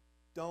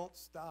 Don't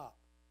stop.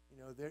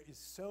 There is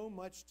so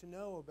much to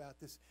know about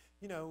this.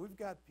 We've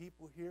got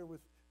people here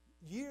with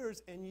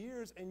years and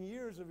years and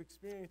years of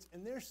experience,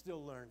 and they're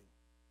still learning.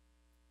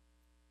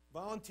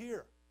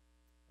 Volunteer.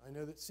 I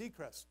know that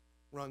Seacrest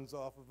runs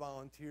off of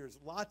volunteers.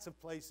 Lots of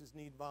places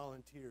need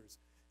volunteers,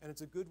 and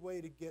it's a good way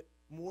to get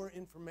more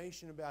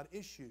information about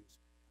issues.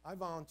 I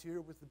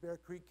volunteer with the Bear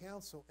Creek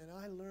Council, and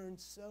I learned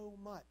so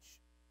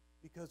much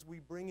because we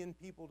bring in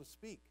people to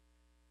speak.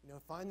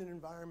 Find an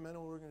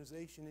environmental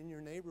organization in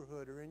your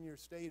neighborhood or in your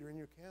state or in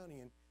your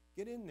county and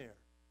get in there.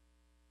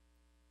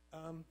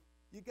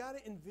 You got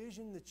to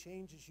envision the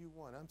changes you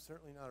want. I'm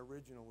certainly not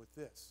original with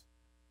this.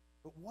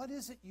 But what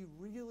is it you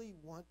really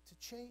want to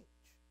change?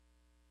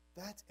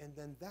 And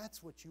then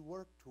that's what you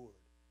work toward.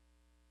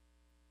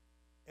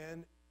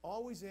 And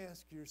always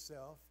ask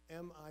yourself,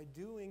 am I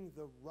doing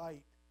the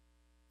right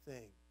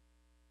thing?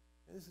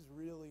 And this is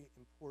really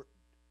important.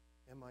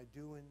 Am I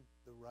doing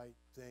the right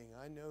thing?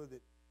 I know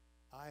that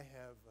I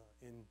have,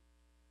 in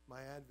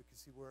my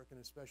advocacy work, and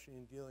especially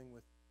in dealing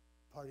with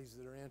parties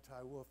that are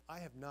anti-wolf, I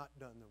have not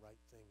done the right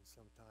thing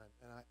sometimes,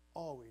 and I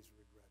always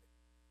regret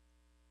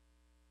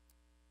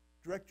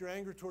it. Direct your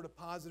anger toward a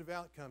positive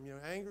outcome.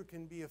 Anger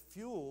can be a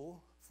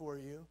fuel for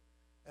you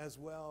as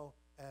well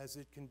as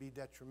it can be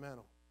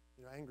detrimental.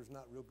 Anger is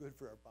not real good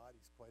for our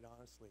bodies, quite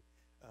honestly.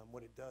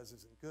 What it does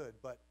isn't good,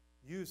 but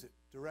use it.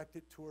 Direct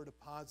it toward a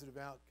positive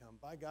outcome.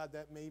 By God,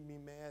 that made me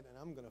mad, and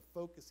I'm going to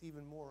focus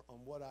even more on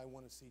what I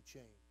want to see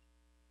change.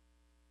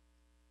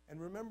 And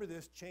remember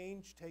this,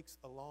 change takes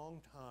a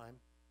long time.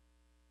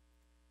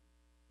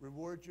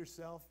 Reward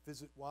yourself,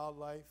 visit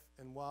wildlife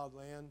and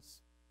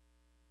wildlands.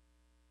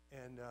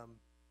 And,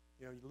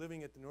 you're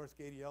living at the North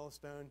Gate of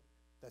Yellowstone,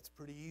 that's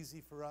pretty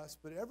easy for us,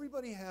 but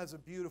everybody has a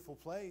beautiful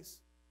place.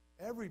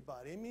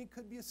 Everybody. I mean, it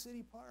could be a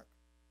city park.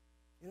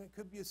 It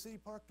could be a city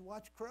park to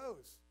watch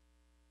crows.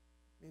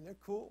 I mean, they're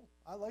cool.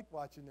 I like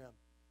watching them.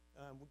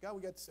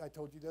 I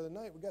told you the other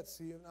night, we got to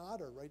see an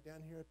otter right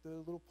down here at the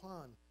little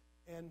pond.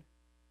 And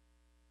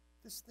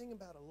this thing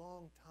about a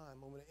long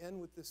time, I'm going to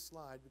end with this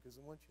slide because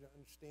I want you to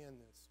understand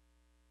this.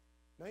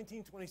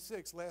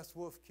 1926, last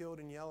wolf killed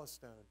in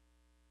Yellowstone.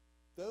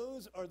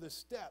 Those are the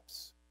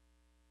steps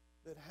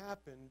that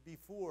happened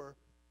before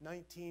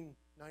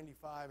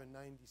 1995 and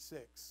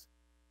 96.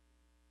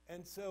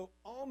 And so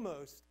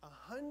almost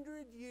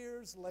 100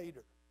 years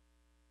later,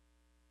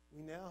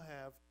 we now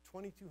have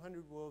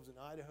 2,200 wolves in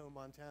Idaho,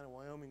 Montana,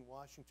 Wyoming,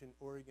 Washington,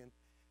 Oregon,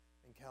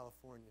 and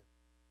California.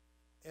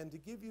 And to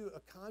give you a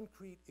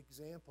concrete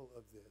example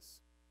of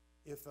this,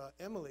 if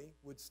Emily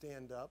would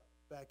stand up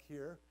back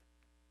here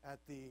at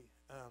the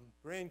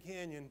Grand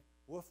Canyon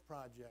Wolf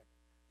Project.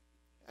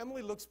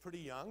 Emily looks pretty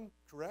young,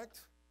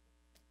 correct?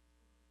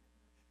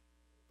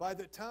 By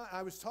the time,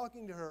 I was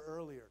talking to her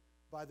earlier,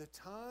 by the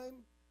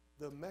time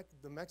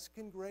the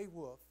Mexican gray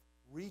wolf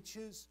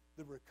reaches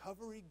the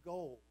recovery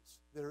goals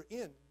that are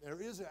in,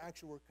 there is an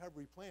actual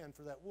recovery plan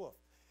for that wolf.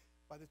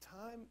 By the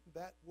time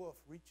that wolf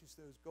reaches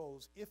those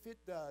goals, if it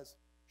does,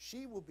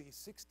 she will be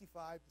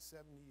 65 to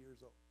 70 years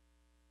old.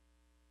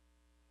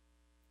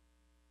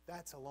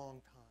 That's a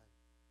long time.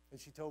 And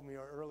she told me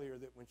earlier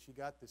that when she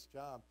got this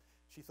job,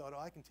 she thought,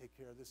 oh, I can take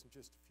care of this in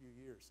just a few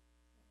years.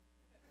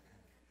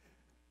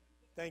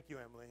 Thank you,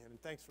 Emily,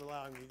 and thanks for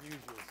allowing me to use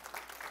yours.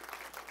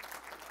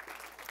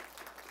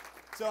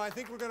 So I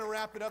think we're going to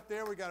wrap it up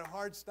there. We got a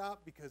hard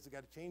stop because we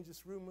got to change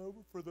this room over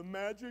for the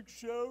magic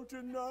show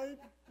tonight.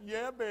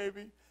 Yeah,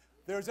 baby.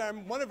 There's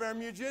one of our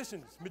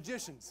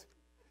magicians.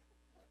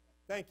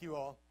 Thank you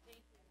all.